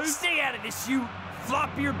 guys. Stay out of this, you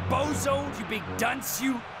flop-eared bozo, you big dunce,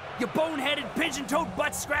 you boneheaded, pigeon-toed,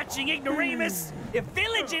 butt-scratching ignoramus. If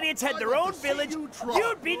village idiots had their own village,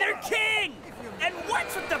 you'd be their king. And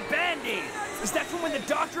what's with the Band-Aid? Is that from when the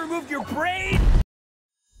doctor removed your brain?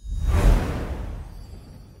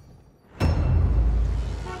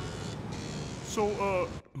 So,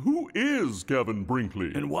 who is Gavin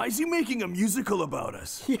Brinkley? And why is he making a musical about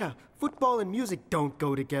us? Yeah, football and music don't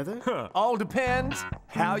go together. All depends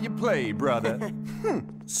how you play, brother.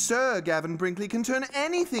 Sir Gavin Brinkley can turn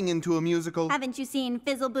anything into a musical. Haven't you seen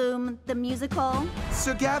Fizzleboom, the musical?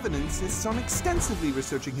 Sir Gavin insists on extensively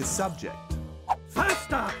researching his subject.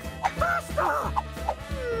 Faster! Faster!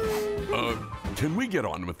 Can we get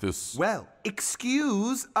on with this? Well,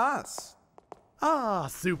 excuse us. Ah,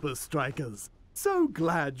 Supa Strikas. So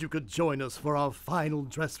glad you could join us for our final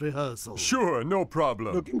dress rehearsal. Sure, no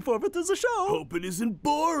problem. Looking forward to the show. Hope it isn't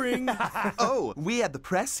boring. Oh, we had the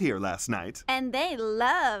press here last night. And they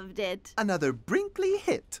loved it. Another Brinkley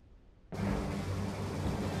hit. You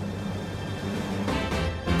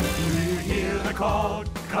hear the call,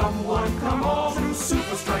 come one, come all, through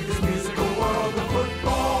Supa Strikas' musical world of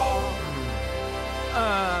football.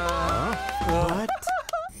 What?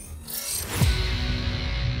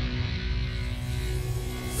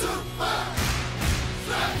 Supa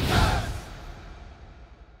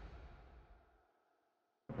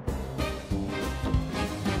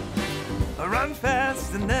run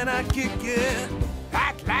fast and then I kick it.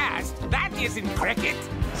 At last, that isn't cricket.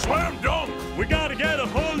 Slam dunk! We gotta get a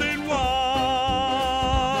hole-in-one!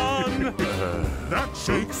 That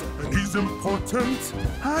shakes, and he's important.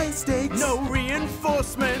 High stakes. No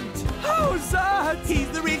reinforcement. How's that?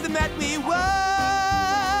 He's the reason that we won.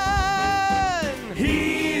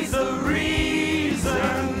 He's the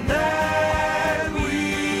reason that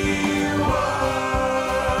we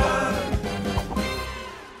won.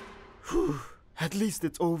 Whew. At least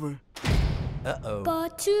it's over. Uh-oh.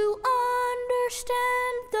 But to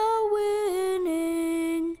understand the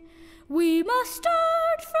winning, we must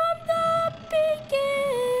start from the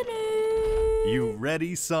beginning. You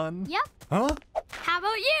ready, son? Yep. Huh? How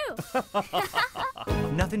about you?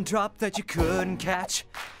 Nothing dropped that you couldn't catch.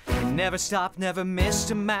 You never stopped, never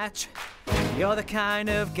missed a match. You're the kind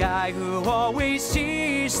of guy who always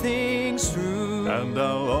sees things through. And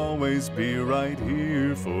I'll always be right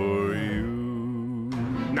here for you.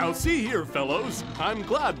 Now see here, fellows. I'm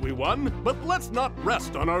glad we won, but let's not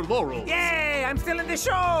rest on our laurels. Yay, I'm still in the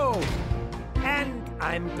show! And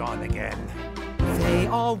I'm gone again. They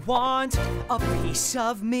all want a piece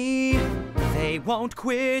of me. They won't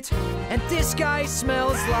quit, and this guy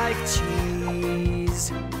smells like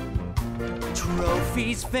cheese.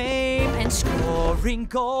 Trophies, fame, and scoring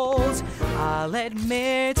goals. I'll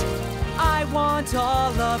admit, I want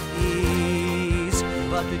all of these.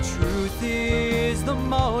 But the truth is, the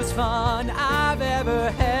most fun I've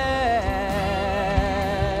ever had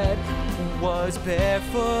was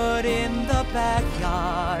barefoot in the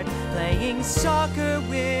backyard, playing soccer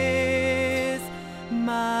with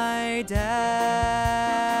my dad.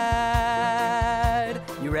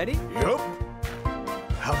 You ready? Yep.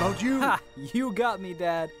 How about you? Ha! You got me,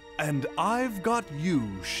 Dad. And I've got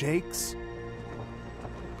you, Shakes.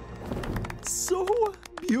 So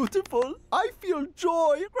beautiful. I feel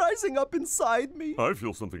joy rising up inside me. I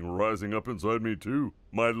feel something rising up inside me, too.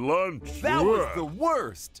 My lunch. That was the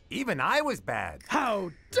worst. Even I was bad.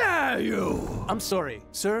 How dare you! I'm sorry,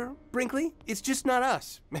 Sir Brinkley. It's just not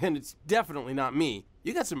us. And it's definitely not me.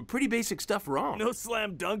 You got some pretty basic stuff wrong. No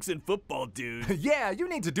slam dunks in football, dude. Yeah, you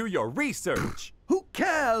need to do your research. Who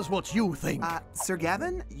cares what you think? Sir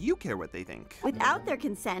Gavin, you care what they think. Without their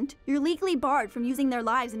consent, you're legally barred from using their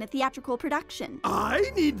lives in a theatrical production.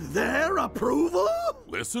 I need their approval?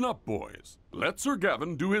 Listen up, boys. Let Sir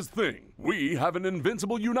Gavin do his thing. We have an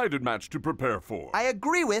Invincible United match to prepare for. I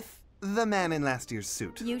agree with the man in last year's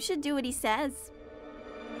suit. You should do what he says.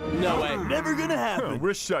 No way. Never gonna happen.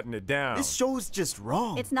 We're shutting it down. This show's just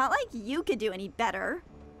wrong. It's not like you could do any better.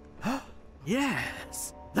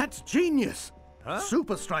 Yes, that's genius.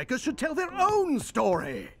 Supa Strikas should tell their own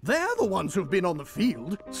story. They're the ones who've been on the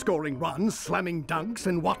field, scoring runs, slamming dunks,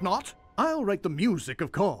 and whatnot. I'll write the music,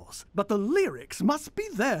 of course, but the lyrics must be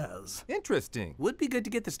theirs. Interesting. Would be good to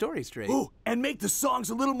get the story straight. Ooh, and make the songs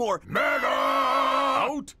a little more mega!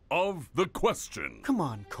 Out of the question. Come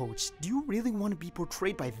on, Coach. Do you really want to be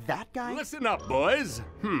portrayed by that guy? Listen up, boys.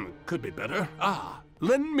 Could be better.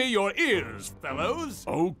 Lend me your ears, fellows.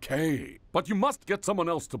 Okay, but you must get someone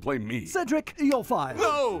else to play me. Cedric, you're fired.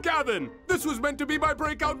 No, Gavin, this was meant to be my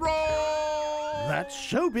breakout role. That's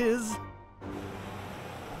showbiz.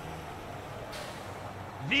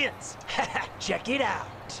 Vince, check it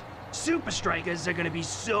out. Supa Strikas are gonna be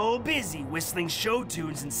so busy whistling show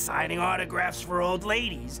tunes and signing autographs for old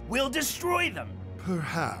ladies, we'll destroy them.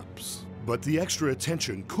 Perhaps, but the extra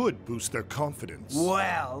attention could boost their confidence.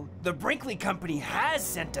 Well, the Brinkley Company has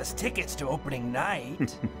sent us tickets to opening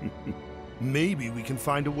night. Maybe we can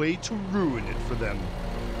find a way to ruin it for them.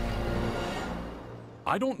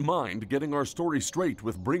 I don't mind getting our story straight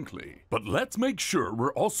with Brinkley, but let's make sure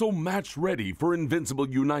we're also match ready for Invincible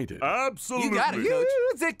United. Absolutely. You got it, Coach.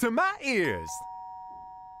 Music to my ears.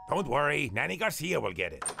 Don't worry, Nanny Garcia will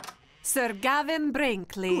get it. Sir Gavin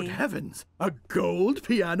Brinkley. Good heavens, a gold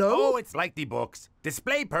piano? Oh, it's like the books.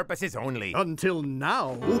 Display purposes only. Until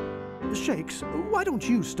now. Shakes, why don't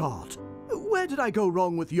you start? Where did I go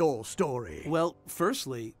wrong with your story? Well,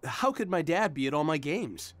 firstly, how could my dad be at all my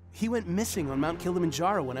games? He went missing on Mount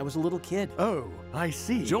Kilimanjaro when I was a little kid. Oh, I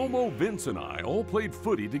see. Jomo, Vince, and I all played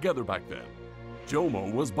footy together back then.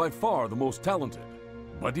 Jomo was by far the most talented,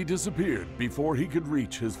 but he disappeared before he could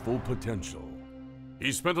reach his full potential.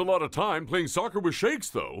 He spent a lot of time playing soccer with Shakes,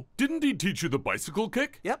 though. Didn't he teach you the bicycle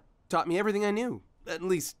kick? Yep, taught me everything I knew. At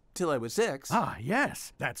least, till I was 6. Ah,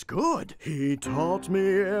 yes, that's good. He taught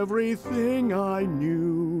me everything I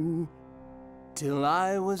knew. Till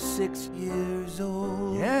I was 6 years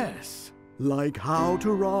old. Yes, like how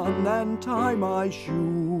to run and tie my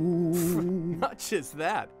shoe. Not just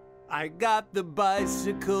that. I got the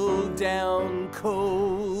bicycle down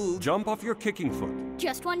cold. Jump off your kicking foot.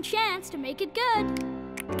 Just one chance to make it good.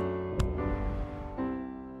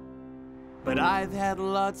 But I've had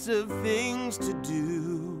lots of things to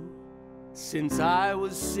do since I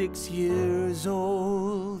was 6 years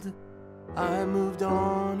old. I moved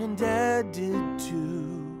on and Dad did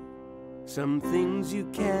too. Some things you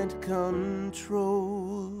can't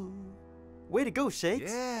control. Way to go,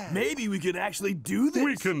 Shakes. Yeah. Maybe we can actually do this.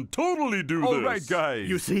 We can totally do this. All right, guys.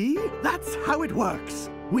 You see? That's how it works.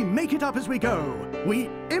 We make it up as we go. We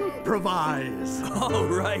improvise. All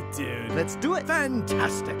right, dude. Let's do it.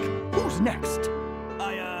 Fantastic. Who's next?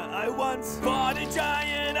 I once fought a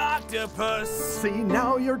giant octopus. See,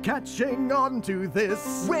 now you're catching on to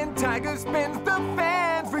this. When Tiger spins, the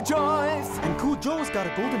fans rejoice. And Cool Joe's got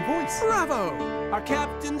a golden voice. Bravo! Our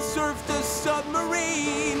captain surfed a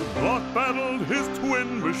submarine. Block battled his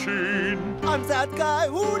twin machine. I'm that guy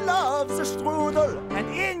who loves a strudel. And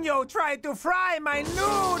Inyo tried to fry my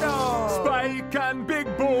noodle. Spike and Big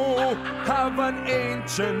Bo have an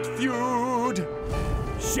ancient feud.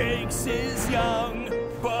 Shakes is young,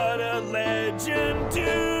 but a legend,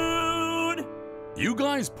 dude. You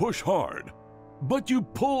guys push hard, but you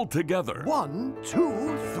pull together. 1,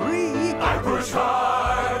 2, 3. I push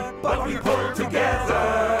hard, but we pull together.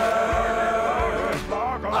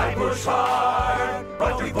 I push hard,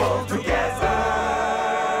 but we pull together.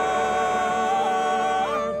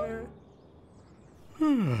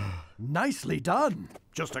 Nicely done.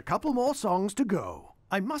 Just a couple more songs to go.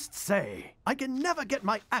 I must say, I can never get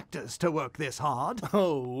my actors to work this hard.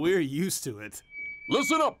 Oh, we're used to it.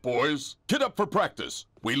 Listen up, boys. Get up for practice.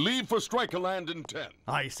 We leave for Strika Land in 10.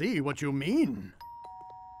 I see what you mean.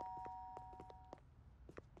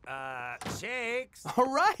 Shakes.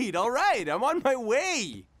 All right. I'm on my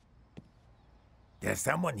way. There's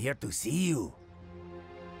someone here to see you.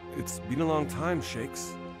 It's been a long time,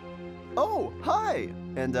 Shakes. Oh, hi.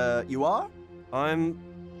 And, you are? I'm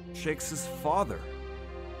Shakes' father.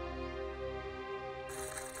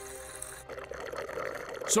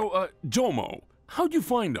 So, Jomo, how'd you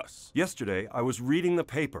find us? Yesterday, I was reading the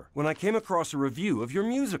paper when I came across a review of your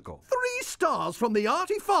musical. 3 stars from the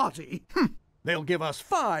Arty Farty. They'll give us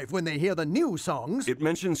 5 when they hear the new songs. It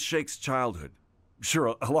mentions Shakes' childhood.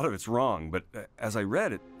 Sure, a lot of it's wrong, but as I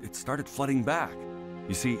read it, it started flooding back.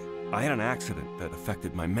 You see, I had an accident that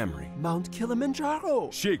affected my memory. Mount Kilimanjaro.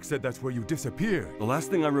 Shake said that's where you disappeared. The last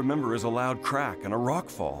thing I remember is a loud crack and a rock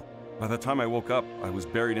fall. By the time I woke up, I was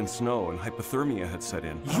buried in snow and hypothermia had set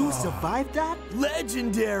in. You survived that?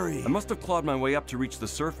 Legendary! I must have clawed my way up to reach the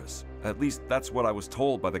surface. At least that's what I was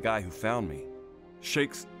told by the guy who found me.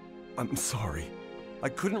 Shakes, I'm sorry. I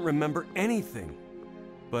couldn't remember anything.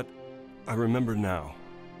 But I remember now.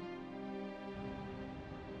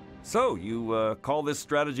 So, you call this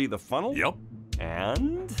strategy the funnel? Yep.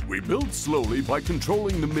 And? We build slowly by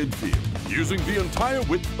controlling the midfield, using the entire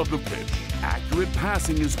width of the pitch. Accurate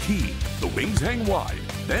passing is key. The wings hang wide,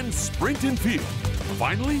 then sprint in field.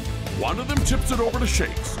 Finally, one of them chips it over to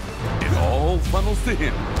Shakes. It all funnels to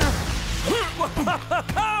him.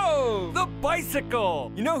 The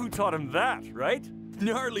bicycle! You know who taught him that, right?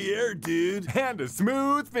 Gnarly air, dude. And a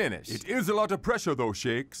smooth finish. It is a lot of pressure, though,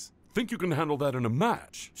 Shakes. Think you can handle that in a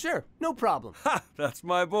match? Sure, no problem. Ha! That's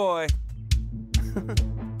my boy.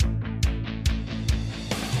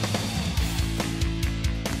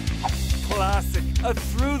 Classic. A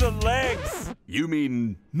through the legs. You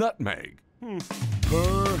mean nutmeg?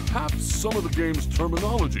 Perhaps some of the game's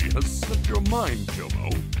terminology has slipped your mind,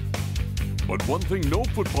 Jomo. But one thing no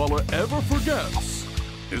footballer ever forgets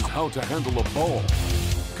is how to handle a ball.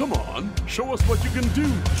 Come on, show us what you can do,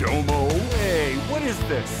 Jomo. Hey, what is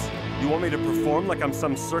this? You want me to perform like I'm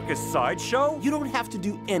some circus sideshow? You don't have to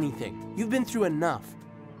do anything. You've been through enough.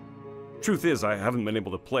 Truth is, I haven't been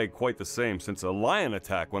able to play quite the same since a lion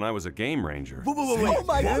attack when I was a game ranger. Wait, oh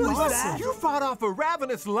my goodness! You fought off a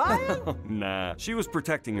ravenous lion? Nah, she was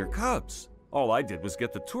protecting her cubs. All I did was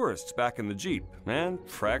get the tourists back in the Jeep, and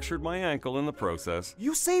fractured my ankle in the process.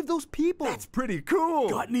 You saved those people. That's pretty cool.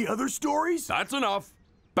 Got any other stories? That's enough.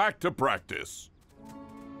 Back to practice.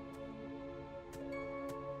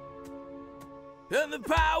 And the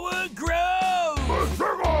power grows!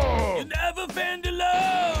 You never fend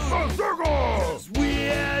alone! 'Cause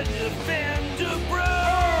we're Defender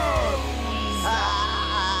Bros!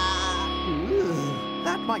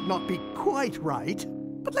 That might not be quite right,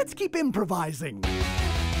 but let's keep improvising.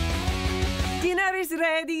 Dinner is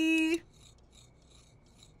ready!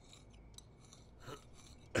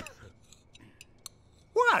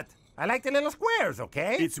 What? I like the little squares,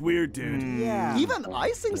 okay? It's weird, dude. Yeah. Even I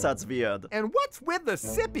think that's weird. And what's with the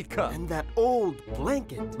sippy cup? And that old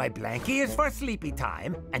blanket. My blankie is for sleepy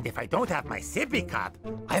time, and if I don't have my sippy cup,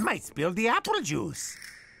 I might spill the apple juice.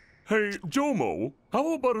 Hey, Jomo,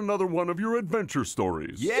 how about another one of your adventure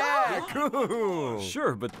stories? Yeah, cool.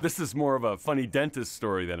 Sure, but this is more of a funny dentist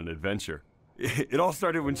story than an adventure. It all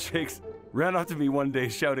started when Shakes ran up to me one day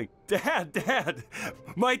shouting, "Dad, Dad,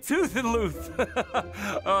 my tooth is loose."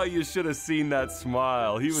 Oh, you should have seen that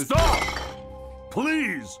smile. He was— Stop!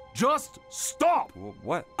 Please, just stop!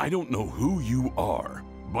 What? I don't know who you are,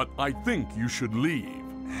 but I think you should leave.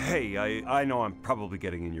 Hey, I know I'm probably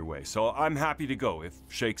getting in your way, so I'm happy to go if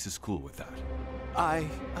Shakes is cool with that.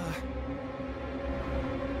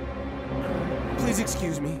 Please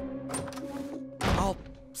excuse me. I'll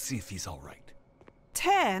see if he's all right.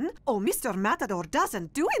 10? Oh, Mr. Matador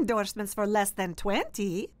doesn't do endorsements for less than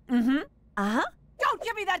 20. Mm-hmm. Uh-huh. Don't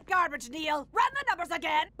give me that garbage, Neil! Run the numbers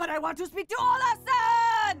again! But I want to speak to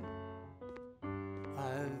Olafson!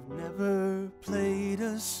 I've never played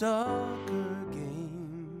a soccer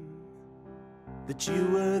game that you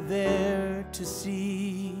were there to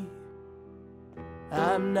see.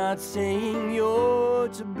 I'm not saying you're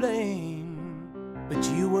to blame, but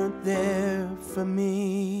you weren't there for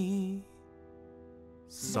me.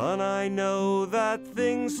 Son, I know that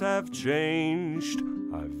things have changed.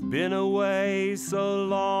 I've been away so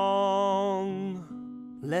long.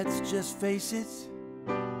 Let's just face it,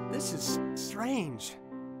 this is strange.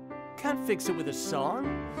 Can't fix it with a song.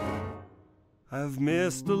 I've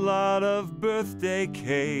missed a lot of birthday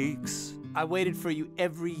cakes. I waited for you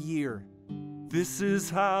every year. This is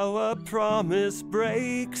how a promise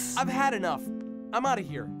breaks. I've had enough. I'm out of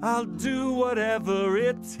here. I'll do whatever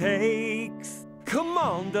it takes. Come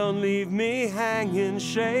on, don't leave me hanging,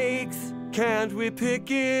 Shakes. Can't we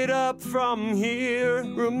pick it up from here?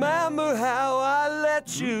 Remember how I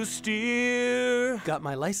let you steer? Got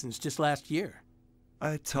my license just last year.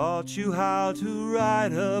 I taught you how to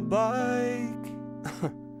ride a bike.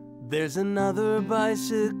 There's another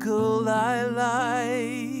bicycle I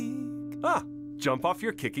like. Ah, jump off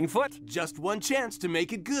your kicking foot? Just one chance to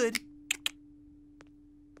make it good.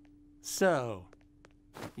 So,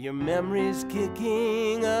 your memory's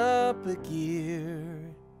kicking up a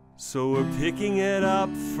gear. So we're picking it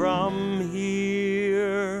up from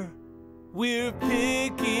here. We're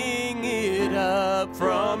picking it up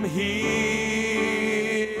from here.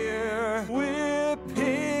 We're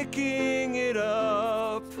picking it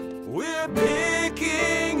up. We're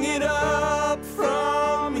picking it up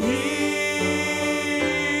from here.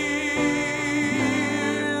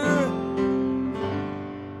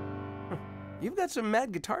 You've got some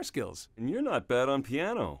mad guitar skills. And you're not bad on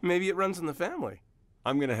piano. Maybe it runs in the family.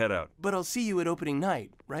 I'm gonna head out. But I'll see you at opening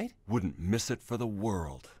night, right? Wouldn't miss it for the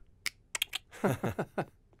world.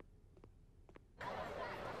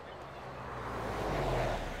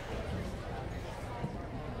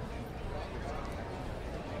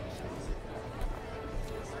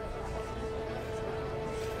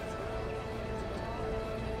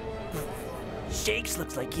 Shakes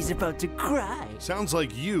looks like he's about to cry. Sounds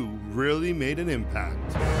like you really made an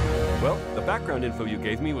impact. Well, the background info you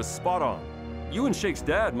gave me was spot on. You and Shake's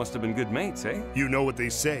dad must have been good mates, eh? You know what they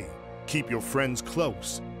say. Keep your friends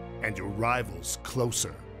close and your rivals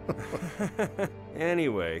closer.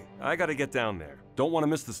 Anyway, I gotta get down there. Don't want to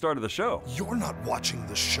miss the start of the show. You're not watching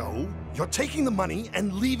the show. You're taking the money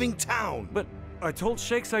and leaving town. But I told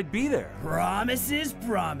Shakes I'd be there. Promises,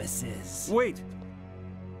 promises. Wait.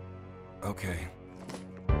 Okay.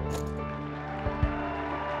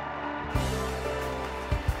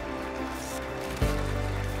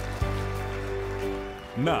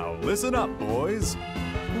 Now listen up, boys.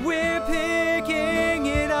 We're picking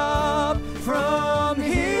it up from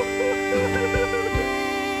here.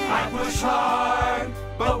 I push hard,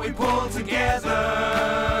 but we pull together.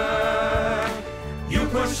 You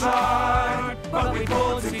push hard, but we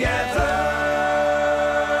pull together.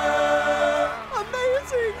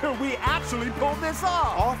 Amazing! We actually pulled this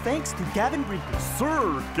off! All thanks to Gavin Brinkley.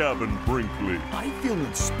 Sir Gavin Brinkley. I feel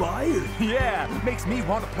inspired. Yeah, makes me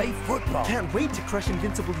want to play football. Can't wait to crush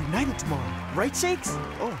Invincible United tomorrow. Right, Shakes?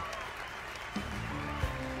 Oh.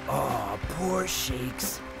 Oh, poor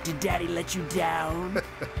Shakes. Did Daddy let you down?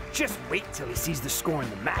 Just wait till he sees the score in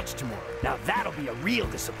the match tomorrow. Now that'll be a real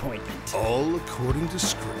disappointment. All according to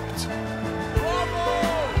script.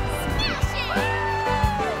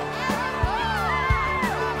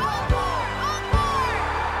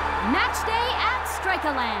 Match day at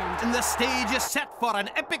Strikaland. And the stage is set for an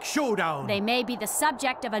epic showdown. They may be the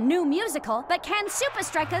subject of a new musical, but can Supa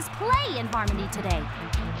Strikas play in harmony today?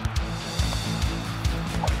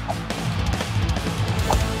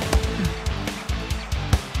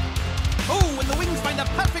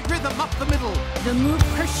 rhythm up the middle. The move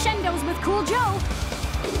crescendos with Cool Joe.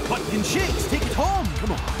 But can Shakes take it home?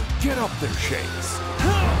 Come on, Get up there, Shakes.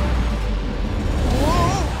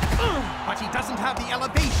 but he doesn't have the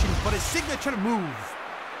elevation for his signature move.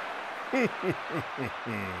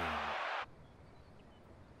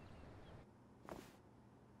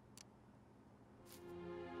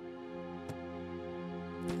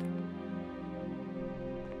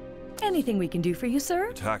 Anything we can do for you,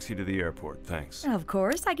 sir? Taxi to the airport, thanks. Of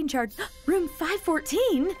course, I can charge room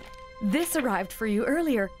 514. This arrived for you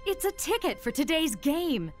earlier. It's a ticket for today's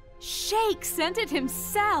game. Shake sent it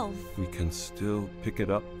himself. We can still pick it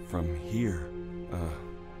up from here.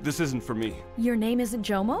 This isn't for me. Your name isn't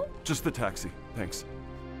Jomo? Just the taxi, thanks.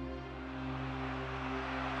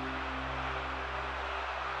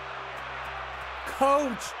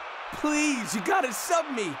 Coach, please, you gotta sub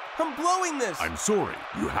me. I'm blowing this. I'm sorry.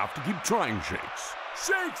 You have to keep trying, Shakes.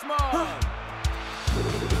 Shakes, man!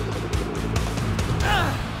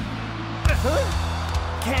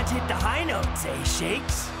 Can't hit the high notes, eh,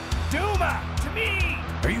 Shakes? Duma, to me!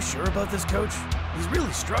 Are you sure about this, Coach? He's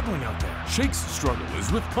really struggling out there. Shakes' struggle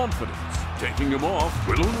is with confidence. Taking him off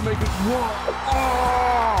will only make it more.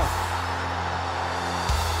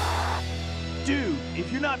 Dude,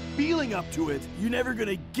 if you're not feeling up to it, you're never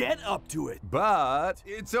gonna get up to it. But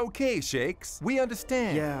it's okay, Shakes. We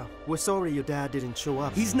understand. Yeah, we're sorry your dad didn't show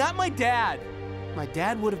up. He's not my dad. My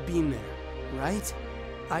dad would have been there, right?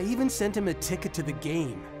 I even sent him a ticket to the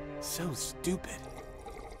game. So stupid.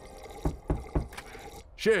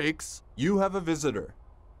 Shakes, you have a visitor.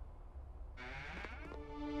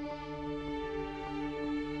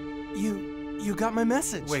 You got my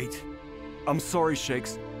message. Wait. I'm sorry,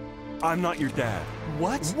 Shakes. I'm not your dad.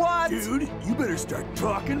 What? What? Dude, you better start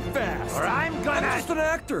talking fast. Or I'm gonna... I'm just an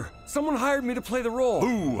actor. Someone hired me to play the role.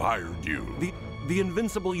 Who hired you? The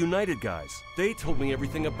Invincible United guys. They told me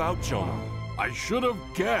everything about Jomo. I should have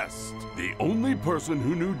guessed. The only person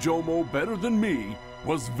who knew Jomo better than me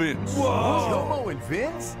was Vince. Jomo and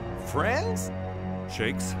Vince? Friends?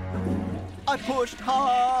 Shakes? I pushed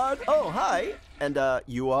hard. Oh, hi. And,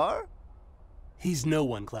 you are? He's no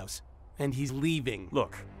one, Klaus. And he's leaving.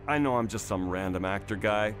 Look, I know I'm just some random actor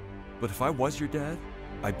guy, but if I was your dad,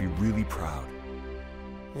 I'd be really proud.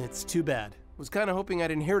 It's too bad. Was kind of hoping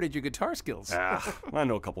I'd inherited your guitar skills. I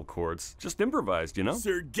know a couple chords. Just improvised, you know?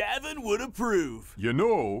 Sir Gavin would approve. You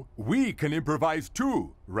know, we can improvise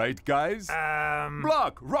too, right, guys?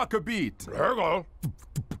 Block, rock a beat.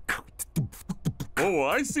 Oh,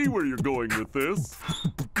 I see where you're going with this.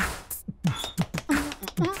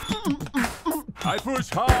 I push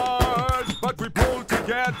hard, but we pull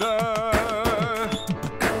together.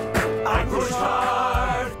 I push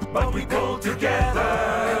hard, but we pull together.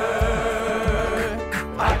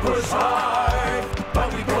 I push hard,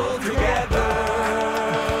 but we pull together.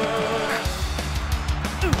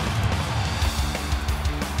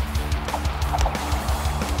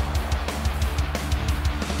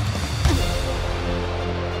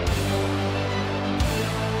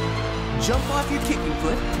 Jump off your kicking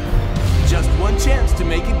foot. Just one chance to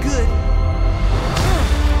make it good.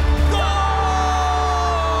 Goal!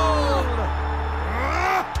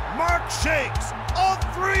 Mark Shakes, all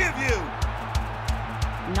three of you!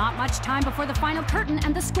 Not much time before the final curtain,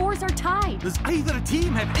 and the scores are tied. Does either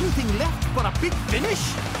team have anything left but a big finish?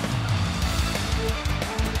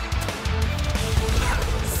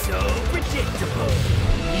 So predictable.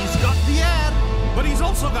 He's got the air, but he's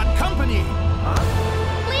also got company.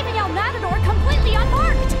 Leaving El Matador completely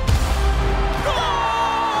unmarked.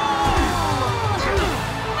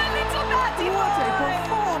 My little naughty What a boy!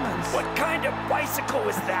 performance! What kind of bicycle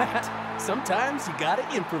is that? Sometimes you gotta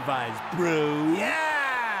improvise, bro. Yeah!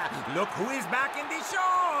 Look who is back in the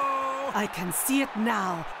show! I can see it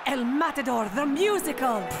now. El Matador, the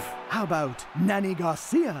musical. How about Nanny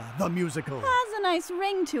Garcia, the musical? Has a nice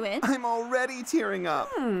ring to it. I'm already tearing up.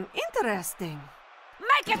 Interesting.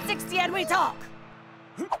 Make it 60 and we talk.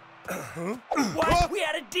 What? We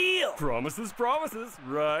had a deal! Promises, promises,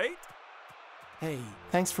 right? Hey,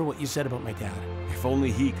 thanks for what you said about my dad. If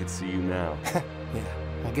only he could see you now. Yeah,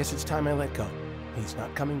 I guess it's time I let go. He's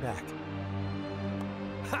not coming back.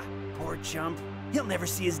 Ha! Poor chump. He'll never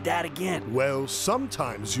see his dad again. Well,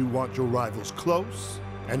 sometimes you want your rivals close,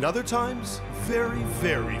 and other times, very,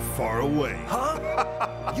 very far away.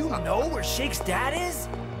 Huh? You know where Shake's dad is?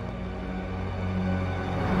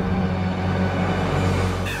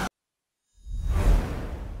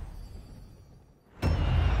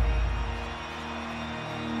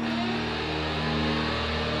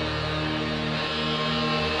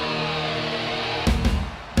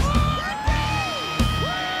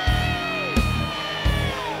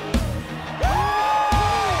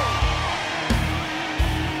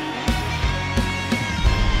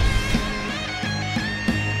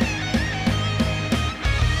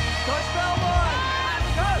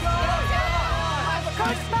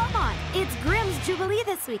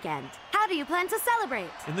 weekend. How do you plan to celebrate?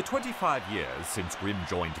 In the 25 years since Grim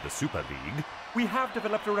joined the Super League, we have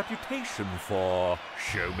developed a reputation for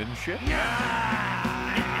showmanship.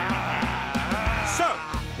 So,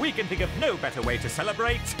 we can think of no better way to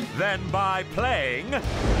celebrate than by playing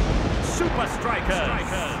Supa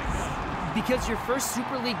Strikas. Because your first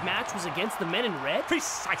Super League match was against the men in red?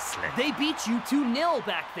 Precisely. They beat you 2-0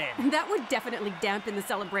 back then. That would definitely dampen the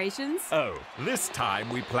celebrations. Oh, this time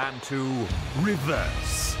we plan to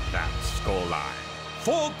reverse that scoreline.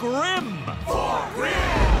 For Grim! For Grim!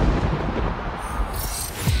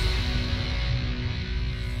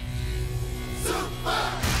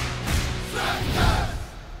 Supa Strikas!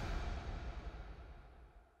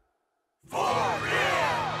 For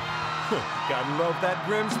Gotta love that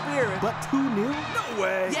Grim spirit. But 2-0? No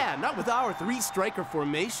way. Yeah, not with our 3-striker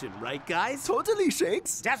formation, right, guys? Totally,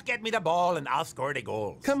 Shakes. Just get me the ball and I'll score the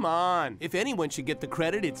goals. Come on. If anyone should get the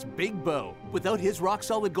credit, it's Big Bo. Without his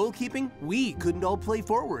rock-solid goalkeeping, we couldn't all play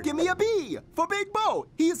forward. Give me a B for Big Bo.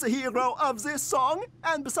 He's the hero of this song,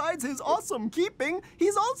 and besides his awesome keeping,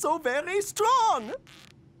 he's also very strong.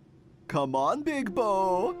 Come on, Big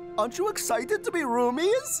Bo. Aren't you excited to be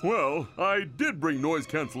roomies? Well, I did bring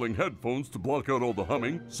noise-canceling headphones to block out all the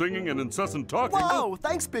humming, singing, and incessant talking. Wow,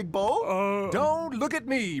 thanks, Big Bo. Don't look at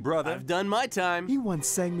me, brother. I've done my time. He once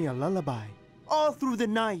sang me a lullaby all through the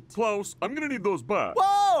night. Klaus, I'm gonna need those back.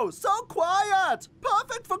 Whoa, so quiet.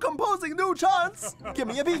 Perfect for composing new chants. Give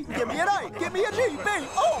me a B, give me an I, give me a G, B,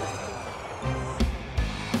 O.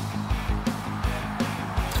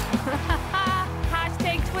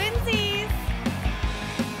 Hashtag twinsies.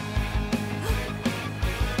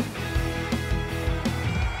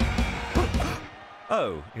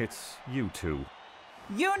 Oh, it's you two.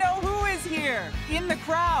 You know who is here, in the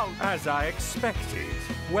crowd. As I expected.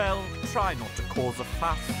 Well, try not to cause a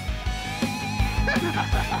fuss.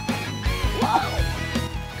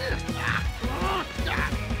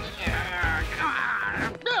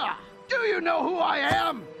 Do you know who I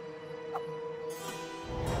am?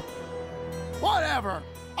 Whatever.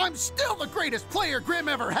 I'm still the greatest player Grim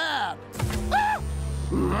ever had.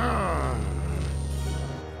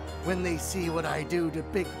 When they see what I do to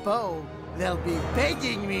Big Bo, they'll be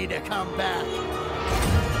begging me to come back.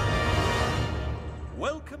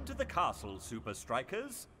 Welcome to the castle, Supa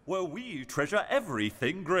Strikas, where we treasure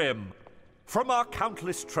everything Grim. From our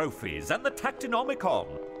countless trophies and the Tactinomicon,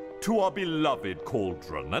 to our beloved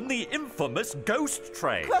cauldron and the infamous ghost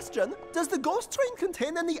train. Question, does the ghost train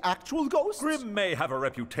contain any actual ghosts? Grim may have a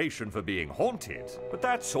reputation for being haunted, but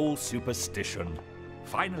that's all superstition.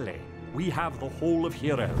 Finally, we have the Hall of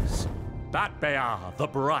Heroes. Batbear, the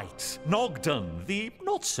bright. Nogden, the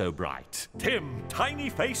not-so-bright. Tim,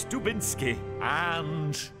 tiny-faced Dubinsky.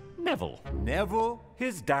 And Neville. Neville?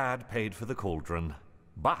 His dad paid for the cauldron.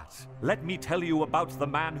 But let me tell you about the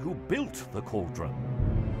man who built the cauldron.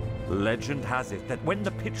 Legend has it that when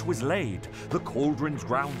the pitch was laid, the cauldron's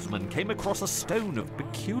groundsman came across a stone of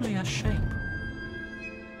peculiar shape.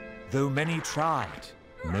 Though many tried,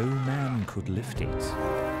 no man could lift it.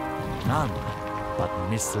 None but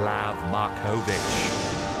Mislav Markovich.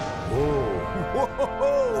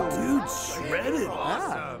 Whoa! Dude, shredded.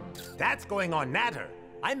 Awesome. That's going on Natter.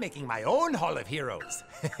 I'm making my own Hall of Heroes.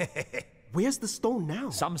 Where's the stone now?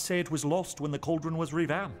 Some say it was lost when the cauldron was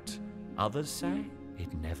revamped. Others say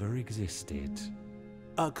it never existed.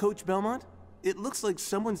 Coach Belmont, it looks like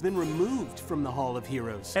someone's been removed from the Hall of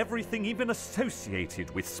Heroes. Everything even associated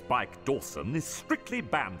with Spike Dawson is strictly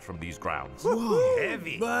banned from these grounds.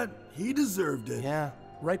 Heavy. But he deserved it. Yeah.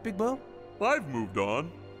 Right, Big Bo? I've moved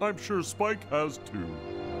on. I'm sure Spike has too.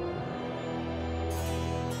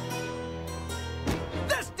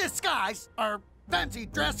 This disguise, or fancy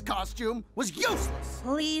dress costume, was useless.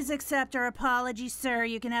 Please accept our apology, sir.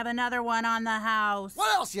 You can have another one on the house.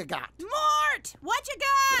 What else you got? Mort! What you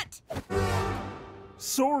got?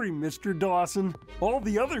 Sorry, Mr. Dawson. All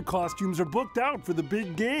the other costumes are booked out for the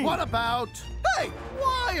big game. What about... Hey,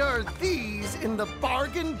 why are these in the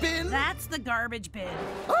bargain bin? That's the garbage bin.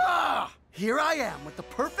 Ah! Here I am with the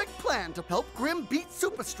perfect plan to help Grim beat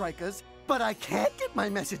Supa Strikas, but I can't get my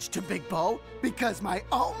message to Big Bo because my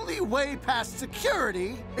only way past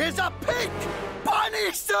security is a pink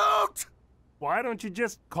bunny suit! Why don't you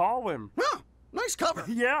just call him? Huh, nice cover.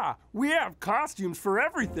 Yeah, we have costumes for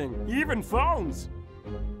everything, even phones.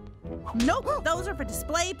 Nope, those are for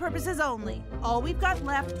display purposes only. All we've got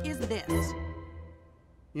left is this.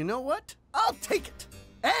 You know what? I'll take it.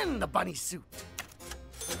 And the bunny suit.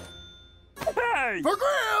 Hey! For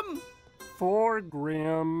Grim! For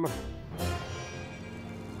Grim.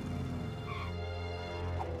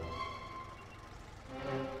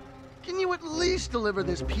 Can you you at least deliver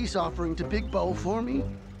this peace offering to Big Bo for me?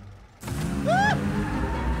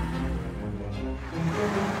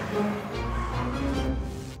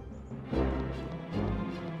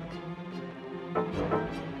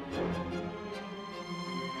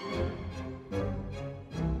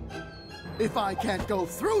 If I can't go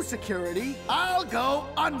through security, I'll go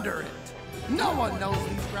under it. No one knows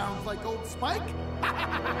these grounds like old Spike.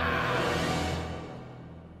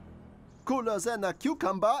 Cooler than a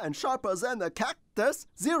cucumber and sharper than a cactus,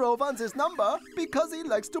 Zero wants his number because he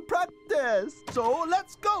likes to practice. So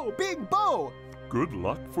let's go, Big Bo! Good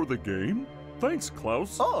luck for the game? Thanks,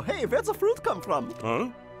 Klaus. Oh, hey, where's the fruit come from? Huh?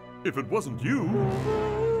 If it wasn't you,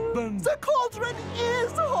 then... The cauldron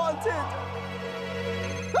is haunted!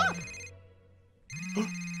 Ah!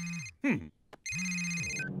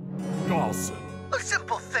 Dawson. A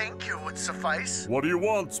simple thank you would suffice. What do you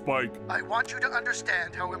want, Spike? I want you to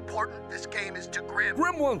understand how important this game is to Grim.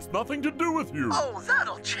 Grim wants nothing to do with you. Oh,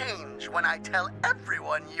 that'll change when I tell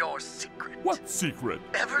everyone your secret. What secret?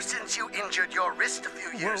 Ever since you injured your wrist a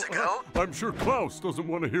few years ago... I'm sure Klaus doesn't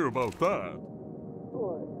want to hear about that.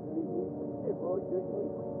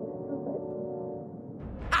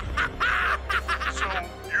 So,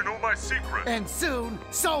 you know my secret? And soon,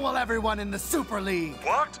 so will everyone in the Super League.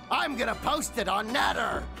 What? I'm gonna post it on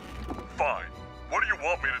Natter. Fine. What do you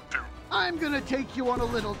want me to do? I'm gonna take you on a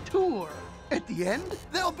little tour. At the end,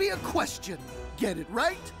 there'll be a question. Get it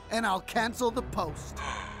right, and I'll cancel the post.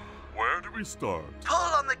 Where do we start? Pull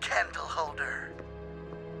on the candle holder.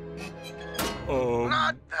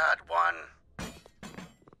 Not that one.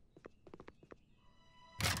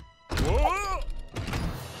 Whoa!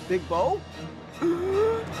 Big Bo?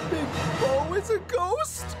 Big Bo is a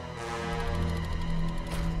ghost?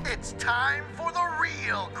 It's time for the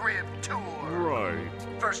real Grim tour. Right.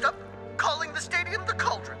 First up, calling the stadium the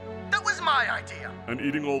Cauldron. That was my idea. And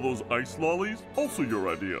eating all those ice lollies? Also your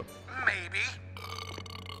idea. Maybe.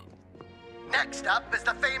 Next up is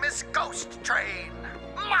the famous Ghost Train.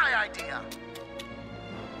 My idea.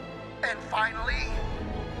 And finally,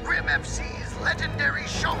 Grim FC's legendary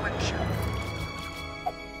showmanship.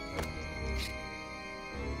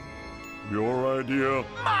 Your idea.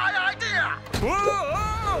 My idea!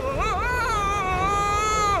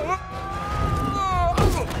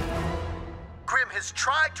 Grim has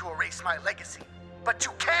tried to erase my legacy, but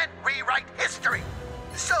you can't rewrite history.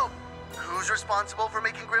 So, who's responsible for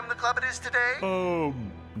making Grim the club it is today?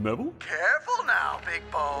 Neville? Careful now, Big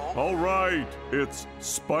Bo. All right, it's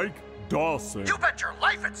Spike Dawson. You bet your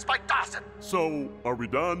life it's Spike Dawson. So, are we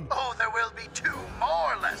done? Oh, there will be 2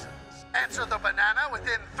 more lessons. Answer the banana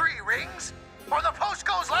within 3 rings, or the post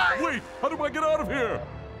goes live! Wait, how do I get out of here?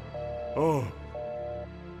 Oh.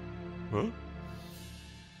 Huh?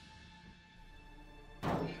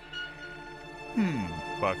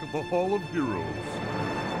 Back at the Hall of Heroes.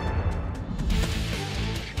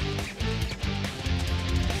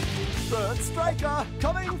 Third striker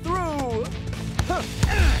coming through!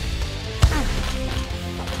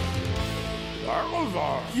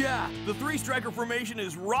 Yeah, the 3-striker formation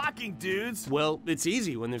is rocking, dudes. Well, it's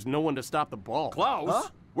easy when there's no one to stop the ball. Klaus, Huh?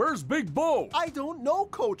 where's Big Bo? I don't know,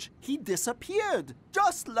 Coach. He disappeared,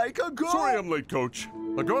 just like a ghost. Sorry I'm late, Coach.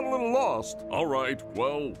 I got a little lost. All right,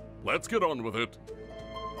 well, let's get on with it.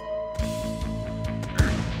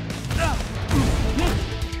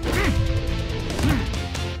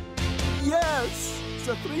 Yes!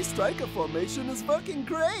 The 3-striker formation is working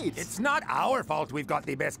great! It's not our fault we've got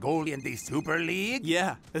the best goalie in the Super League.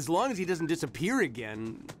 Yeah, as long as he doesn't disappear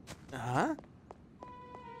again. Huh?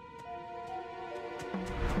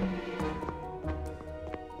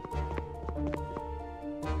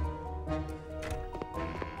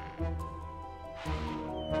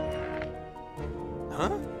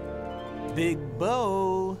 Huh? Big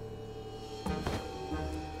Bo.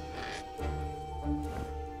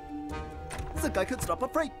 The guy could stop a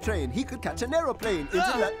freight train. He could catch an aeroplane into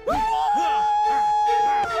that.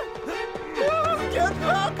 Get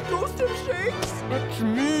back, Ghost of Shakes! It's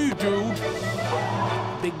me,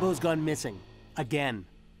 dude. Big Bo's gone missing. Again.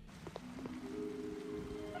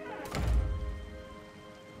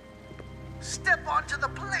 Step onto the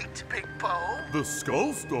plate, Big Bo. The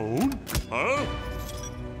Skull Stone? Huh?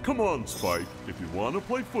 Come on, Spike. If you want to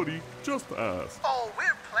play footy, just ask. Oh,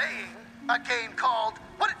 we're playing a game called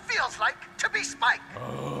What It Feels Like to Be Spike.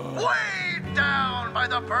 Weighed down by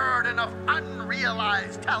the burden of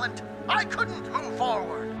unrealized talent, I couldn't move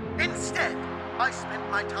forward. Instead, I spent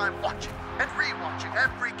my time watching and rewatching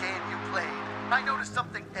every game you played. I noticed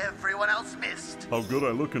something everyone else missed. How good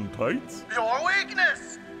I look in tights? Your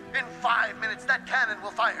weakness! In 5 minutes, that cannon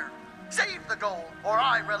will fire. Save the goal, or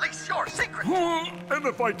I release your secret. And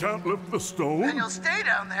if I can't lift the stone? Then you'll stay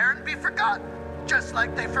down there and be forgotten, just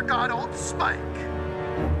like they forgot old Spike.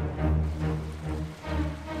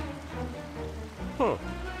 Huh.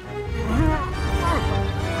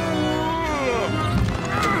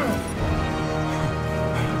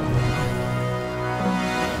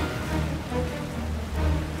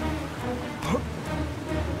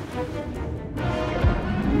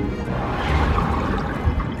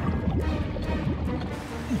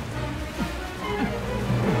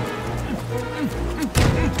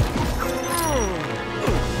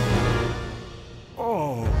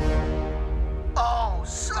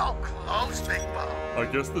 I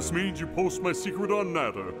guess this means you post my secret on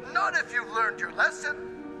Natter. Not if you've learned your lesson.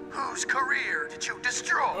 Whose career did you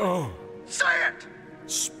destroy? Oh. Say it!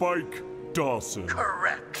 Spike Dawson.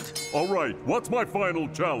 Correct. All right, what's my final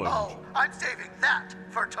challenge? Oh, I'm saving that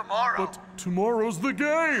for tomorrow. But tomorrow's the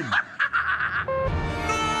game!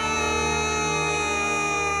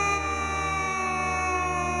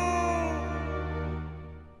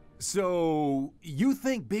 So, you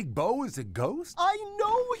think Big Bo is a ghost? I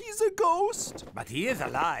know he's a ghost. But he is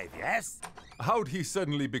alive, yes? How'd he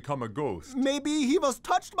suddenly become a ghost? Maybe he was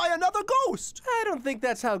touched by another ghost. I don't think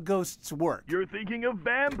that's how ghosts work. You're thinking of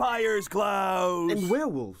vampires, Klaus. And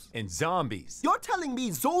werewolves. And zombies. You're telling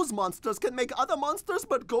me those monsters can make other monsters,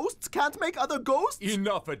 but ghosts can't make other ghosts?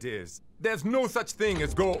 Enough it is. There's no such thing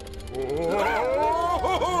as ghost.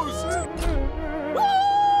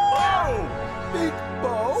 Big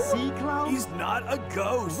Bo? See, Klaus? He's not a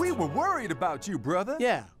ghost. We were worried about you, brother.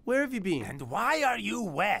 Yeah, where have you been? And why are you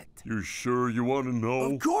wet? You sure you want to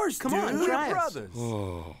know? Of course, Come on, try us. Brothers.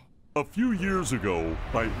 A few years ago,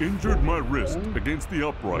 I injured my wrist against the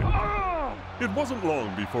upright. It wasn't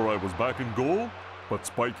long before I was back in goal, but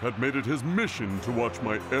Spike had made it his mission to watch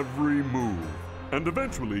my every move. And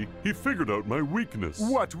eventually, he figured out my weakness.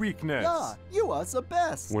 What weakness? Yeah, you are the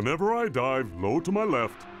best. Whenever I dive low to my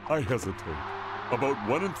left, I hesitate. About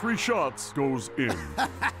 1 in 3 shots goes in.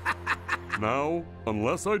 Now,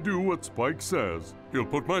 unless I do what Spike says, he'll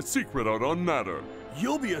put my secret out on Natter.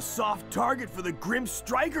 You'll be a soft target for the Grim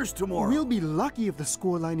Strikers tomorrow. We'll be lucky if the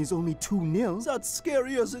scoreline is only 2-0. That's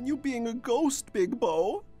scarier than you being a ghost, Big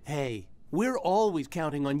Bo. Hey, we're always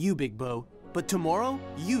counting on you, Big Bo. But tomorrow,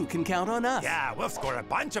 you can count on us. Yeah, we'll score a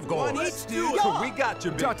bunch of goals. One each, dude. We got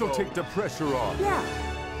you, Big That'll Bo. Take the pressure off. Yeah.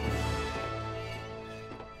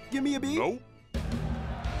 Give me a beat. Nope.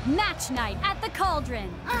 Match night at the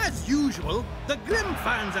Cauldron. As usual, the Grim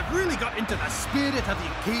fans have really got into the spirit of the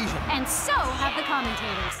occasion. And so have the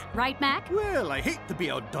commentators. Right, Mac? Well, I hate to be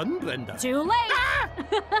outdone, Brenda. Too late!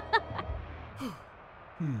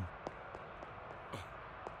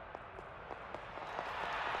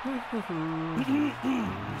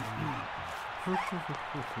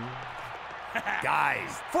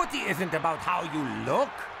 Guys, footy isn't about how you look.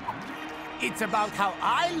 It's about how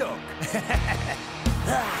I look.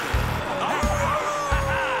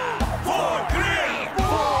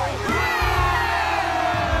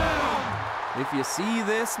 If you see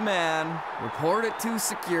this man, report it to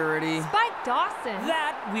security. Spike Dawson.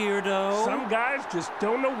 That weirdo. Some guys just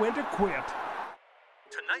don't know when to quit.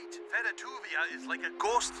 Tonight, Veratuvia is like a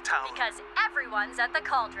ghost town. Because everyone's at the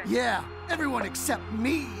Cauldron. Yeah, everyone except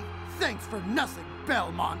me. Thanks for nothing,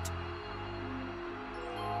 Belmont.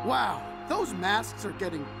 Wow, those masks are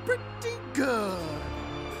getting pretty good.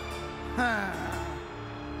 Huh.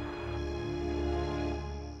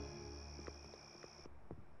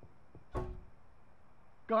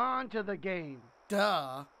 Gone to the game.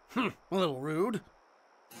 Duh. A little rude.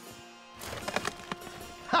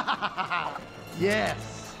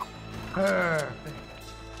 Yes. Perfect.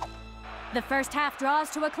 The first half draws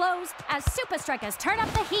to a close as Supa Strikas turn up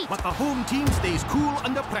the heat. But the home team stays cool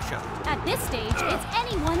under pressure. At this stage, it's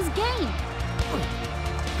anyone's game.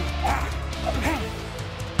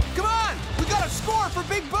 Come on! We gotta score for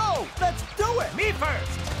Big Bo! Let's do it! Me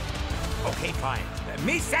first! Okay, fine.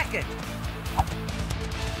 Me second!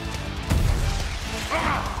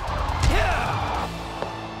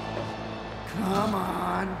 Come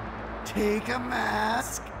on. Take a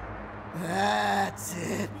mask. That's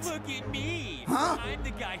it. Look at me. Huh? I'm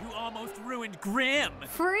the guy who almost ruined Grim.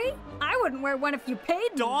 Free? I wouldn't wear one if you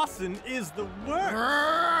paid me. Dawson is the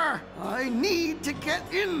worst. I need to get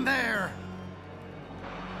in there.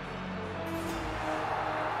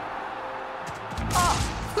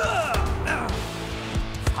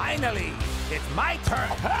 Finally, it's my turn.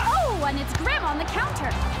 Oh, and it's Grim on the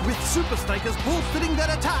counter. With Supa Strikas both fitting that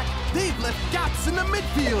attack, they've left gaps in the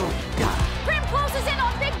midfield. Grim closes in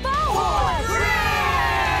on Big Bo.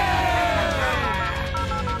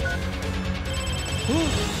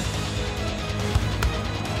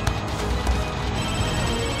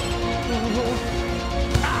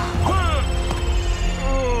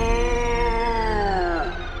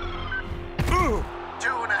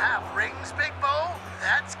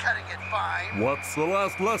 What's the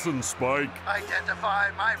last lesson, Spike?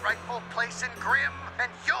 Identify my rightful place in Grim,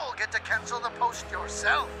 and you'll get to cancel the post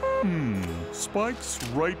yourself. Spike's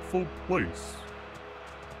rightful place.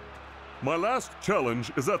 My last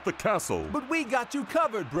challenge is at the castle. But we got you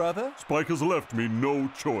covered, brother. Spike has left me no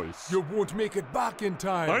choice. You won't make it back in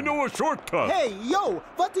time. I know a shortcut. Hey, yo,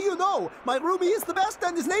 what do you know? My roomie is the best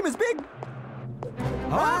and his name is Big.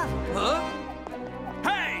 Huh? Huh?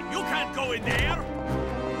 Hey, you can't go in there!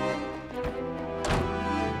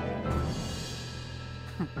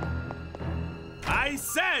 I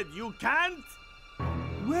said you can't!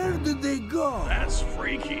 Where did they go? That's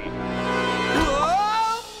freaky.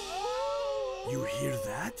 You hear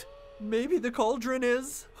that? Maybe the cauldron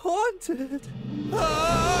is haunted.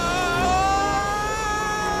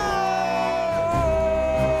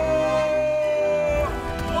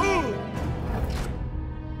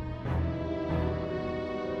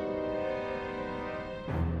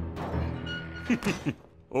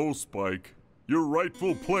 Oh, Spike, your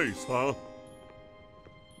rightful place, huh?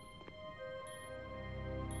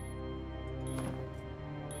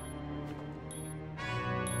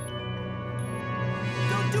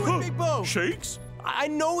 Don't do it, Big Bo! Shakes? I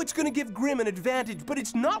know it's gonna give Grim an advantage, but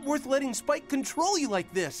it's not worth letting Spike control you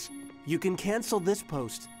like this. You can cancel this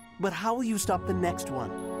post, but how will you stop the next one?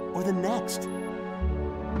 Or the next?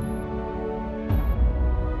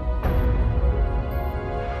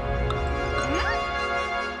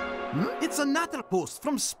 It's another post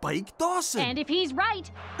from Spike Dawson. And if he's right,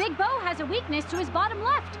 Big Bo has a weakness to his bottom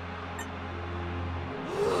left.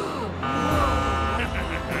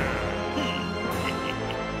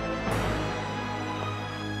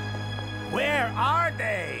 Where are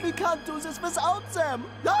they? We can't do this without them.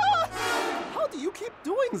 Ah! How do you keep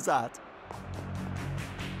doing that?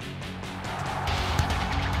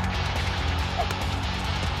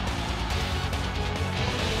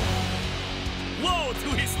 Low to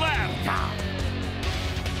his left!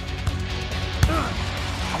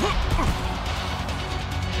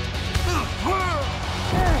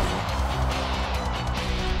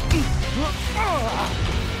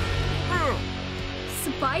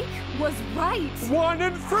 Spike was right. 1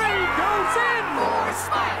 and 3 goes in! For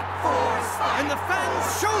Spike! And the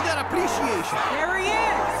fans show their appreciation. There he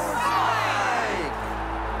is!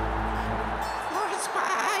 For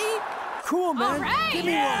Spike! Cool, man. All right! Give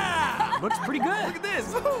me one. Looks pretty good. Look at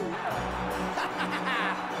this.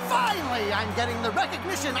 Finally, I'm getting the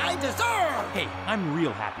recognition I deserve! Hey, I'm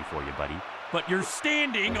real happy for you, buddy. But you're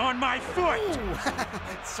standing on my foot!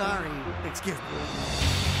 Sorry. Excuse me.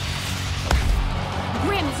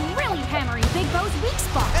 Grim is really hammering Big Bo's weak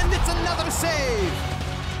spot. And it's another save.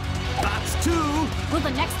 That's 2. Will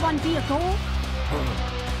the next one be a goal?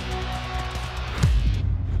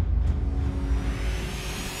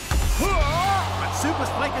 But Supa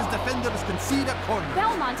Strikas defenders concede a corner.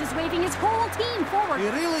 Belmont is waving his whole team forward. He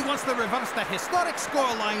really wants to reverse that historic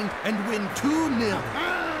scoreline and win 2-0.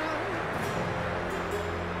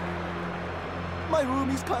 My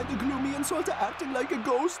roomie's kinda gloomy and sort of acting like a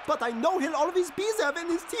ghost, but I know he'll always be there when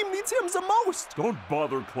his team needs him the most. Don't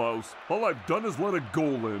bother, Klaus. All I've done is let a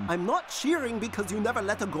goal in. I'm not cheering because you never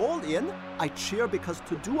let a goal in. I cheer because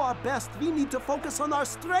to do our best, we need to focus on our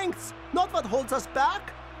strengths, not what holds us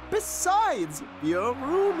back. Besides, we're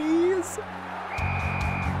roomies.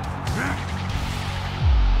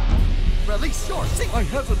 Release your secret. I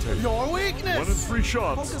hesitate. Your weakness. 1 and 3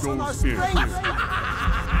 shots Focus on our goes in. strengths.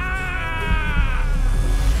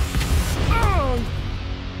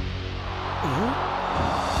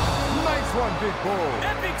 Nice one, Big Bo.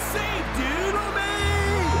 Epic save, dude!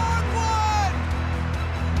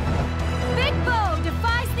 Big Bo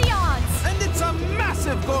defies the odds. And it's a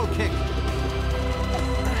massive goal kick.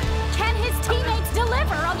 Can his teammates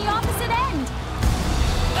deliver on the opposite end?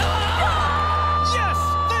 Yes,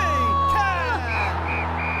 they can.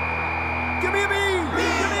 Give me a B.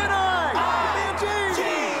 Give me an I. Give me a G.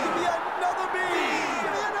 Give me another B.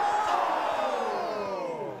 Give me an O.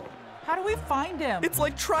 How do we find him? It's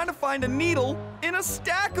like trying to find a needle in a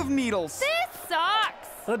stack of needles. This sucks!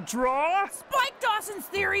 A draw? Spike Dawson's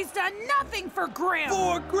theory's done nothing for Grim!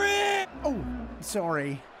 For Grim! Oh,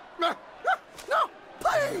 sorry. No,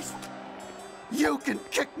 please! You can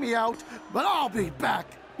kick me out, but I'll be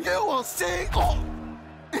back. You will see. Oh.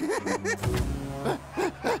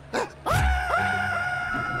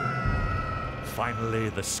 Finally,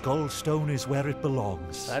 the Skull Stone is where it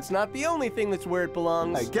belongs. That's not the only thing that's where it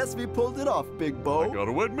belongs. I guess we pulled it off, Big Bo. I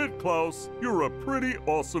gotta admit, Klaus, you're a pretty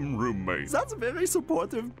awesome roommate. That's very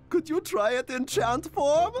supportive. Could you try it in chant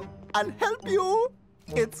form? I'll help you.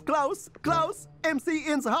 It's Klaus, MC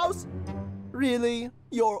in the house. Really?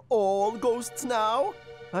 You're all ghosts now?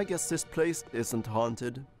 I guess this place isn't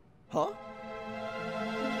haunted. Huh?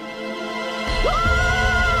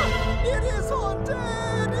 Ah! It is haunted!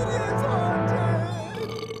 It is haunted!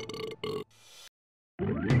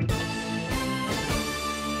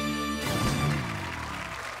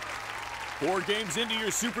 4 games into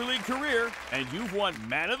your Super League career, and you've won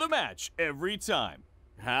Man of the Match every time.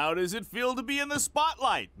 How does it feel to be in the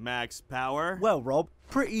spotlight, Max Power? Well, Rob,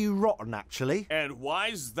 pretty rotten, actually. And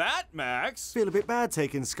why's that, Max? Feel a bit bad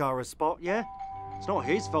taking Scarra's spot, yeah? It's not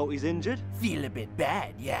his fault he's injured. Feel a bit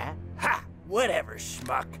bad, yeah? Ha! Whatever,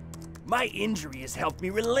 schmuck. My injury has helped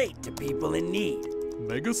me relate to people in need.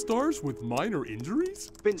 Megastars with minor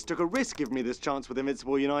injuries? Vince took a risk giving me this chance with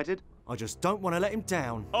Invincible United. I just don't want to let him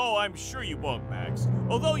down. Oh, I'm sure you won't, Max.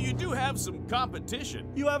 Although you do have some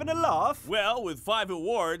competition. You having a laugh? Well, with 5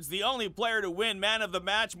 awards, the only player to win Man of the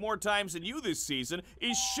Match more times than you this season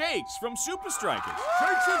is Shakes from Supa Strikas.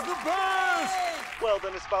 Shakes is the best! Well,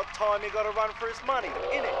 then it's about time he got a run for his money,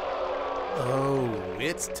 innit? Oh,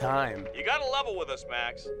 it's time. You gotta level with us,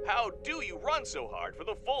 Max. How do you run so hard for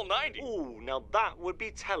the full 90? Ooh, now that would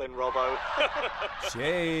be telling, Robbo.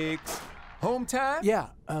 Shakes. Home time? Yeah,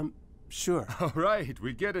 sure. All right,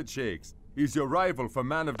 we get it, Shakes. He's your rival for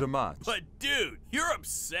Man of the Match. But dude, you're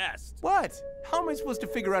obsessed. What? How am I supposed to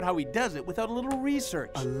figure out how he does it without a little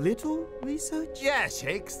research? A little research? Yeah,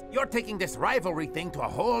 Shakes. You're taking this rivalry thing to a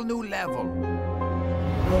whole new level.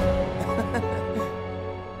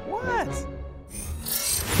 What?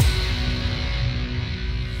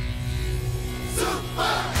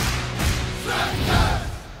 Supa Strikas!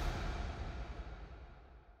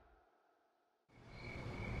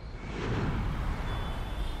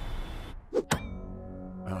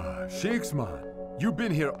 Shakes, man. You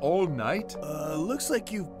been here all night? Looks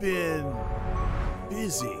like you've been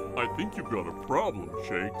busy. I think you've got a problem,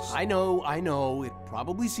 Shakes. I know. It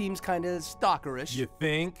probably seems kind of stalkerish. You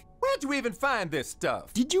think? Where'd you even find this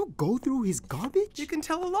stuff? Did you go through his garbage? You can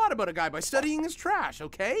tell a lot about a guy by studying his trash,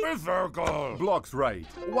 okay? Virgo! Block's right.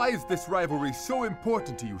 Why is this rivalry so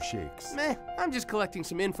important to you, Shakes? Meh, I'm just collecting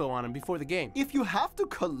some info on him before the game. If you have to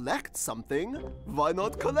collect something, why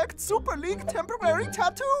not collect Super League temporary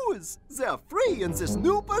tattoos? They're free in this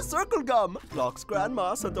new Circle Gum. Block's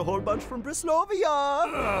grandma sent a whole bunch from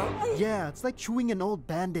Brislovia. Yeah, it's like chewing an old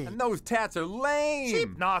Band-Aid. And those tats are lame.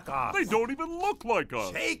 Cheap knockoffs. They don't even look like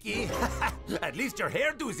us. Shaky. At least your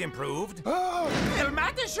hairdo's improved. El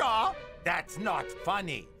Matador? That's not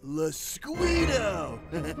funny. Lasquito.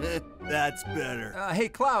 That's better. Hey,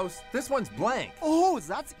 Klaus, this one's blank. Oh,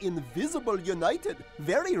 that's Invisible United.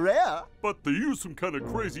 Very rare. But they use some kind of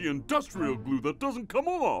crazy industrial glue that doesn't come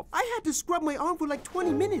off. I had to scrub my arm for like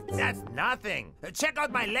 20 minutes. That's nothing. Check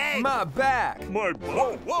out my leg. My back. My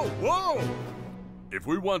butt. Whoa. If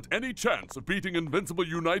we want any chance of beating Invincible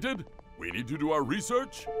United, we need to do our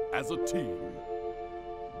research as a team.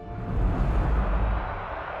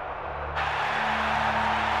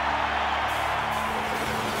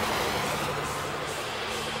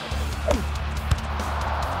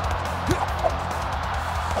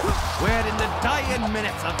 We're in the dying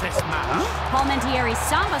minutes of this match. Palmentieri's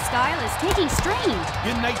samba style is taking strain.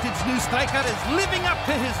 United's new striker is living up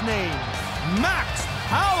to his name. Max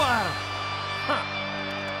Power!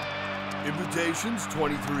 Invitations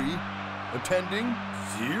 23. Attending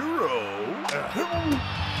 0.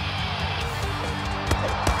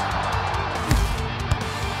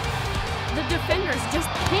 The defenders just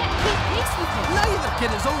can't keep pace with him. Neither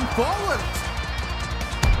can his own forwards.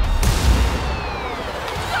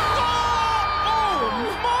 Oh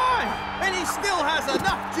my! And he still has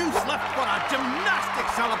enough juice left for a gymnastic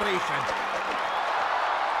celebration.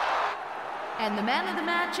 And the man of the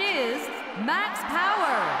match is Max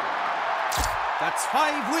Power. That's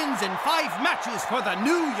 5 wins in 5 matches for the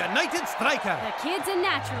new United striker. The kid's a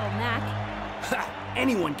natural, Mac.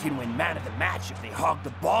 Anyone can win man of the match if they hog the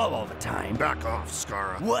ball all the time. Back off,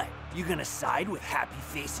 Scarra. What? You gonna side with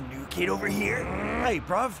happy-faced new kid over here? Hey,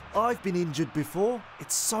 bruv, I've been injured before.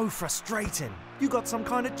 It's so frustrating. You got some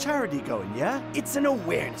kind of charity going, yeah? It's an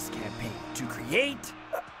awareness campaign to create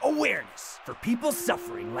awareness for people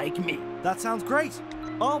suffering like me. That sounds great.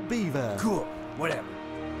 I'll be there. Cool, whatever.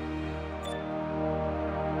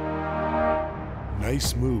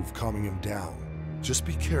 Nice move calming him down. Just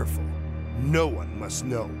be careful. No one must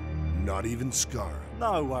know. Not even Scarra.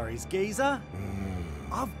 No worries, geezer.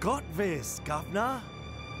 I've got this, governor.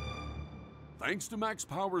 Thanks to Max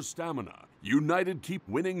Power's stamina, United keep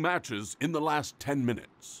winning matches in the last 10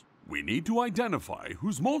 minutes. We need to identify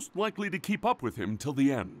who's most likely to keep up with him till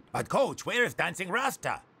the end. But coach, where's Dancing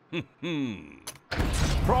Rasta?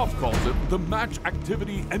 Prof calls it the Match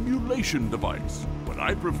Activity Emulation Device, but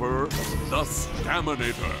I prefer the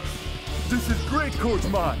Staminator. This is great, Coach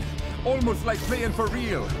Man. Almost like playing for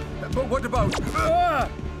real. But what about...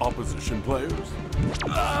 Opposition players?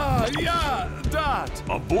 Yeah, that!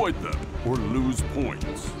 Avoid them or lose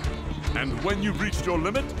points. And when you've reached your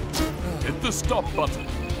limit, hit the stop button.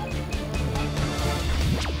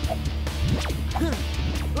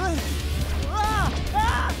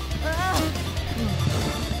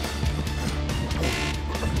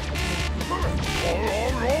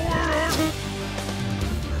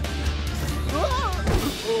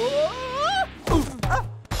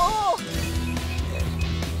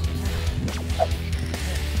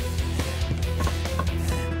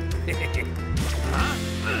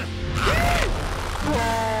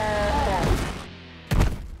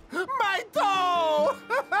 My toe!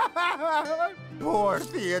 Poor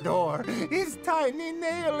Theodore. His tiny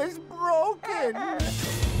nail is broken.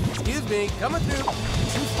 Excuse me, coming through.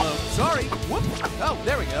 Too slow. Sorry. Whoop. Oh,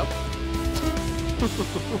 there we go.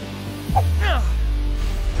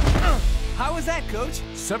 How was that, Coach?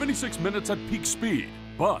 76 minutes at peak speed,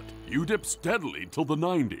 but you dip steadily till the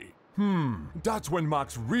 90. That's when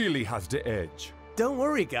Max really has the edge. Don't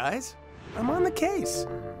worry, guys. I'm on the case.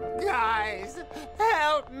 Guys,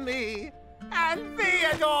 help me! And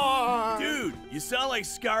Theodore! Dude, you sound like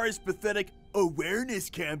Scar's pathetic awareness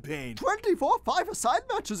campaign. 24 five-a-side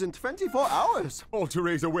matches in 24 hours. All to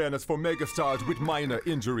raise awareness for megastars with minor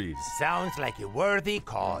injuries. Sounds like a worthy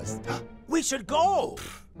cause. We should go!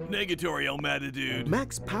 Negatory, El Matador.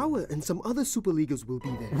 Max Power and some other Super Leaguers will be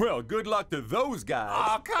there. Well, good luck to those guys.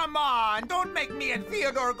 Oh, come on! Don't make me and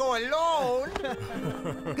Theodore go alone!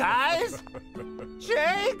 Guys?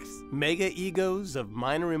 Shakes? Mega egos of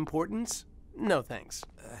minor importance? No thanks.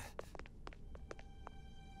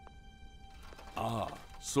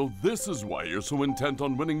 So this is why you're so intent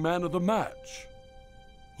on winning man of the match.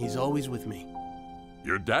 He's always with me.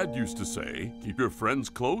 Your dad used to say, keep your friends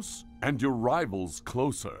close and your rivals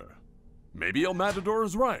closer. Maybe El Matador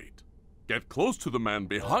is right. Get close to the man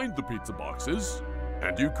behind the pizza boxes,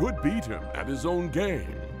 and you could beat him at his own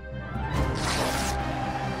game.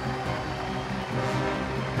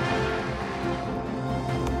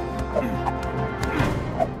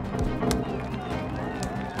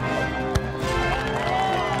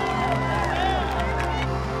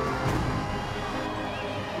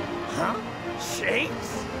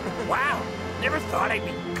 Shakes? Wow, never thought I'd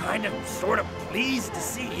be kind of, sort of pleased to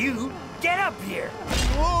see you. Get up here.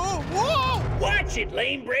 Whoa, whoa! Watch it,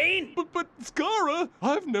 lame brain. But Skara,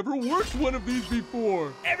 I've never worked one of these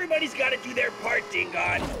before. Everybody's got to do their part,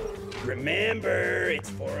 Dingon. Remember, it's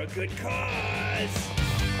for a good cause.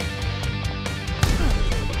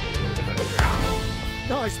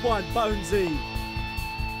 Nice one, Bonesy.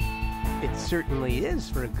 It certainly is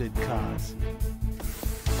for a good cause.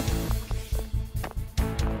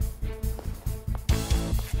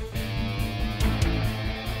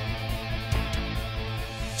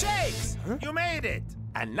 Shakes! Huh? You made it!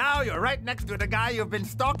 And now you're right next to the guy you've been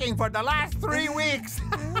stalking for the last 3 weeks!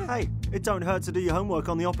 Hey, it don't hurt to do your homework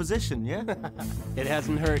on the opposition, yeah? It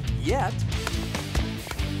hasn't hurt yet.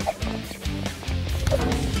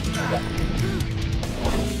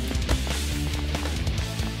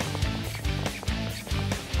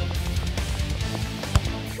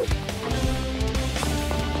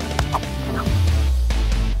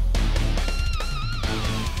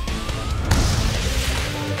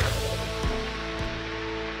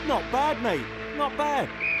 Not bad, mate. Not bad.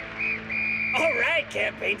 All right,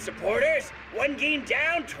 campaign supporters. 1 game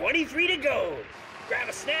down, 23 to go. Grab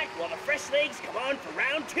a snack while the fresh legs come on for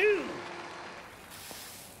round 2.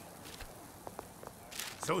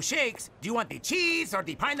 So, Shakes, do you want the cheese or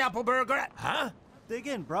the pineapple burger? Huh? Dig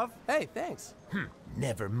in, bruv. Hey, thanks.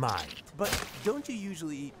 Never mind. But don't you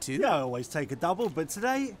usually eat two? Yeah, I always take a double, but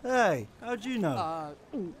today, hey, how'd you know?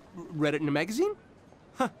 Read it in a magazine?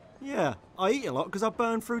 Yeah, I eat a lot because I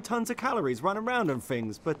burn through tons of calories running around and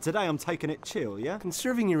things, but today I'm taking it chill, yeah?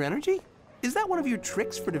 Conserving your energy? Is that one of your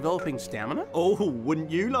tricks for developing stamina? Oh,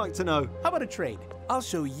 wouldn't you like to know? How about a trade? I'll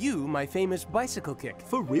show you my famous bicycle kick.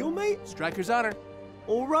 For real, mate? Striker's honor.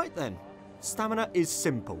 All right then. Stamina is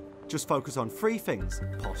simple. Just focus on 3 things: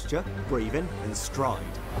 posture, breathing, and stride.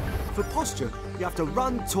 For posture, you have to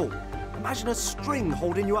run tall. Imagine a string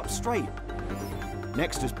holding you up straight.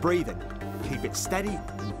 Next is breathing. Keep it steady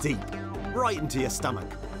and deep, right into your stomach.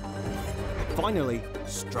 Finally,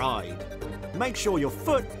 stride. Make sure your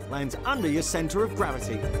foot lands under your center of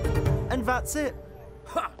gravity. And that's it.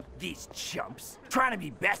 Huh, these chumps. Trying to be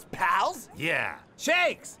best pals? Yeah.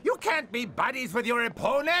 Shakes, you can't be buddies with your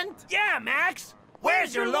opponent? Yeah, Max.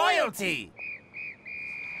 Where's your loyalty?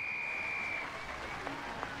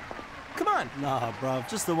 on? Nah, bruv,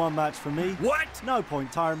 just the one match for me. What? No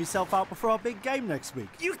point tiring myself out before our big game next week.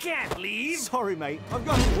 You can't leave. Sorry, mate. I've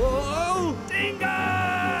got. Whoa! Dingo!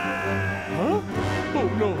 Huh? Oh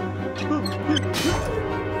no.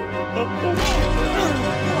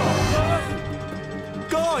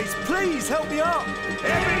 Guys, please help me out.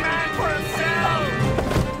 Every man for himself!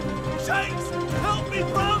 Shakes! Help me,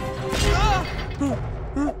 bruv!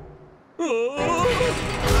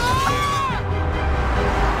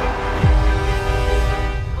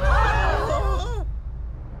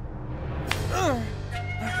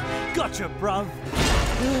 Gotcha, bruv.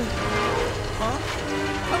 Huh?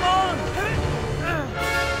 Come on!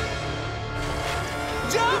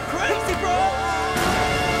 Jump, crazy, bro!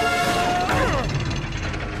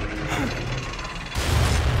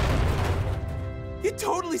 You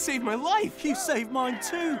totally saved my life. You saved mine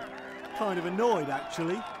too. Kind of annoyed,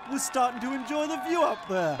 actually. Was starting to enjoy the view up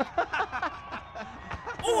there.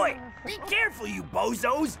 Oi! Be careful, you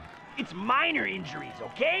bozos! It's minor injuries,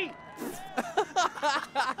 okay?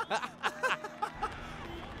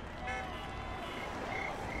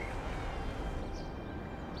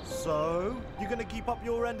 So, you gonna keep up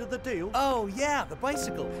your end of the deal? Oh, yeah, the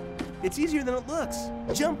bicycle. It's easier than it looks.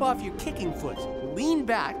 Jump off your kicking foot, lean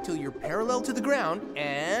back till you're parallel to the ground,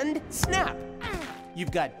 and snap.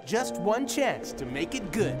 You've got just one chance to make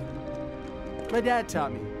it good. My dad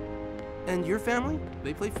taught me. And your family?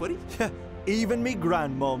 They play footy? Even me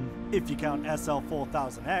grandmom, if you count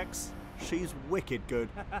SL4000X. She's wicked good.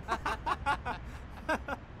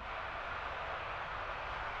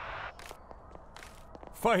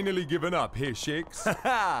 Finally given up, hey Shakes.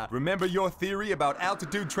 Remember your theory about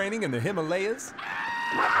altitude training in the Himalayas?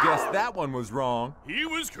 Guess that one was wrong. He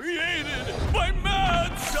was created by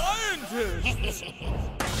mad scientists!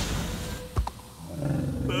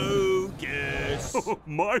 Bogus!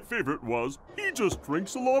 My favorite was, he just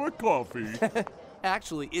drinks a lot of coffee.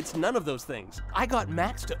 Actually, it's none of those things. I got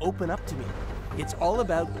Max to open up to me. It's all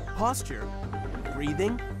about posture,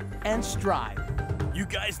 breathing, and stride. You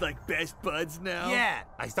guys like best buds now? Yeah,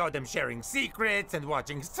 I saw them sharing secrets and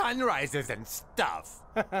watching sunrises and stuff.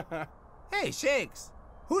 Hey, Shakes,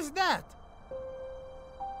 who's that?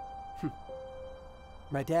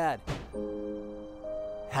 My dad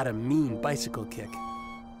had a mean bicycle kick.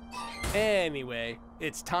 Anyway,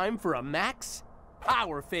 it's time for a Max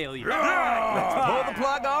power failure. Let's pull the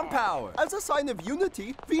plug on power. As a sign of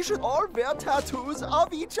unity, we should all wear tattoos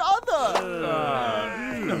of each other.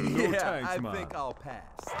 No Yeah, thanks, I Ma. think I'll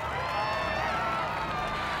pass.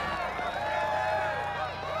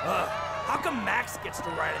 How come Max gets to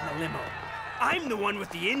ride in the limo? I'm the one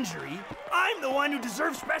with the injury. I'm the one who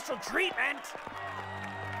deserves special treatment.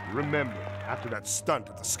 Remember, after that stunt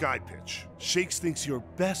at the Sky Pitch, Shakes thinks you're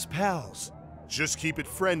best pals. Just keep it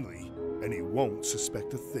friendly, and he won't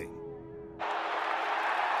suspect a thing.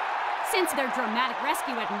 Since their dramatic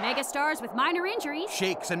rescue at Megastars with minor injuries,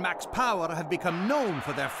 Shakes and Max Power have become known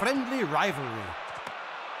for their friendly rivalry.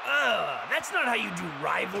 That's not how you do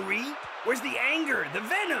rivalry. Where's the anger, the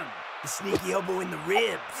venom? The sneaky elbow in the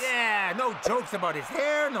ribs. Yeah, no jokes about his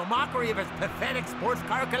hair, no mockery of his pathetic sports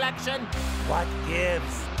car collection. What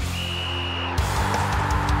gives?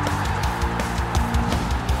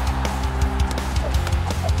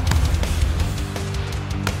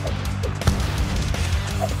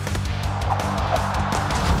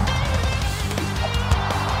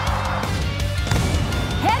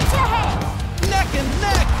 head to head, Neck and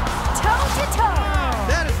neck! toe to toe.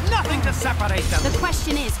 There is nothing to separate them. The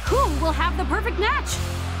question is, who will have the perfect match?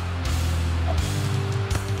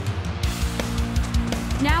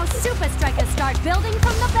 Now Supa Strikas start building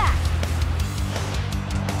from the back.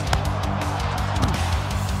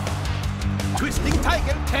 Twisting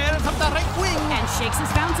Tiger tears up the right wing. And Shakes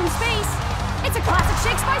has found some space. It's a classic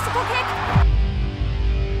Shakes bicycle kick.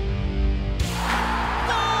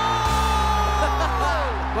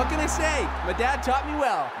 What can I say? My dad taught me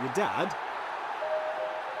well. Your dad?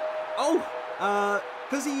 Oh,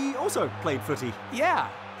 because he also played footy. Yeah,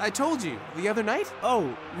 I told you the other night.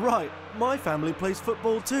 Oh, right. My family plays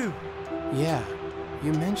football too. Yeah,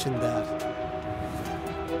 you mentioned that.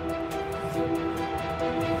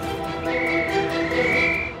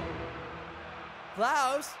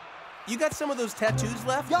 Klaus, you got some of those tattoos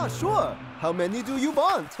left? Yeah, sure. How many do you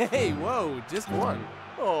want? Hey, whoa, just one.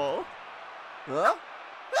 Oh. Huh?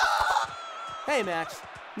 Hey, Max.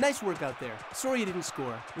 Nice work out there. Sorry you didn't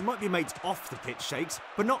score. We might be mates off the pitch, Shakes,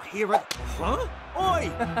 but not here at... Huh? Oi!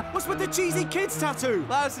 What's with the cheesy kids tattoo?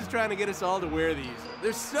 Klaus is trying to get us all to wear these.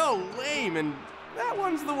 They're so lame, and that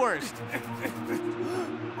one's the worst.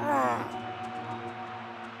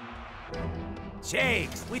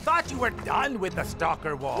 Shakes, we thought you were done with the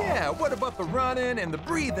stalker wall. Yeah, what about the running and the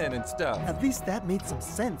breathing and stuff? At least that made some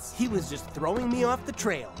sense. He was just throwing me off the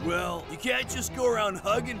trail. Well, you can't just go around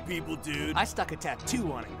hugging people, dude. I stuck a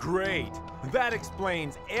tattoo on him. Great. That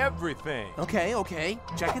explains everything. Okay.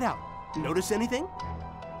 Check it out. Notice anything?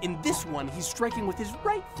 In this one, he's striking with his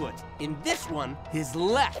right foot. In this one, his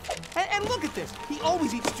left. And look at this. He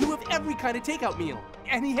always eats 2 of every kind of takeout meal.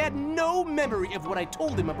 And he had no memory of what I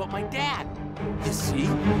told him about my dad. You see?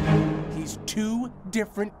 He's 2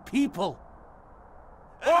 different people.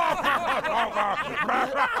 2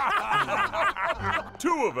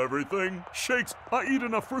 of everything. Shakes, I eat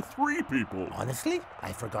enough for 3 people. Honestly,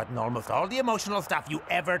 I've forgotten almost all the emotional stuff you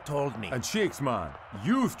ever told me. And Shakes, man,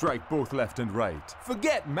 you strike both left and right.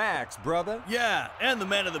 Forget Max, brother. Yeah, and the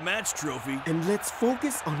man of the match trophy. And let's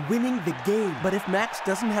focus on winning the game. But if Max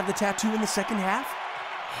doesn't have the tattoo in the second half?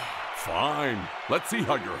 Fine. Let's see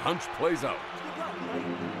how your hunch plays out.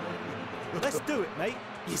 Let's do it, mate.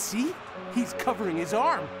 You see? He's covering his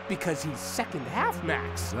arm because he's second half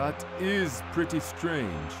Max. That is pretty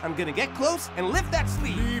strange. I'm gonna get close and lift that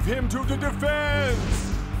sleeve. Leave him to the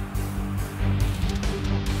defense!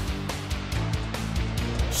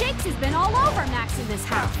 Shakes has been all over Max in this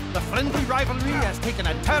half. The friendly rivalry has taken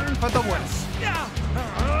a turn for the worse.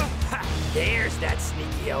 There's that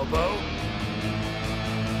sneaky elbow.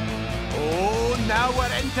 Oh, now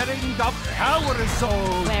we're entering the power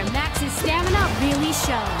zone. Where Max's stamina really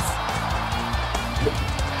shows.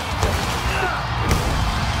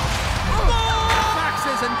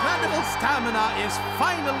 Max's incredible stamina is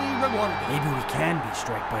finally rewarded. Maybe we can be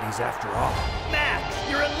strike buddies after all. Max,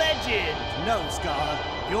 you're a legend. No, Scar,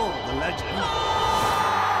 you're the legend.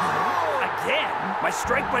 Again? My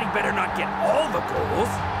strike buddy better not get all the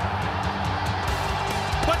goals.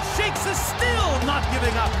 But Shakes is still not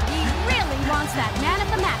giving up. He really wants that man of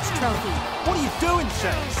the match trophy. What are you doing,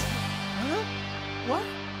 Shakes? Huh? What?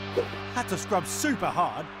 Had to scrub super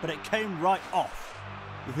hard, but it came right off.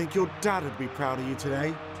 You think your dad would be proud of you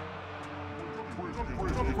today?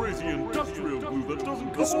 Crazy industrial glue that doesn't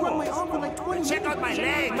I scrubbed come my off. arm for like 20 Check minutes. out my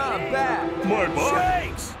leg. My back. My butt.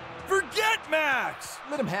 Shakes! Forget Max!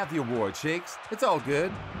 Let him have the award, Shakes. It's all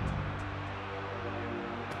good.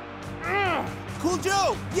 Cool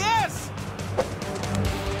Joe! Yes!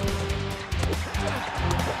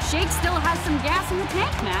 Shakes still has some gas in the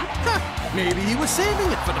tank, Max. Maybe he was saving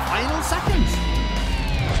it for the final seconds.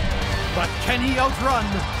 But can he outrun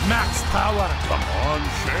Max Power? Come on,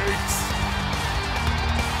 Shakes.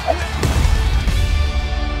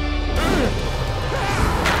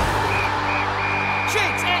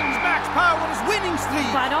 Shakes ends Max Power's winning streak.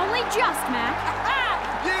 But only just, Max.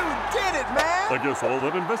 You did it, man! I guess all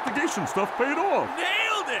that investigation stuff paid off.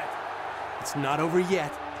 Nailed it! It's not over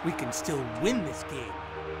yet. We can still win this game.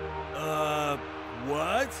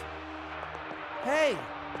 What? Hey!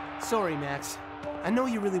 Sorry, Max. I know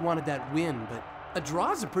you really wanted that win, but a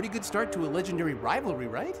draw's a pretty good start to a legendary rivalry,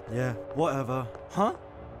 right? Yeah, whatever. Huh?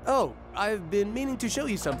 Oh, I've been meaning to show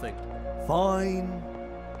you something. Fine.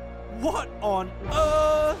 What on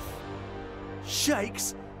earth?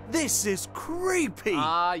 Shakes, this is creepy.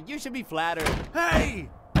 You should be flattered. Hey!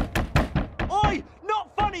 Oi,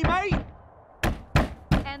 not funny, mate!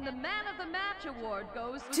 And the Man of the Match award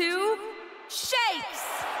goes to Shakes!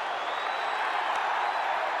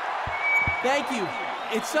 Thank you.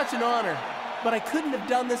 It's such an honor. But I couldn't have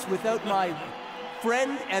done this without my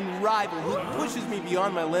friend and rival who pushes me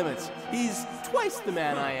beyond my limits. He's twice the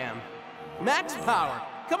man I am. Max Power.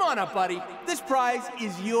 Come on up, buddy. This prize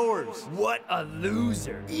is yours. What a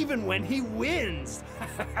loser. Even when he wins.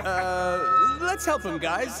 Let's help him,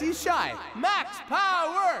 guys. He's shy. Max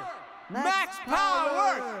Power! Max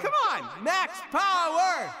Power! Come on! Max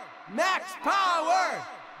Power! Max Power!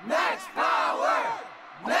 Max Power!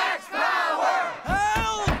 Max Power!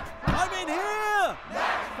 Help! I'm in here!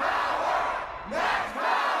 Max Power! Max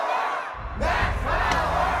Power! Max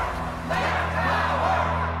Power!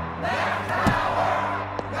 Max Power!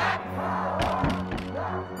 Max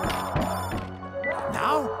Power!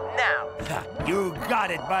 Now? Now. You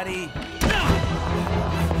got it, buddy.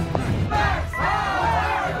 Max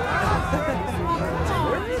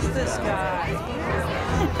Where is this guy?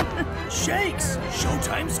 Shakes!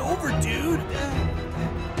 Showtime's over, dude!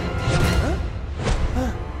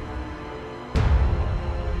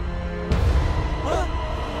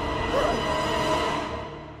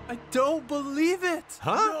 I don't believe it!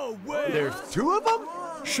 Huh? No way! There's 2 of them?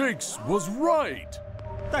 Shakes was right.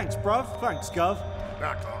 Thanks, bruv. Thanks, Gov.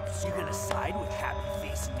 Back off. You gonna side with Happy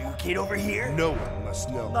Face New Kid over here? No one must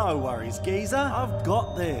know. No worries, geezer. I've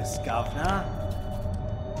got this, Governor.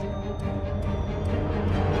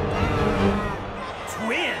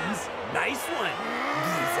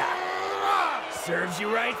 Serves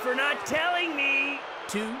you right for not telling me.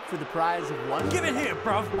 2 for the prize of 1. Give it here,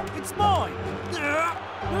 bruv. It's mine.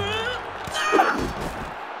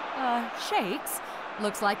 Shakes.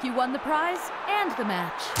 Looks like you won the prize and the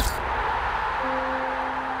match.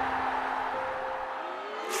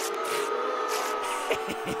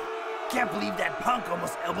 Can't believe that punk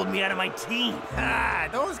almost elbowed me out of my team. Ah,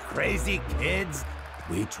 those crazy kids.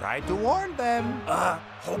 We tried to warn them.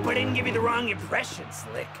 Hope I didn't give you the wrong impression,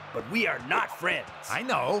 Slick. But we are not friends. I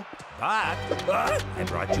know, but I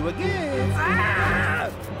brought you a gift.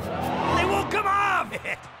 They won't come off!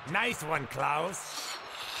 Nice one, Klaus.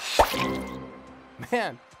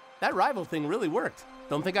 Man, that rival thing really worked.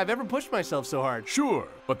 Don't think I've ever pushed myself so hard. Sure,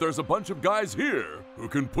 but there's a bunch of guys here who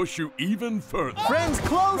can push you even further. Friends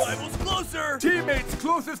close! Rivals closer! Teammates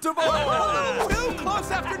closest of all! Too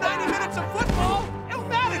close after 90 minutes of football! El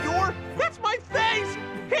Matador! That's my face!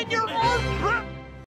 In your arm!